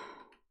file,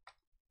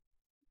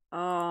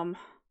 I'm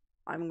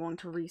going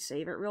to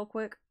resave it real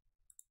quick,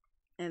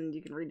 and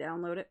you can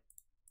re-download it.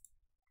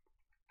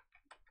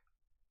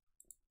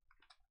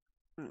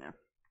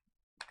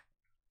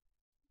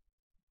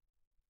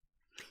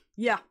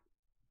 Yeah.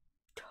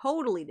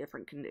 Totally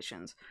different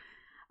conditions.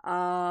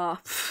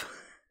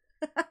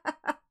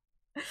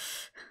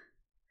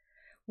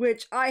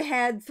 Which I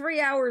had 3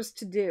 hours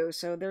to do,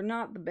 so they're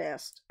not the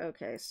best.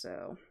 Okay,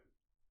 so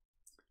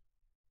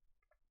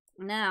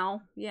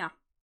now, yeah,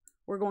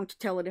 we're going to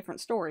tell a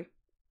different story.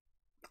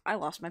 I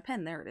lost my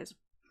pen. There it is.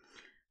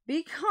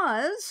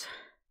 Because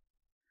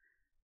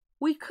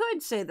we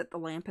could say that the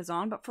lamp is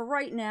on, but for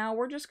right now,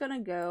 we're just going to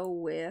go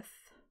with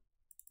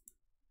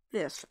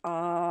this.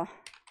 What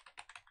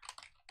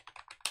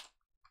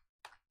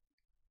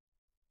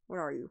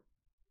are you?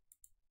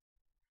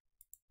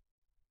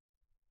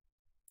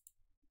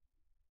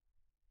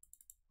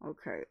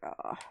 Okay,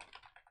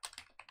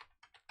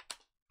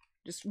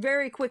 just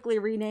very quickly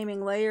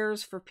renaming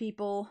layers for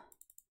people.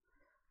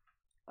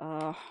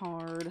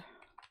 Hard.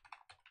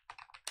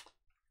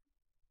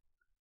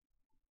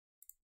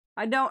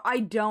 I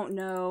don't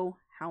know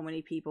how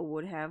many people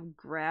would have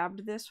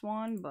grabbed this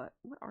one, but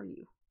what are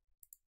you?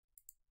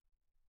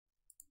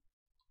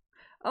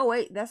 Oh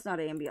wait, that's not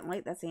ambient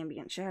light, that's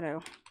ambient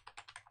shadow.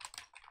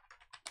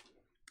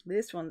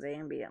 This one's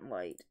ambient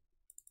light.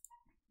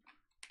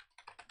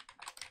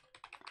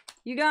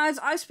 You guys,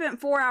 I spent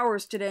 4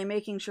 hours today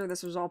making sure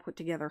this was all put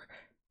together.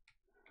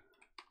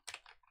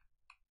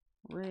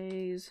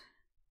 Raise.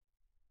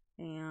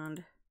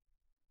 And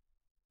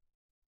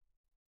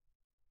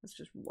that's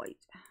just white.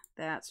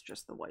 That's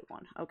just the white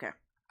one. Okay.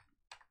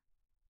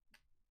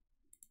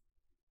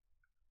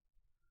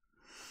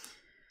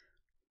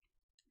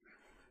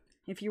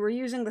 If you were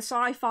using the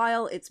Psy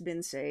file, it's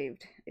been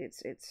saved.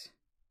 It's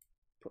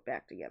put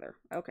back together.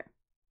 Okay.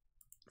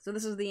 So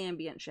this is the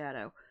ambient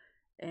shadow.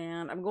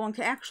 And I'm going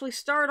to actually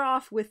start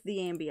off with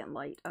the ambient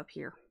light up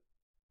here.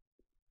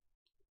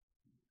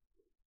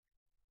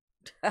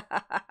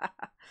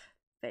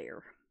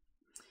 There.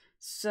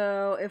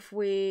 So if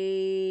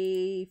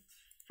we...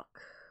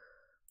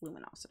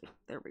 luminosity.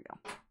 There we go.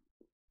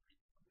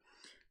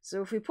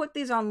 So if we put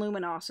these on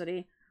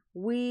luminosity,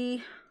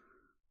 we...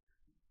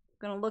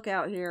 gonna look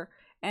out here.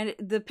 And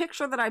the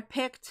picture that I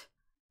picked,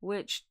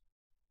 which...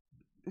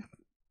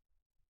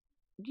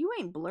 you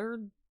ain't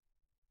blurred.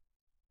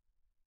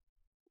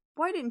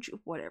 Why didn't you?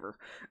 Whatever.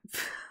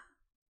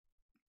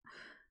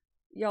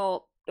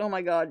 Y'all, oh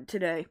my god,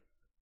 today.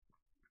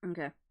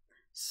 Okay.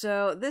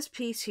 So, this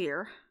piece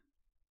here.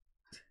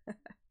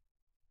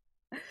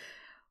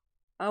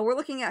 We're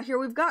looking at here,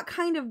 we've got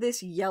kind of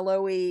this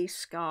yellowy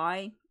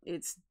sky.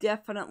 It's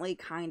definitely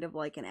kind of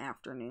like an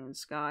afternoon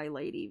sky,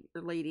 late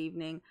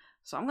evening.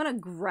 So I'm going to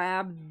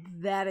grab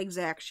that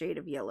exact shade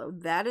of yellow.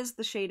 That is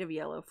the shade of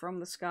yellow from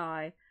the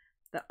sky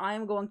that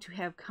I'm going to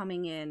have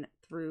coming in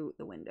through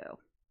the window.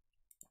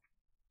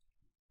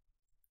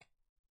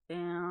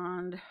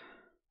 And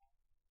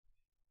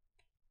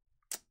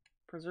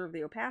preserve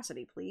the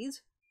opacity,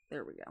 please.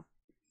 There we go.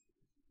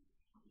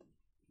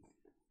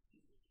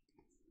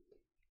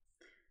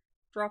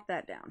 Drop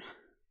that down.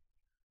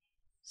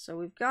 So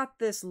we've got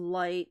this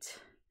light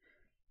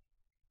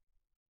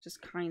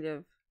just kind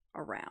of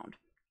around.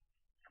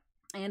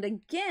 And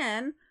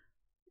again,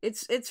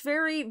 it's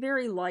very,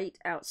 very light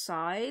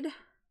outside.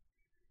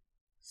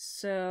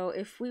 So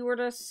if we were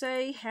to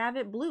say have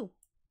it blue,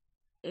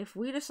 if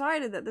we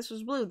decided that this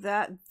was blue,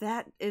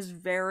 that is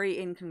very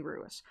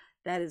incongruous.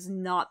 That is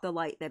not the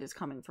light that is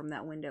coming from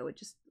that window.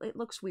 It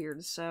looks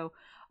weird. So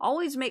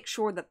always make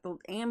sure that the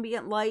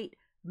ambient light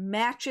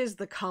matches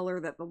the color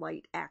that the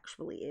light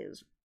actually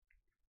is.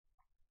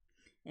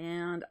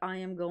 And I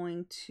am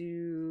going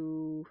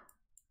to...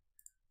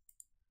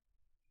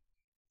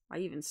 I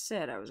even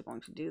said I was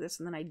going to do this,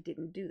 and then I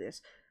didn't do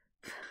this.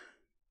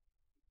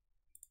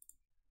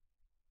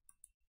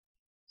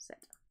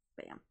 Set.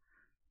 Bam.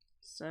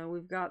 So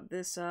we've got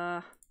this,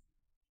 no.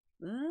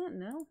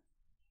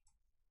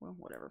 Well,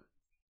 whatever.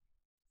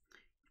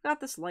 We've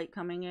got this light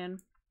coming in.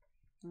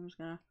 I'm just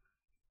gonna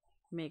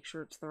make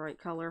sure it's the right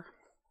color.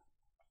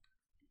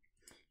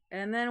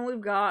 And then we've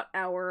got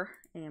our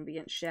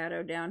ambient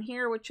shadow down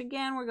here, which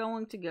again, we're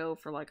going to go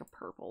for like a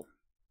purple.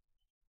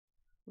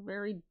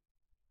 Very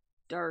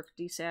dark,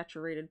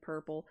 desaturated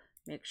purple.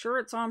 Make sure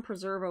it's on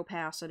preserve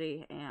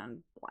opacity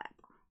and black.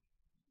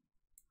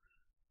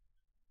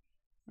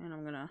 And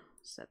I'm gonna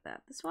set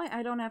that. This way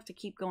I don't have to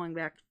keep going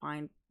back to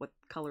find what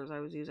colors I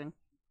was using.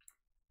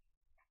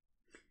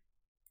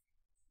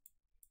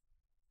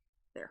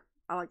 There.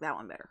 I like that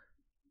one better.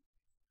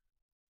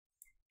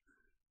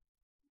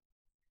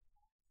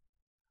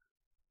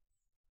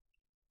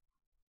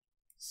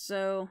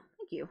 So,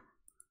 thank you.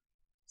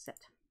 Set.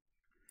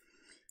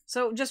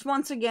 So, just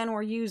once again,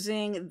 we're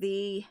using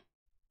the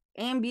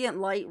ambient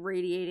light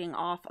radiating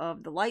off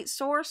of the light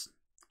source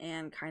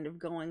and kind of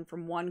going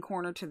from one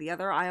corner to the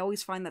other. I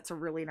always find that's a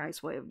really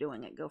nice way of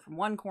doing it. Go from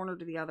one corner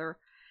to the other.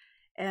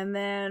 And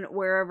then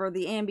wherever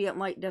the ambient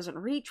light doesn't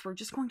reach, we're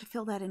just going to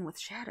fill that in with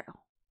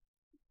shadow.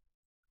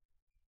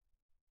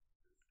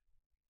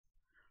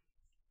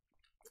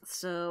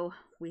 So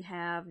we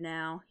have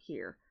now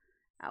here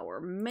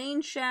our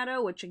main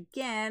shadow, which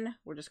again,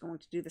 we're just going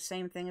to do the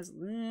same thing as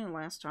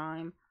last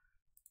time.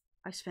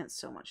 I spent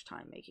so much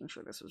time making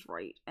sure this was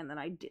right, and then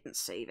I didn't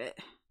save it.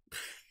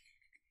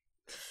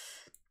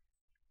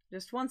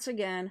 Just once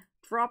again,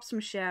 drop some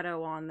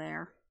shadow on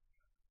there.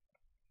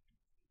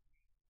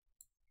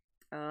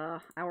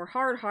 Our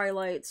hard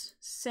highlights,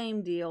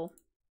 same deal.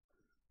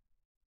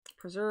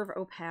 Preserve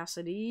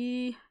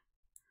opacity.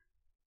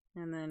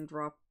 And then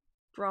drop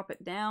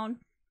it down.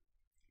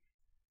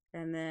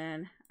 And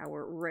then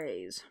our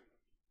rays,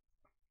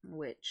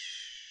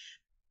 which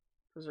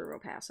preserve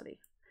opacity.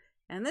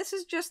 And this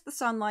is just the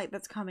sunlight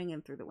that's coming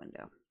in through the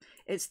window.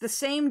 It's the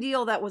same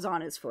deal that was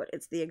on his foot.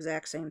 It's the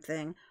exact same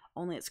thing,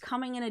 only it's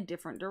coming in a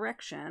different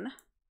direction.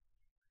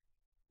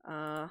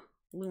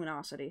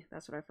 luminosity.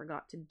 That's what I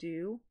forgot to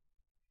do.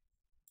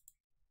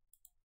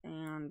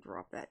 And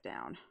drop that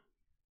down.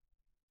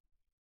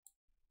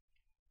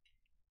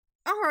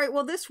 Alright,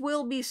 well this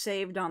will be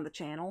saved on the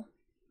channel.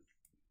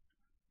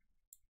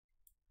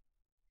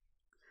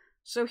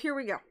 So here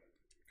we go.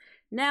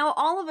 Now,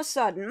 all of a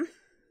sudden,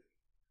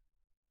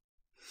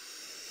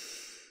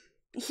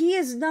 he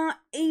is not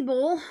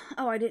able...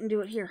 Oh, I didn't do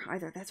it here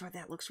either. That's why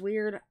that looks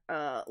weird.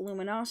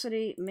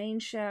 Luminosity, main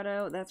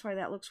shadow. That's why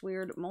that looks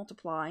weird.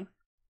 Multiply.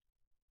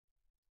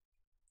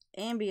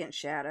 Ambient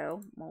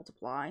shadow.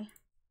 Multiply.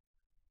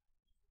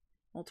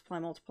 Multiply,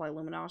 multiply,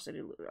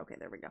 luminosity. Okay,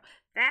 there we go.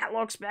 That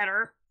looks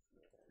better.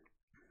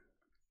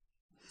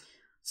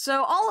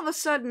 So, all of a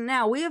sudden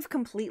now, we have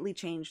completely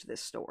changed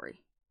this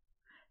story.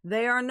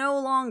 They are no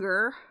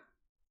longer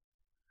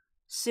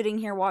sitting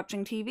here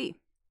watching TV.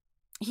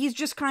 He's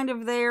just kind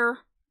of there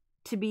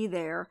to be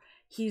there.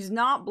 He's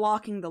not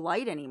blocking the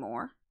light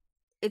anymore.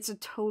 It's a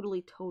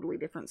totally, totally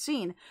different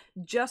scene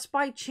just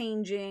by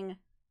changing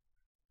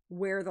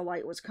where the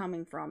light was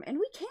coming from. And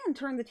we can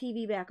turn the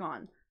TV back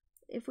on.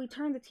 If we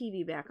turn the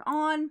TV back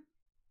on,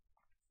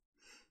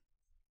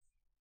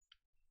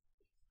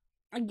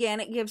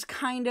 again, it gives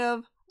kind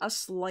of a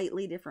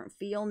slightly different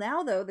feel.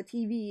 Now, though, the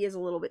TV is a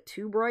little bit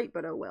too bright,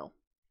 but oh well.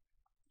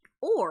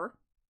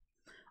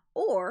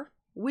 Or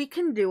we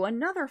can do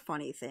another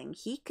funny thing.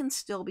 He can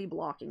still be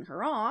blocking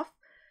her off.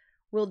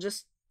 We'll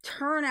just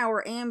turn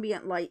our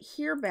ambient light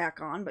here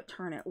back on, but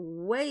turn it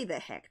way the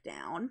heck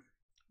down.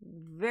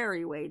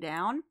 Very way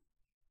down.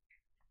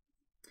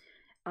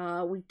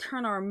 We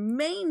turn our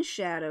main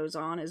shadows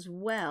on as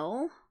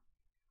well.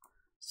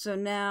 So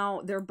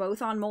now they're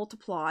both on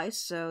multiply,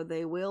 so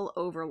they will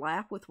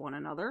overlap with one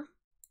another.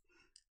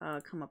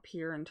 Come up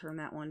here and turn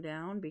that one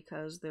down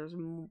because there's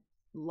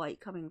light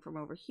coming from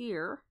over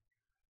here.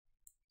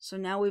 So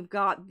now we've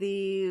got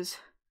these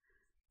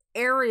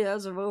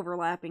areas of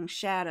overlapping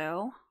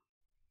shadow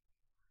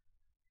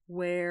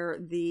where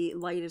the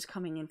light is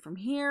coming in from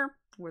here,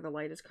 where the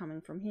light is coming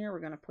from here. We're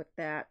going to put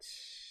that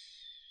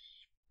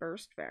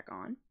burst back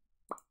on.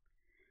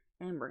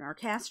 And bring our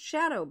cast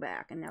shadow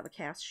back. And now the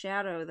cast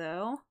shadow,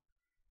 though,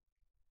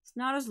 it's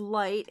not as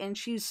light, and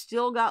she's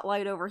still got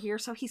light over here,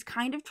 so he's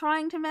kind of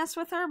trying to mess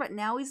with her, but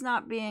now he's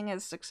not being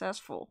as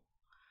successful.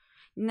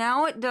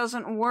 Now it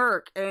doesn't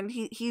work, and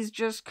he's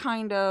just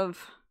kind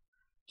of...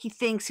 He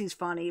thinks he's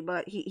funny,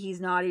 but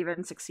he's not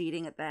even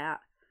succeeding at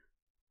that.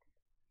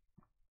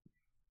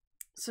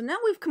 So now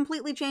we've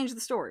completely changed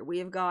the story. We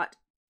have got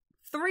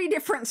 3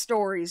 different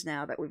stories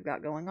now that we've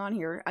got going on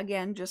here.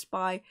 Again, just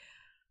by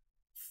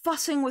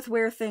fussing with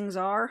where things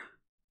are.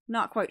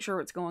 Not quite sure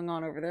what's going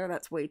on over there.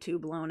 That's way too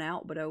blown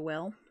out, but oh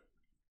well.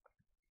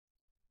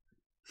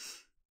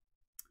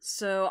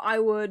 So I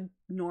would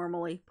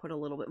normally put a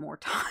little bit more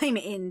time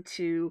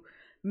into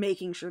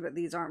making sure that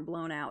these aren't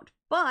blown out.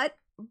 But,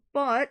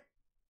 what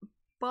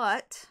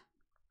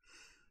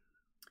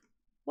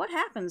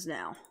happens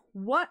now?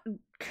 What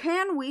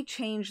can we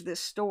change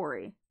this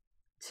story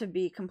to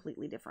be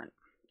completely different?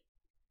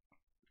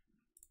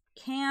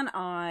 Can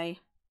I...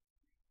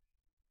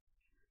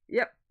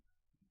 Yep.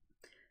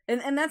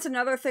 And that's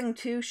another thing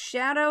too.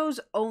 Shadows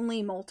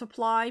only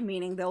multiply,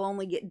 meaning they'll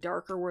only get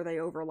darker where they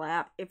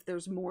overlap if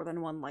there's more than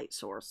one light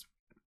source.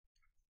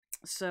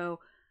 So,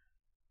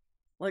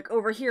 like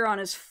over here on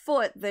his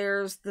foot,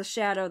 there's the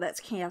shadow that's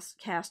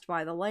cast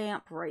by the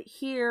lamp right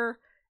here.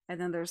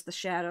 And then there's the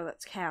shadow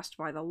that's cast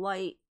by the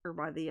light, or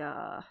by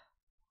the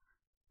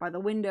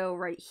window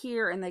right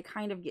here. And they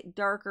kind of get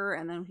darker.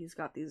 And then he's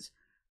got these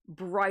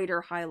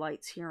brighter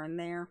highlights here and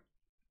there.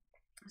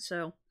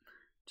 So...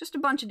 just a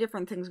bunch of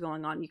different things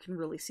going on. You can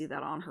really see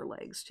that on her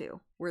legs, too,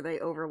 where they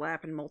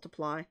overlap and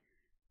multiply.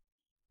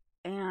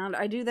 And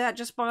I do that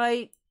just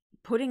by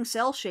putting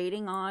cell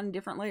shading on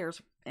different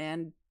layers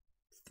and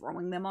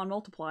throwing them on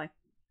multiply.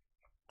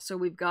 So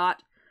we've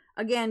got,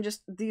 again,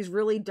 just these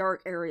really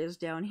dark areas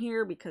down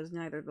here because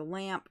neither the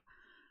lamp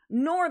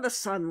nor the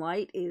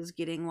sunlight is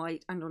getting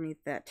light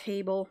underneath that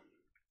table.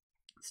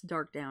 It's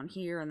dark down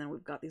here, and then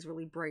we've got these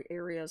really bright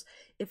areas.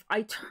 If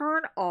I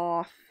turn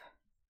off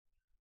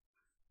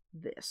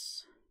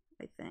this,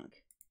 I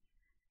think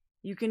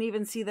you can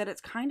even see that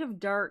it's kind of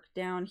dark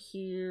down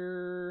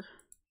here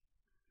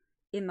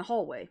in the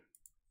hallway.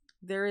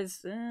 There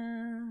is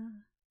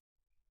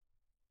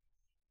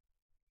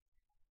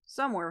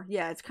somewhere,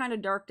 yeah, it's kind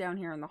of dark down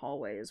here in the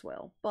hallway as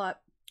well. But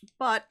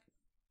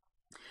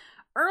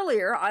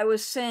earlier I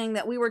was saying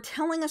that we were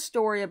telling a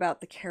story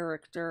about the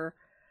character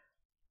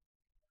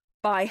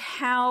by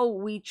how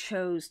we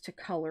chose to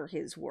color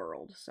his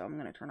world. So I'm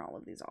going to turn all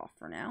of these off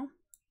for now.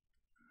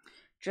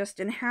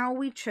 Just in how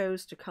we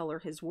chose to color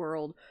his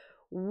world,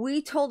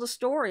 we told a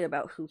story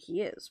about who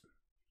he is.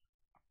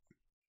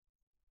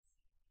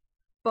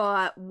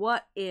 But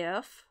what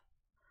if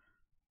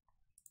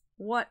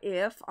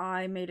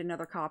I made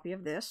another copy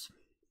of this,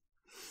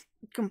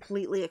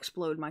 completely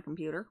explode my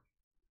computer,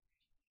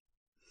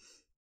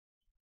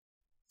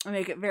 I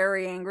make it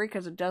very angry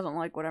because it doesn't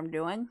like what I'm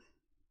doing.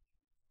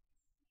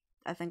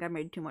 I think I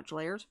made too much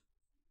layers.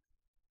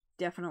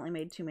 Definitely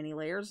made too many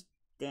layers.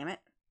 Damn it.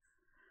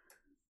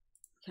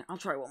 Okay, I'll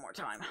try one more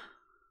time.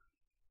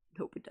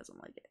 Hope it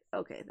doesn't like it.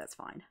 Okay, that's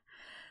fine.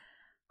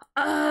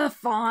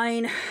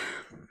 Fine.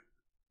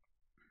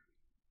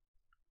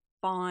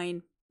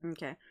 Fine.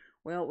 Okay.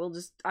 Well, we'll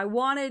just... I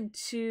wanted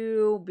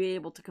to be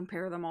able to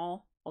compare them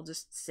all. I'll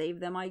just save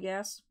them, I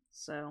guess.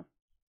 So...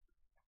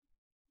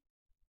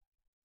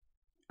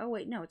 Oh,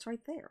 wait, no, it's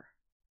right there.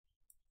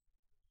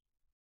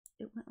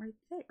 It went right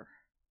there.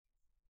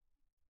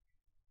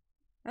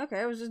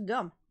 Okay, I was just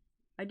dumb.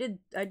 I did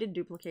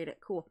duplicate it.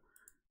 Cool.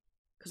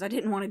 Because I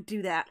didn't want to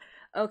do that.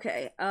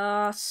 Okay,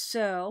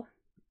 so...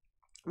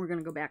 We're going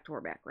to go back to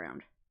our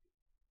background.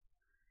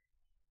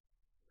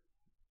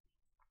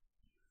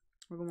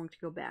 We're going to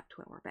go back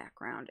to our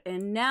background.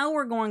 And now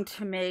we're going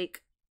to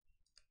make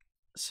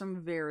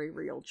some very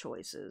real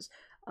choices.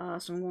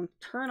 So I'm going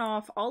to turn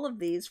off all of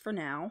these for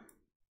now,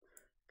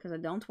 because I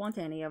don't want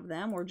any of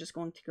them. We're just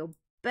going to go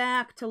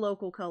back to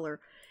local color.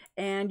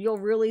 And you'll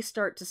really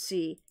start to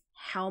see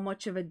how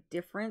much of a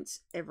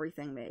difference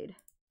everything made.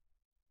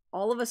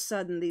 All of a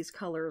sudden, these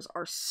colors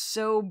are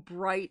so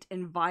bright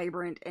and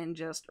vibrant and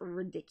just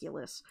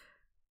ridiculous.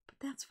 But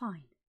that's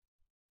fine.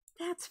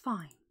 That's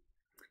fine.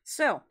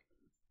 So,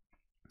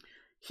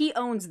 he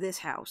owns this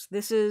house.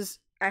 This is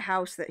a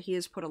house that he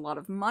has put a lot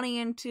of money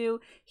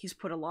into. He's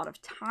put a lot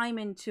of time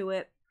into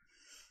it.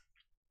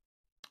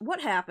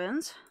 What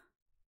happens?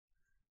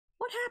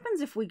 What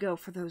happens if we go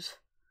for those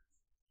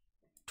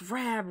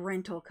drab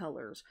rental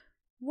colors?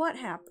 What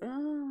happens?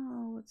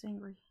 Oh, it's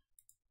angry.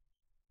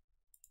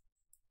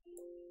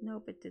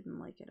 Nope, it didn't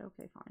like it.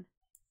 Okay, fine.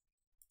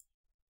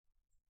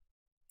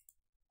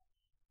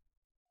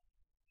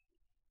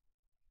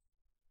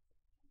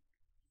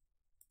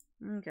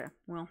 Okay,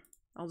 well,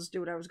 I'll just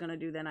do what I was gonna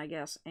do then, I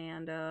guess.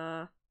 And,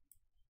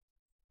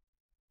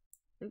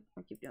 oop,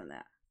 I keep doing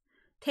that.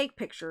 Take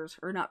pictures,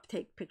 or not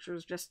take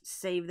pictures, just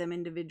save them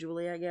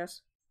individually, I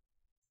guess.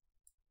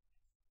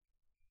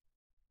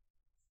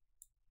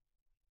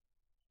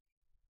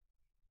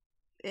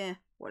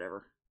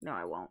 Whatever. No,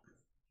 I won't.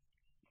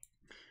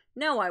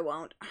 No, I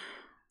won't.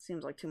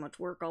 Seems like too much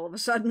work all of a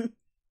sudden.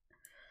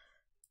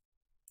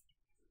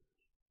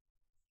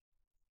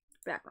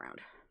 Background.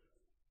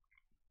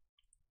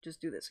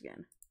 Just do this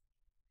again.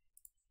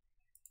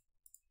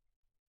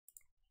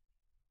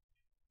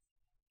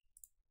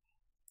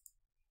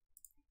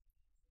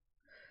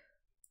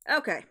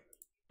 Okay,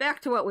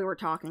 back to what we were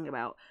talking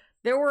about.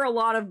 There were a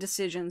lot of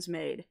decisions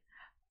made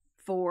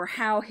for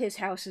how his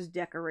house is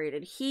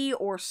decorated. He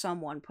or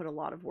someone put a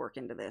lot of work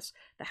into this.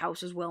 The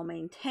house is well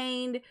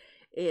maintained.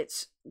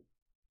 It's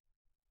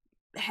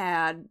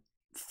had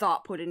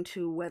thought put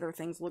into whether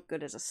things look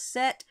good as a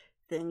set.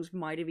 Things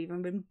might have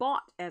even been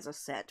bought as a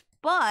set.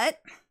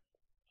 But,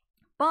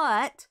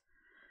 what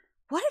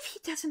if he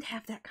doesn't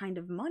have that kind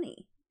of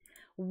money?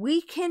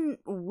 We can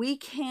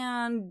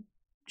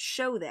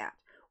show that.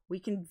 We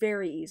can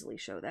very easily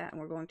show that,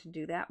 and we're going to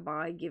do that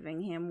by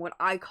giving him what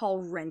I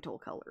call rental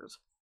colors.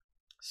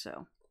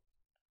 So,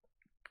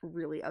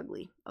 really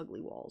ugly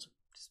walls.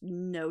 Just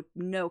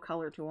no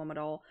color to them at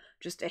all.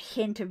 Just a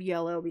hint of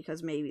yellow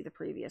because maybe the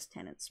previous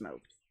tenant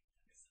smoked.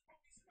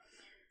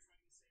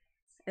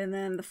 And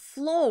then the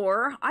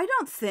floor, I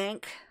don't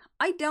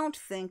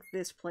think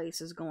this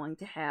place is going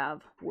to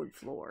have wood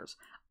floors.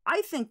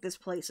 I think this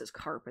place is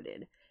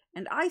carpeted.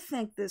 And I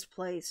think this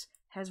place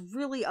has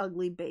really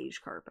ugly beige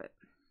carpet.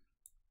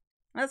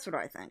 That's what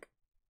I think.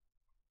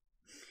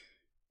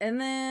 And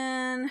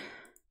then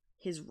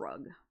his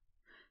rug.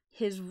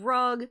 His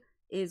rug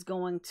is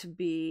going to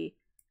be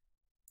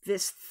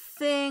this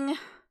thing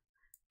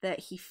that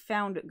he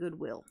found at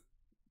Goodwill.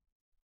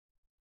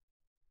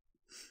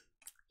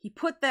 He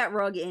put that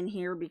rug in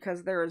here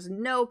because there is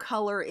no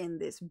color in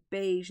this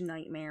beige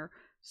nightmare.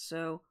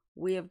 So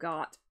we have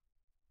got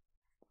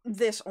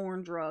this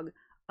orange rug.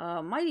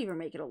 Might even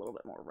make it a little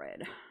bit more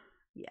red.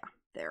 Yeah,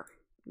 there.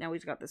 Now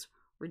he's got this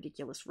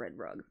ridiculous red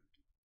rug.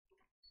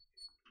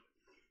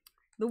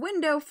 The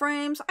window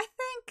frames, I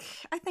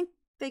think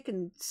they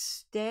can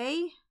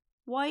stay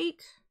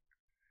white.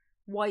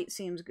 White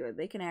seems good.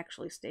 They can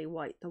actually stay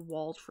white. The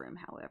wall trim,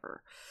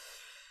 however,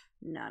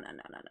 no.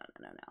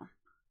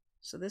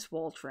 So this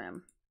wall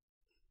trim,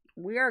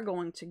 we are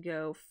going to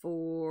go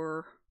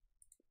for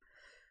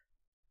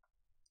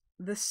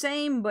the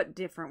same but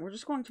different. We're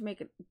just going to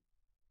make it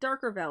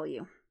darker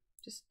value.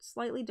 Just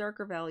slightly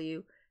darker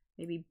value.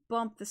 Maybe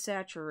bump the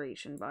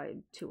saturation by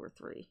 2 or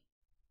 3.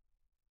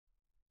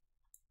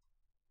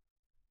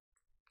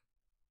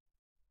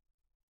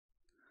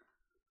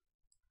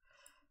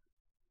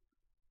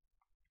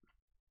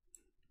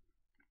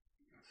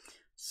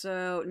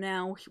 So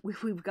now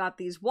we've got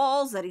these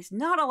walls that he's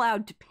not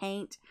allowed to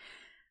paint.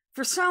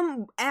 For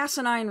some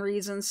asinine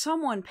reason,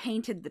 someone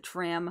painted the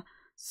trim,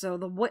 so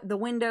the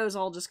windows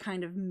all just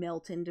kind of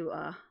melt into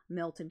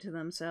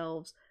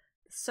themselves.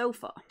 The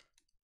sofa.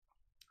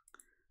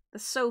 The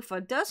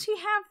sofa. Does he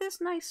have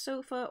this nice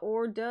sofa,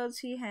 or does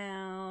he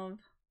have...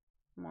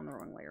 I'm on the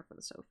wrong layer for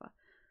the sofa.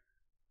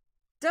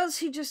 Does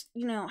he just,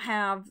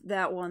 have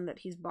that one that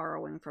he's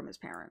borrowing from his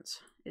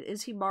parents?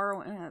 Is he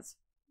borrowing... That's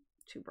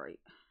too bright.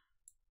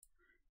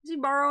 Is he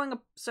borrowing a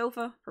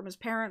sofa from his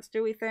parents,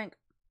 do we think?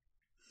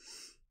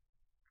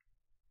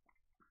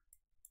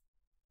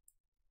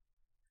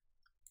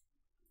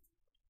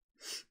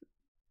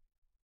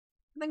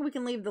 I think we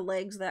can leave the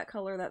legs that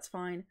color, that's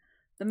fine.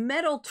 The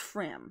metal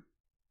trim.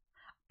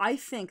 I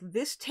think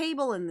this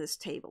table and this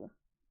table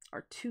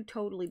are two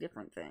totally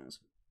different things.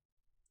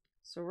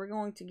 So we're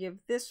going to give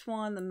this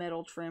one, the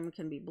metal trim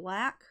can be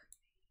black.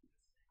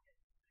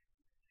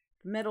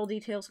 The metal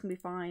details can be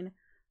fine.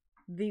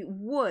 The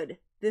wood,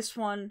 this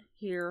one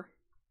here,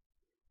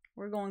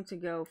 we're going to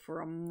go for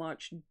a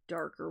much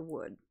darker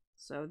wood.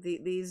 So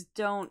these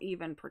don't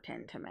even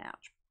pretend to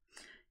match.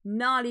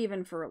 Not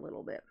even for a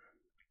little bit.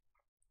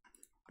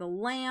 The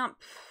lamp,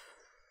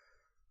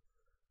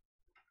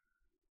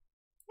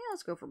 yeah,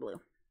 let's go for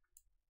blue.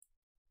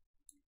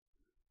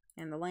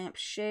 And the lamp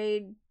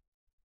shade,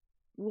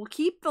 we'll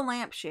keep the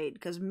lamp shade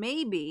because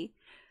maybe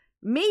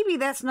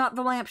that's not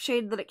the lamp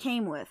shade that it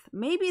came with.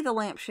 Maybe the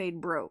lamp shade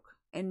broke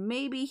and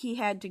maybe he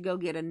had to go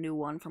get a new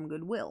one from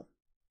Goodwill.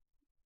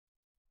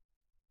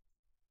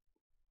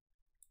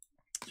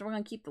 So we're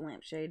going to keep the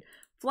lampshade.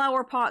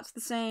 Flower pot's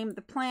the same.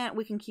 The plant,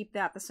 we can keep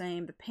that the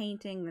same. The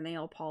painting, the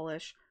nail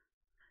polish,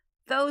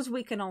 those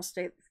we can all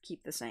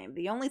keep the same.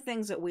 The only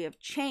things that we have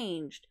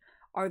changed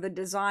are the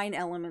design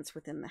elements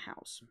within the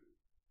house.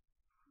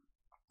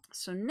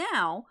 So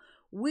now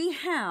we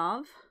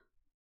have...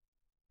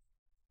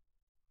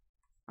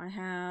 I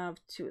have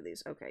two of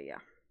these. Okay, yeah.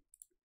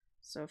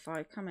 So if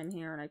I come in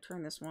here and I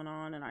turn this one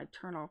on and I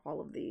turn off all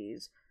of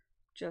these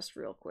just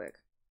real quick.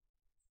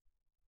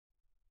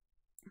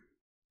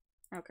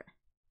 Okay.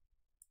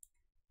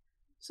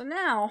 So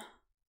now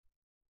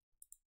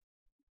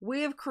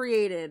we have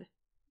created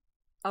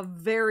a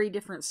very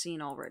different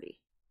scene already.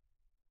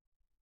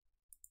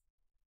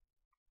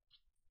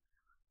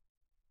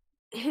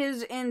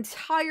 His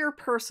entire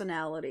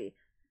personality,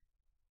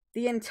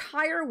 the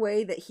entire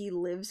way that he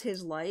lives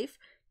his life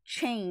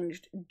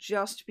changed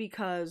just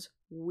because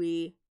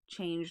we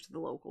changed the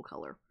local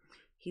color.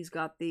 He's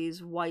got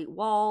these white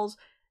walls,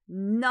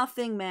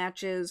 nothing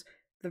matches.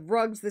 The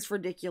rug's this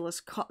ridiculous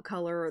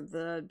color,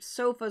 the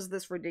sofa's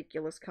this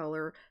ridiculous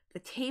color, the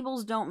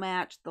tables don't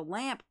match, the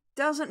lamp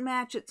doesn't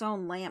match its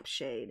own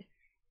lampshade.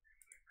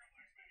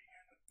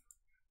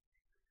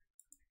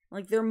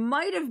 Like, there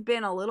might have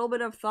been a little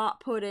bit of thought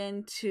put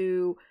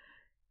into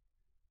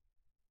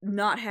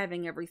not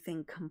having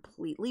everything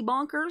completely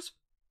bonkers.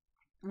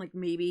 Like,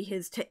 maybe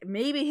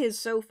his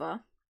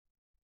sofa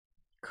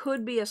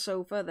could be a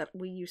sofa that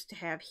we used to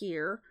have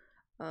here.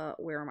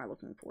 Where am I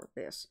looking for?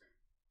 This.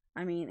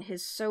 I mean,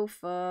 his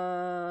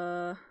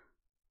sofa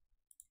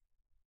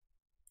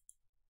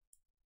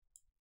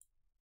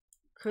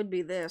could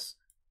be this.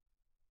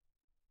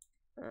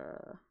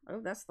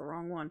 Oh, that's the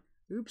wrong one.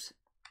 Oops.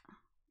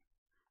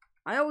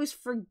 I always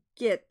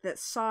forget that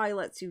Psy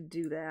lets you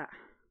do that.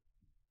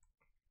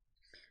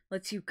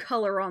 Lets you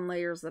color on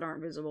layers that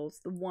aren't visible. It's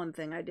the one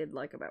thing I did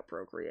like about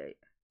Procreate.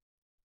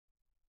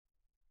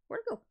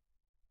 Where'd it go?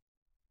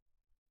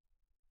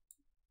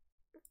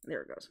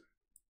 There it goes.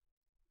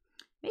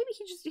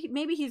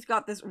 Maybe he's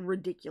got this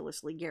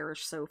ridiculously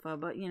garish sofa,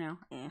 but you know,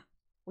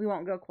 we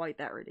won't go quite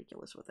that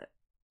ridiculous with it.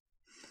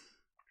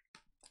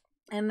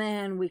 And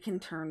then we can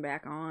turn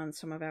back on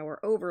some of our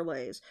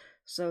overlays.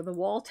 So the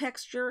wall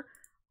texture,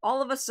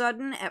 all of a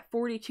sudden at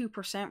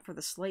 42% for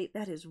the slate,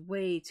 that is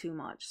way too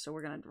much. So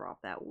we're going to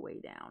drop that way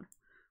down.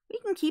 We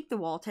can keep the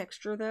wall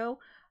texture though.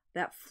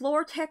 That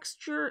floor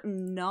texture,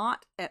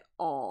 not at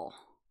all.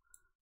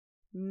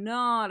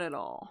 Not at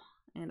all.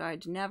 And I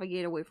had to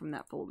navigate away from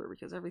that folder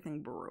because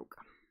everything broke.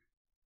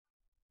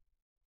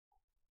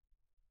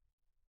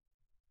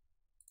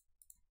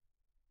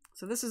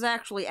 So this is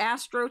actually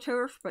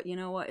AstroTurf, but you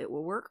know what? It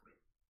will work.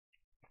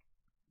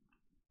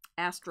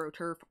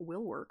 AstroTurf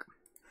will work.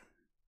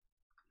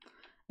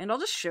 And I'll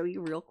just show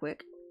you real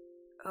quick.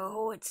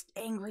 Oh, it's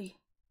angry.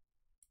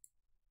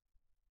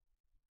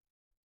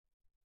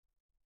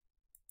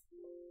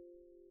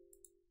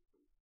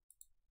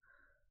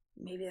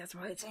 Maybe that's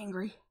why it's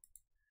angry.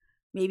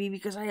 Maybe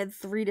because I had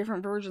 3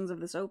 different versions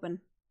of this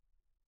open.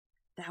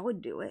 That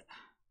would do it.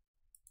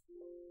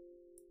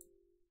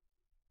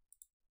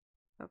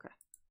 Okay.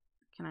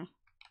 Can I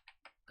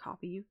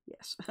copy you?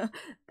 Yes.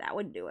 That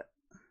would do it.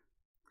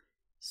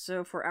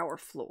 So for our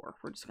floor,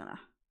 we're just gonna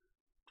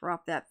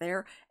drop that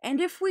there. And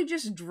if we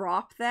just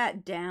drop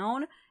that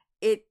down,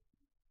 it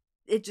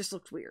just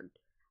looks weird.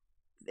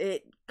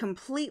 It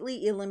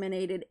completely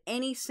eliminated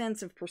any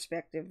sense of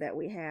perspective that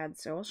we had.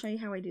 So I'll show you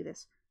how I do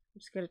this. I'm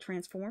just gonna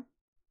transform.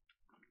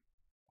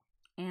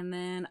 And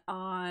then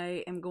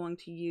I am going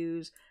to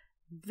use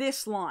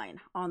this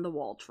line on the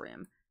wall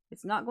trim.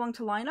 It's not going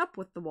to line up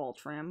with the wall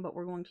trim, but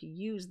we're going to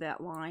use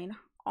that line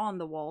on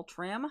the wall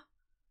trim.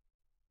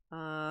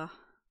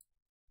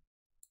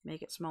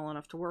 Make it small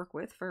enough to work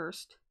with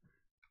first.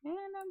 And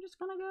I'm just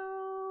gonna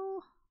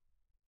go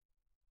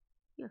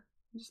here.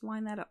 Just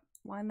line that up.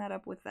 Line that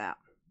up with that.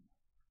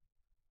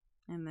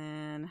 And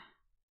then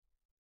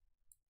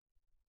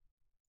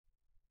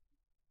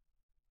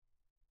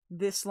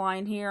This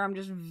line here, I'm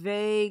just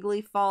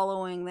vaguely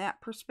following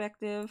that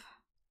perspective.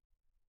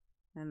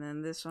 And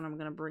then this one, I'm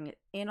going to bring it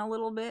in a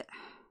little bit.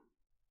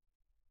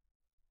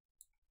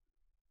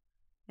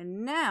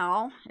 And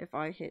now, if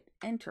I hit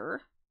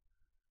enter,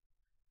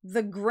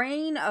 the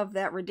grain of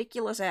that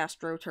ridiculous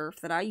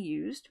AstroTurf that I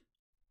used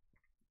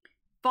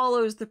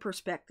follows the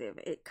perspective.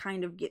 It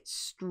kind of gets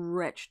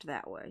stretched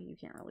that way. You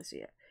can't really see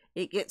it.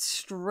 It gets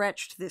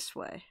stretched this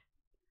way.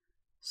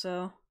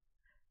 So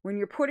when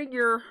you're putting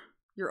your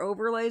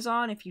overlays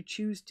on, if you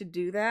choose to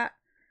do that,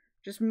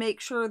 just make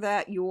sure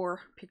that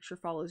your picture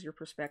follows your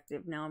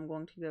perspective. Now I'm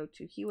going to go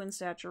to hue and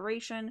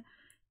saturation,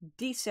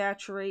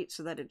 desaturate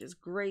so that it is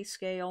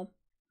grayscale,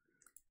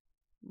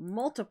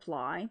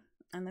 multiply,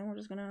 and then we're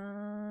just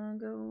gonna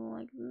go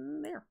like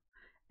there.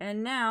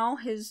 And now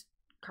his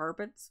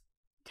carpet's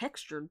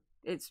textured.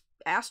 It's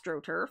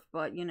AstroTurf,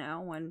 but you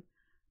know, when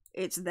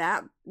it's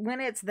that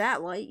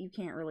light, you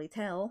can't really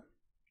tell.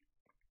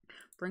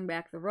 Bring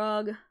back the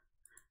rug,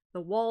 the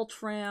wall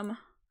trim,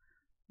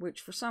 which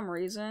for some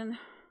reason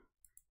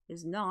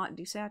is not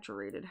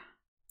desaturated.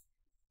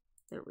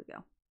 There we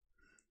go.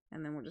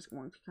 And then we're just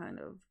going to kind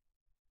of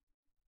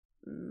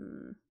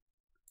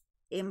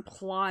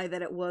imply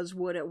that it was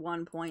wood at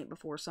one point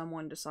before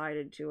someone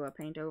decided to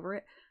paint over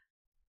it.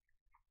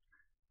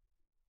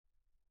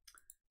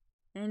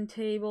 End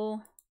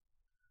table,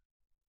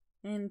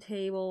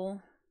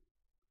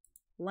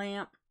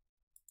 lamp.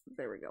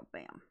 There we go,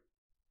 bam.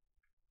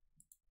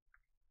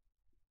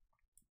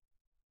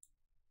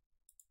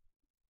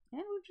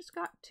 And we've just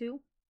got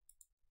two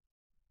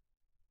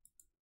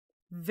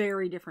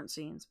very different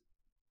scenes.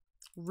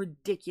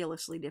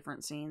 Ridiculously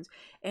different scenes.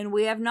 And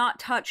we have not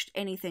touched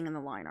anything in the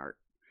line art.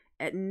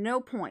 At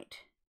no point.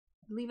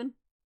 Leaving?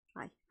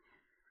 Hi.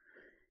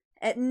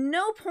 At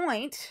no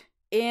point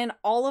in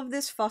all of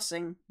this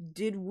fussing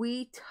did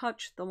we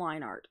touch the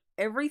line art.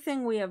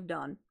 Everything we have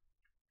done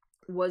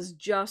was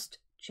just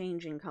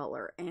changing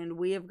color. And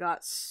we have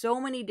got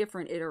so many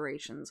different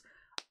iterations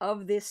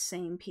of this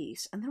same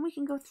piece. And then we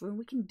can go through and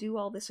we can do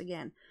all this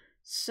again.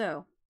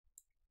 So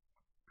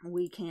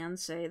we can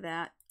say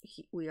that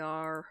we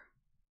are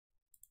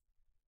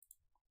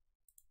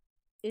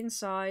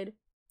inside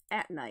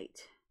at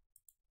night.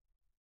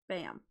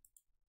 Bam.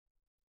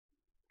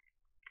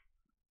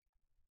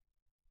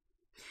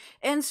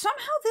 And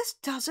somehow this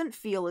doesn't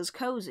feel as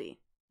cozy.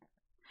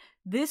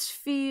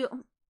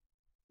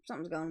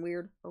 Something's going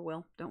weird. Oh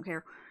well, don't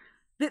care.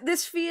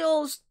 This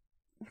feels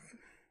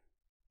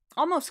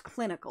almost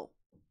clinical.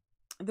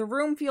 The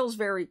room feels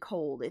very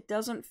cold. It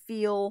doesn't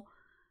feel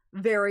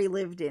very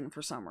lived in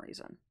for some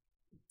reason.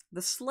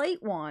 The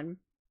slate one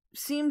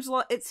seems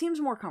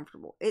more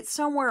comfortable. It's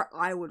somewhere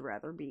I would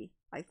rather be,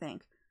 I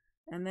think.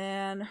 And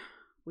then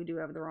we do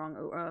have the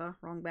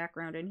wrong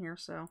background in here,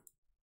 so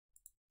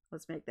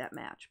let's make that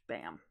match.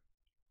 Bam.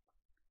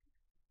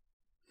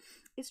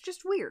 It's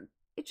just weird.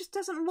 It just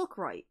doesn't look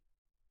right.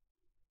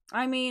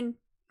 I mean,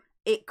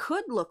 it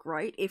could look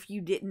right if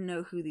you didn't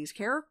know who these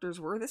characters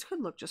were. This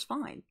could look just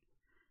fine.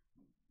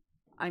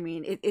 I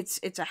mean, it's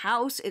a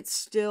house. It's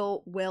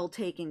still well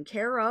taken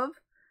care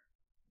of.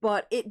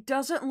 But it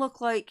doesn't look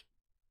like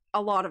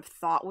a lot of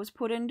thought was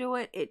put into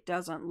it. It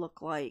doesn't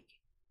look like...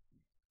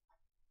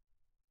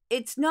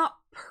 It's not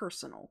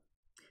personal.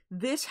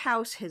 This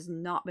house has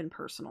not been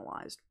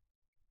personalized.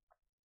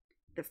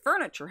 The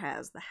furniture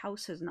has. The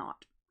house has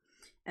not.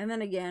 And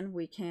then again,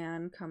 we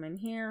can come in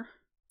here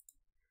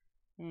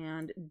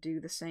and do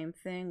the same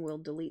thing. We'll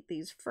delete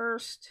these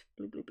first.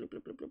 Bloop, bloop, bloop,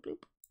 bloop, bloop, bloop,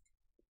 bloop.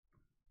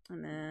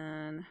 And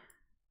then...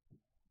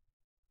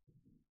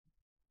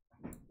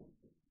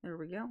 there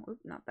we go. Oop,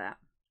 not that.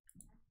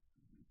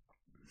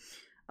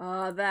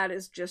 That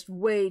is just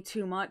way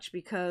too much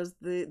because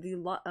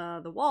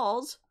the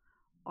walls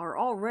are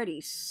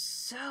already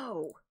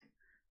so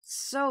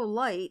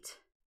light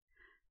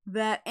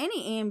that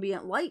any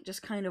ambient light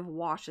just kind of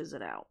washes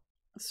it out.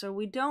 So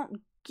we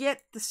don't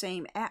get the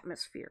same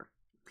atmosphere.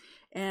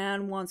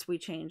 And once we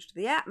changed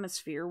the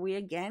atmosphere, we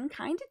again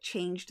kind of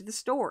changed the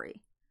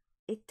story.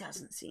 It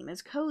doesn't seem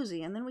as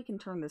cozy. And then we can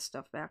turn this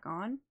stuff back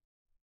on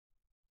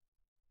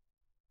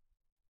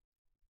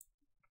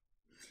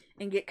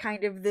and get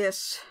kind of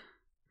this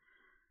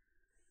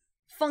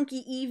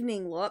funky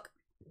evening look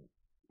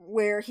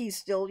where he's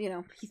still, you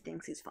know, he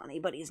thinks he's funny,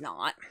 but he's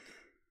not.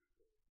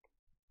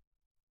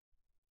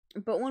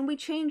 But when we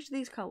change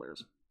these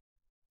colors,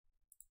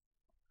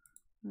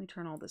 let me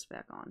turn all this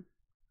back on.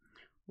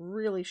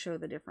 Really show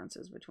the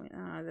differences between...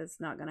 that's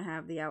not going to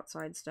have the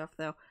outside stuff,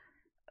 though.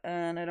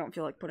 And I don't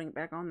feel like putting it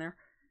back on there.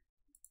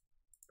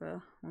 But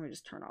let me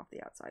just turn off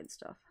the outside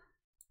stuff.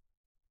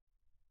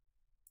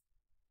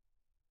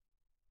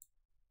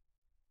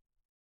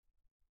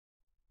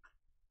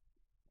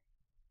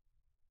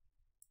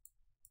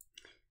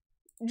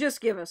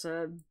 Just give us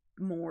a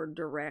more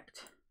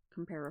direct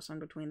comparison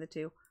between the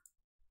two.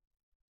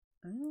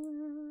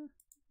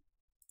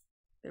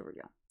 There we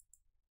go.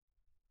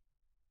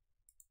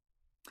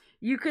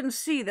 You can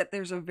see that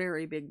there's a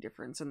very big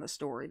difference in the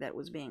story that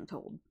was being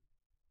told.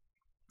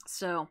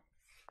 So,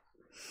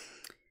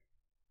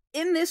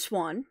 in this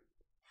one,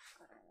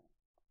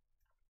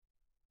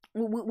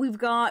 we've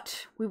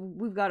got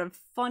a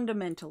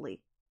fundamentally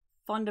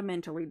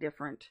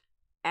different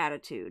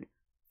attitude,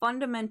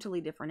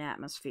 fundamentally different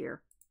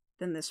atmosphere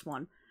than this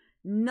one.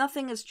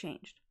 Nothing has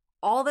changed.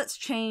 All that's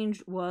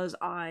changed was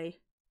I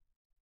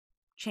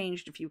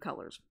changed a few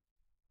colors.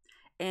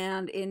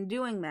 And in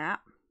doing that,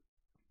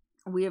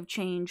 we have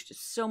changed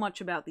so much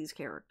about these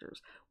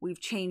characters. We've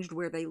changed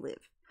where they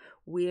live.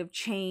 We have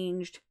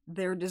changed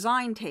their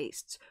design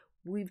tastes.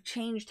 We've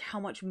changed how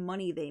much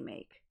money they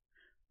make.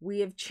 We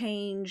have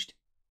changed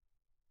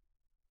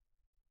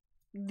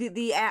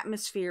the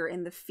atmosphere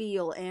and the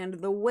feel and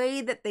the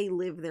way that they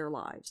live their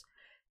lives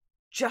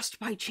just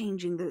by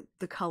changing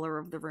the color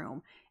of the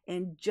room,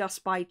 and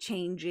just by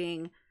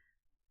changing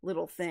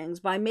little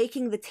things, by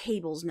making the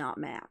tables not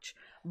match,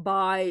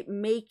 by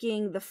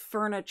making the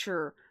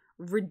furniture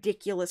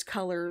ridiculous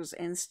colors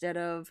instead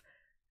of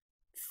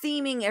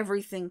theming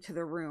everything to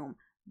the room,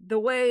 the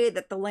way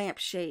that the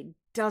lampshade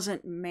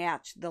doesn't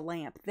match the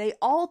lamp. They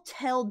all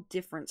tell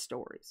different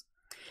stories,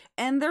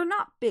 and they're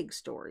not big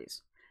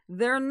stories.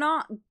 They're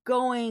not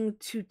going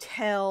to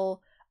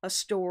tell a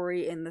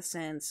story in the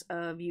sense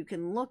of you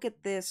can look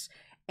at this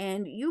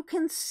and you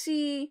can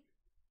see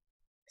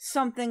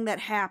something that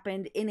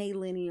happened in a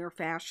linear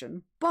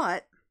fashion.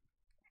 But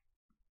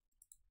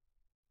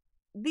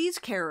these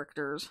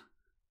characters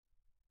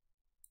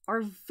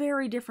are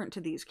very different to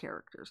these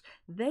characters.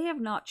 They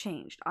have not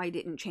changed. I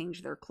didn't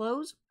change their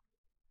clothes.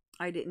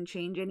 I didn't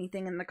change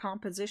anything in the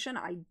composition.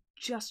 I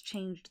just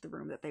changed the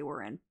room that they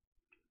were in.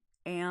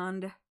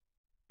 And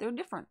they're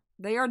different.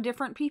 They are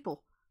different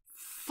people.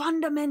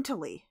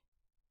 Fundamentally.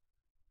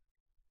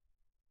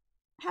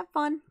 Have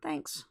fun.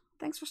 Thanks.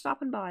 Thanks for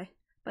stopping by.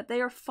 But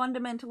they are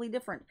fundamentally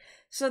different.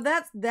 So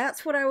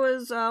that's what I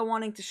was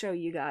wanting to show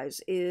you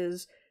guys,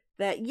 is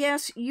that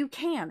yes, you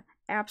can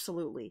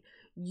absolutely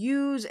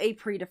use a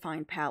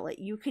predefined palette.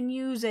 You can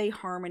use a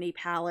harmony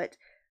palette.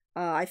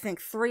 I think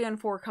 3 and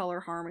 4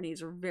 color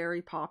harmonies are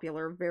very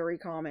popular, very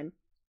common.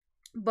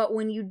 But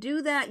when you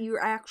do that,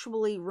 you're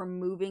actually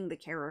removing the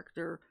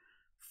character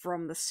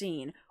from the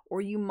scene,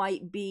 or you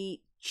might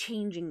be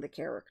changing the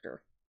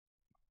character.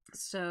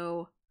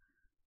 So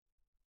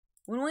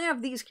when we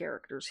have these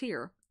characters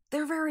here,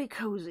 they're very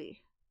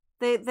cozy.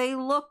 They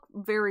look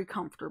very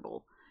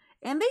comfortable.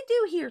 And they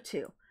do here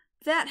too.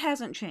 That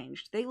hasn't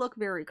changed. They look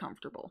very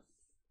comfortable.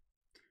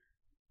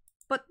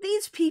 But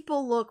these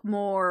people look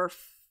more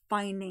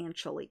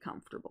financially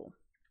comfortable.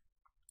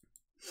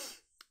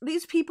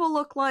 These people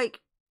look like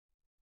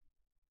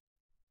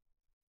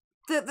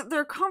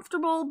they're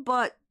comfortable,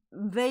 but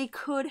they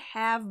could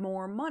have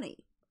more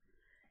money.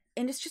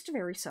 And it's just a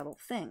very subtle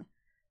thing.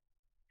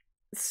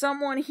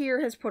 Someone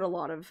here has put a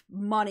lot of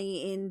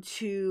money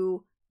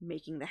into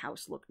making the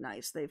house look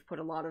nice. They've put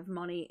a lot of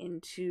money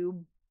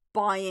into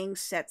buying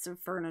sets of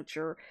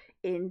furniture,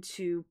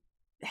 into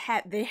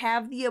they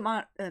have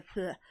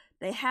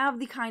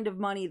the kind of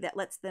money that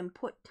lets them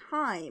put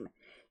time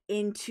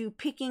into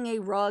picking a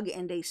rug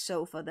and a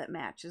sofa that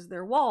matches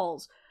their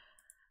walls.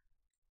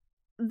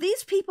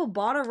 These people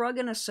bought a rug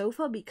and a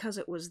sofa because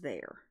it was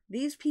there.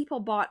 These people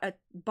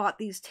bought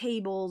these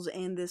tables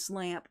and this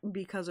lamp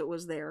because it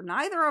was there.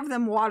 Neither of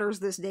them waters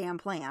this damn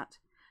plant.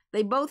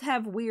 They both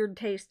have weird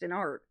taste in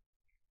art.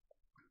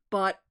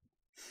 But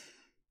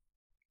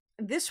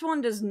this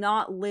one does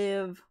not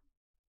live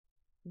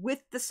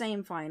with the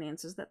same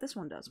finances that this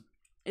one does.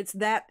 It's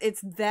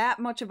that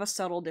much of a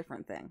subtle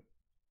different thing.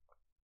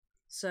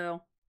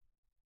 So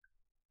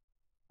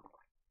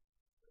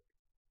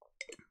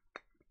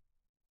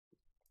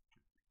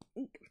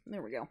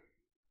there we go.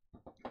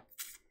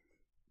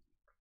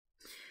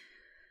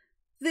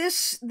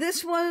 This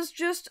was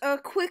just a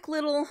quick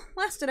little,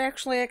 lasted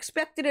actually, I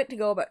expected it to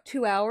go about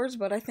 2 hours,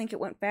 but I think it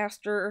went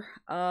faster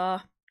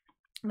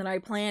than I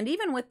planned.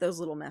 Even with those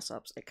little mess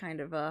ups, it kind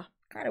of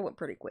went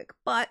pretty quick.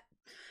 But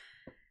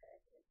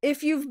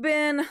if you've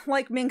been,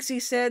 like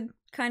Milesy said,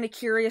 kind of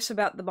curious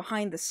about the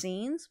behind the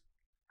scenes,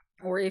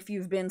 or if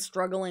you've been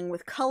struggling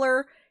with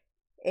color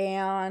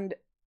and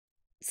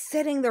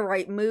setting the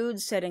right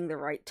mood, setting the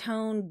right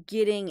tone,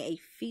 getting a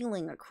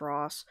feeling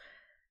across,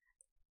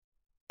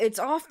 it's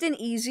often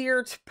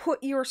easier to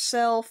put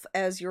yourself,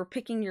 as you're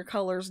picking your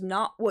colors,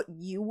 not what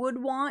you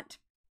would want.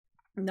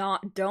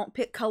 Don't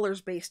pick colors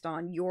based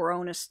on your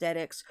own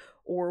aesthetics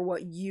or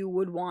what you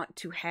would want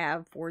to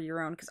have for your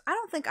own, because I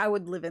don't think I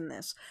would live in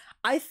this.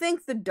 I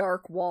think the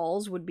dark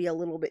walls would be a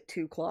little bit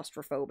too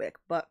claustrophobic,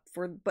 but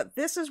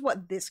this is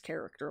what this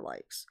character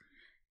likes.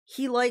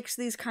 He likes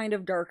these kind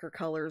of darker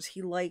colors.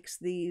 He likes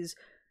these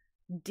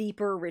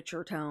deeper,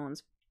 richer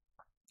tones.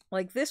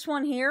 Like this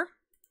one here.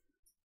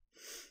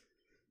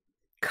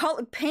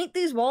 Paint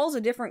these walls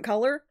a different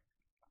color.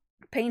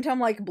 Paint them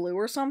like blue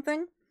or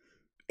something.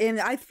 And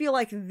I feel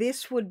like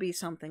this would be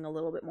something a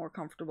little bit more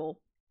comfortable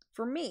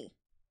for me.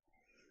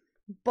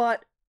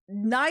 But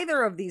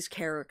neither of these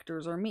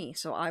characters are me,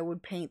 so I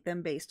would paint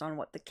them based on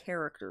what the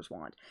characters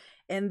want.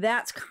 And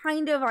that's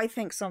kind of, I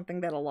think,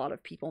 something that a lot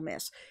of people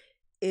miss,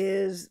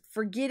 is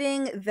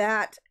forgetting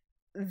that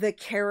the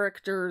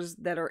characters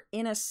that are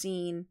in a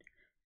scene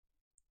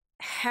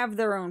have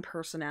their own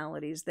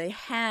personalities. They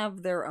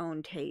have their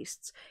own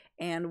tastes.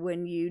 And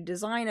when you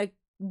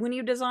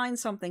design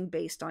something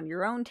based on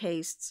your own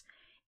tastes,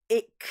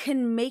 it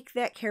can make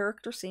that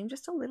character seem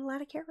just a little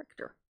out of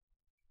character.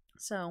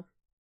 So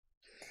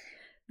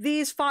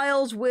these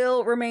files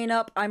will remain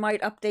up. I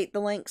might update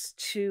the links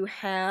to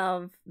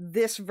have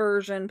this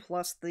version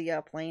plus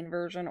the plain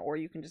version, or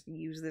you can just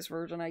use this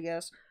version, I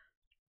guess.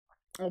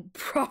 I'll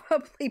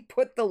probably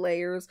put the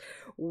layers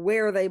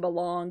where they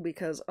belong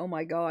because, oh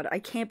my god, I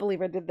can't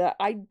believe I did that.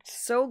 I'm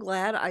so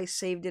glad I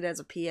saved it as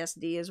a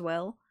PSD as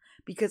well,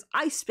 because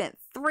I spent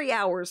 3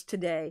 hours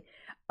today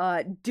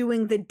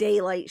doing the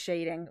daylight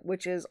shading,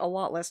 which is a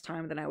lot less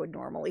time than I would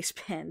normally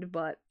spend,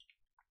 but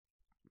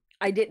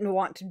I didn't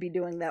want to be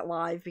doing that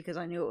live because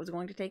I knew it was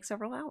going to take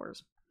several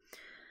hours.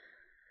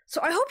 So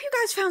I hope you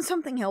guys found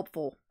something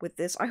helpful with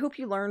this. I hope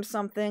you learned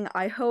something.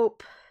 I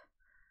hope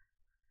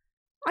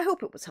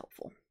it was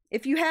helpful.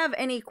 If you have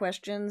any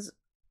questions,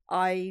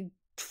 I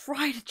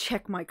try to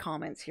check my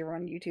comments here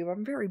on YouTube.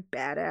 I'm very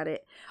bad at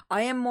it.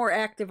 I am more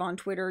active on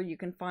Twitter. You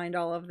can find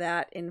all of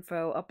that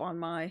info up on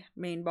my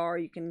main bar.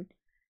 You can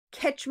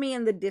catch me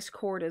in the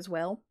Discord as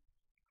well.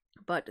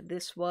 But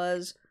this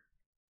was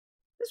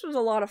a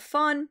lot of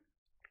fun.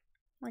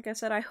 Like I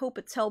said, I hope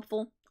it's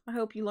helpful. I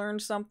hope you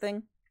learned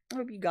something. I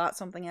hope you got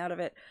something out of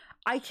it.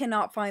 I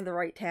cannot find the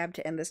right tab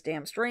to end this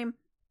damn stream,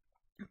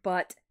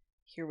 but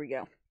here we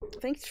go.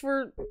 Thanks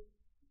for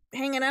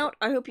hanging out.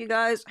 I hope you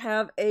guys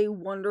have a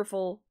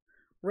wonderful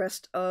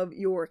rest of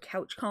your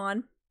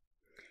CouchCon.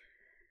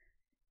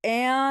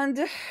 And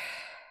I'm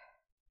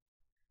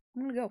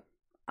gonna go.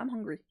 I'm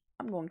hungry.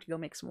 I'm going to go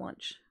make some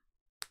lunch.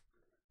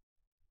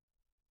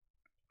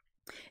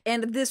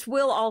 And this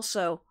will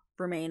also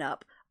remain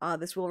up.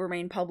 This will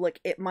remain public.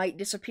 It might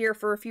disappear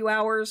for a few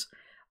hours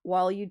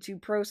while YouTube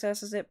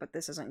processes it, but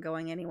this isn't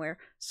going anywhere.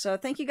 So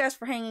thank you guys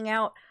for hanging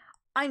out.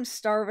 I'm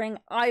starving.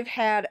 I've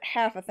had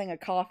half a thing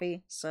of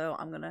coffee, so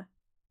I'm gonna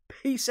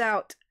peace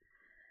out.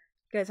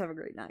 You guys have a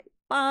great night.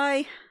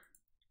 Bye!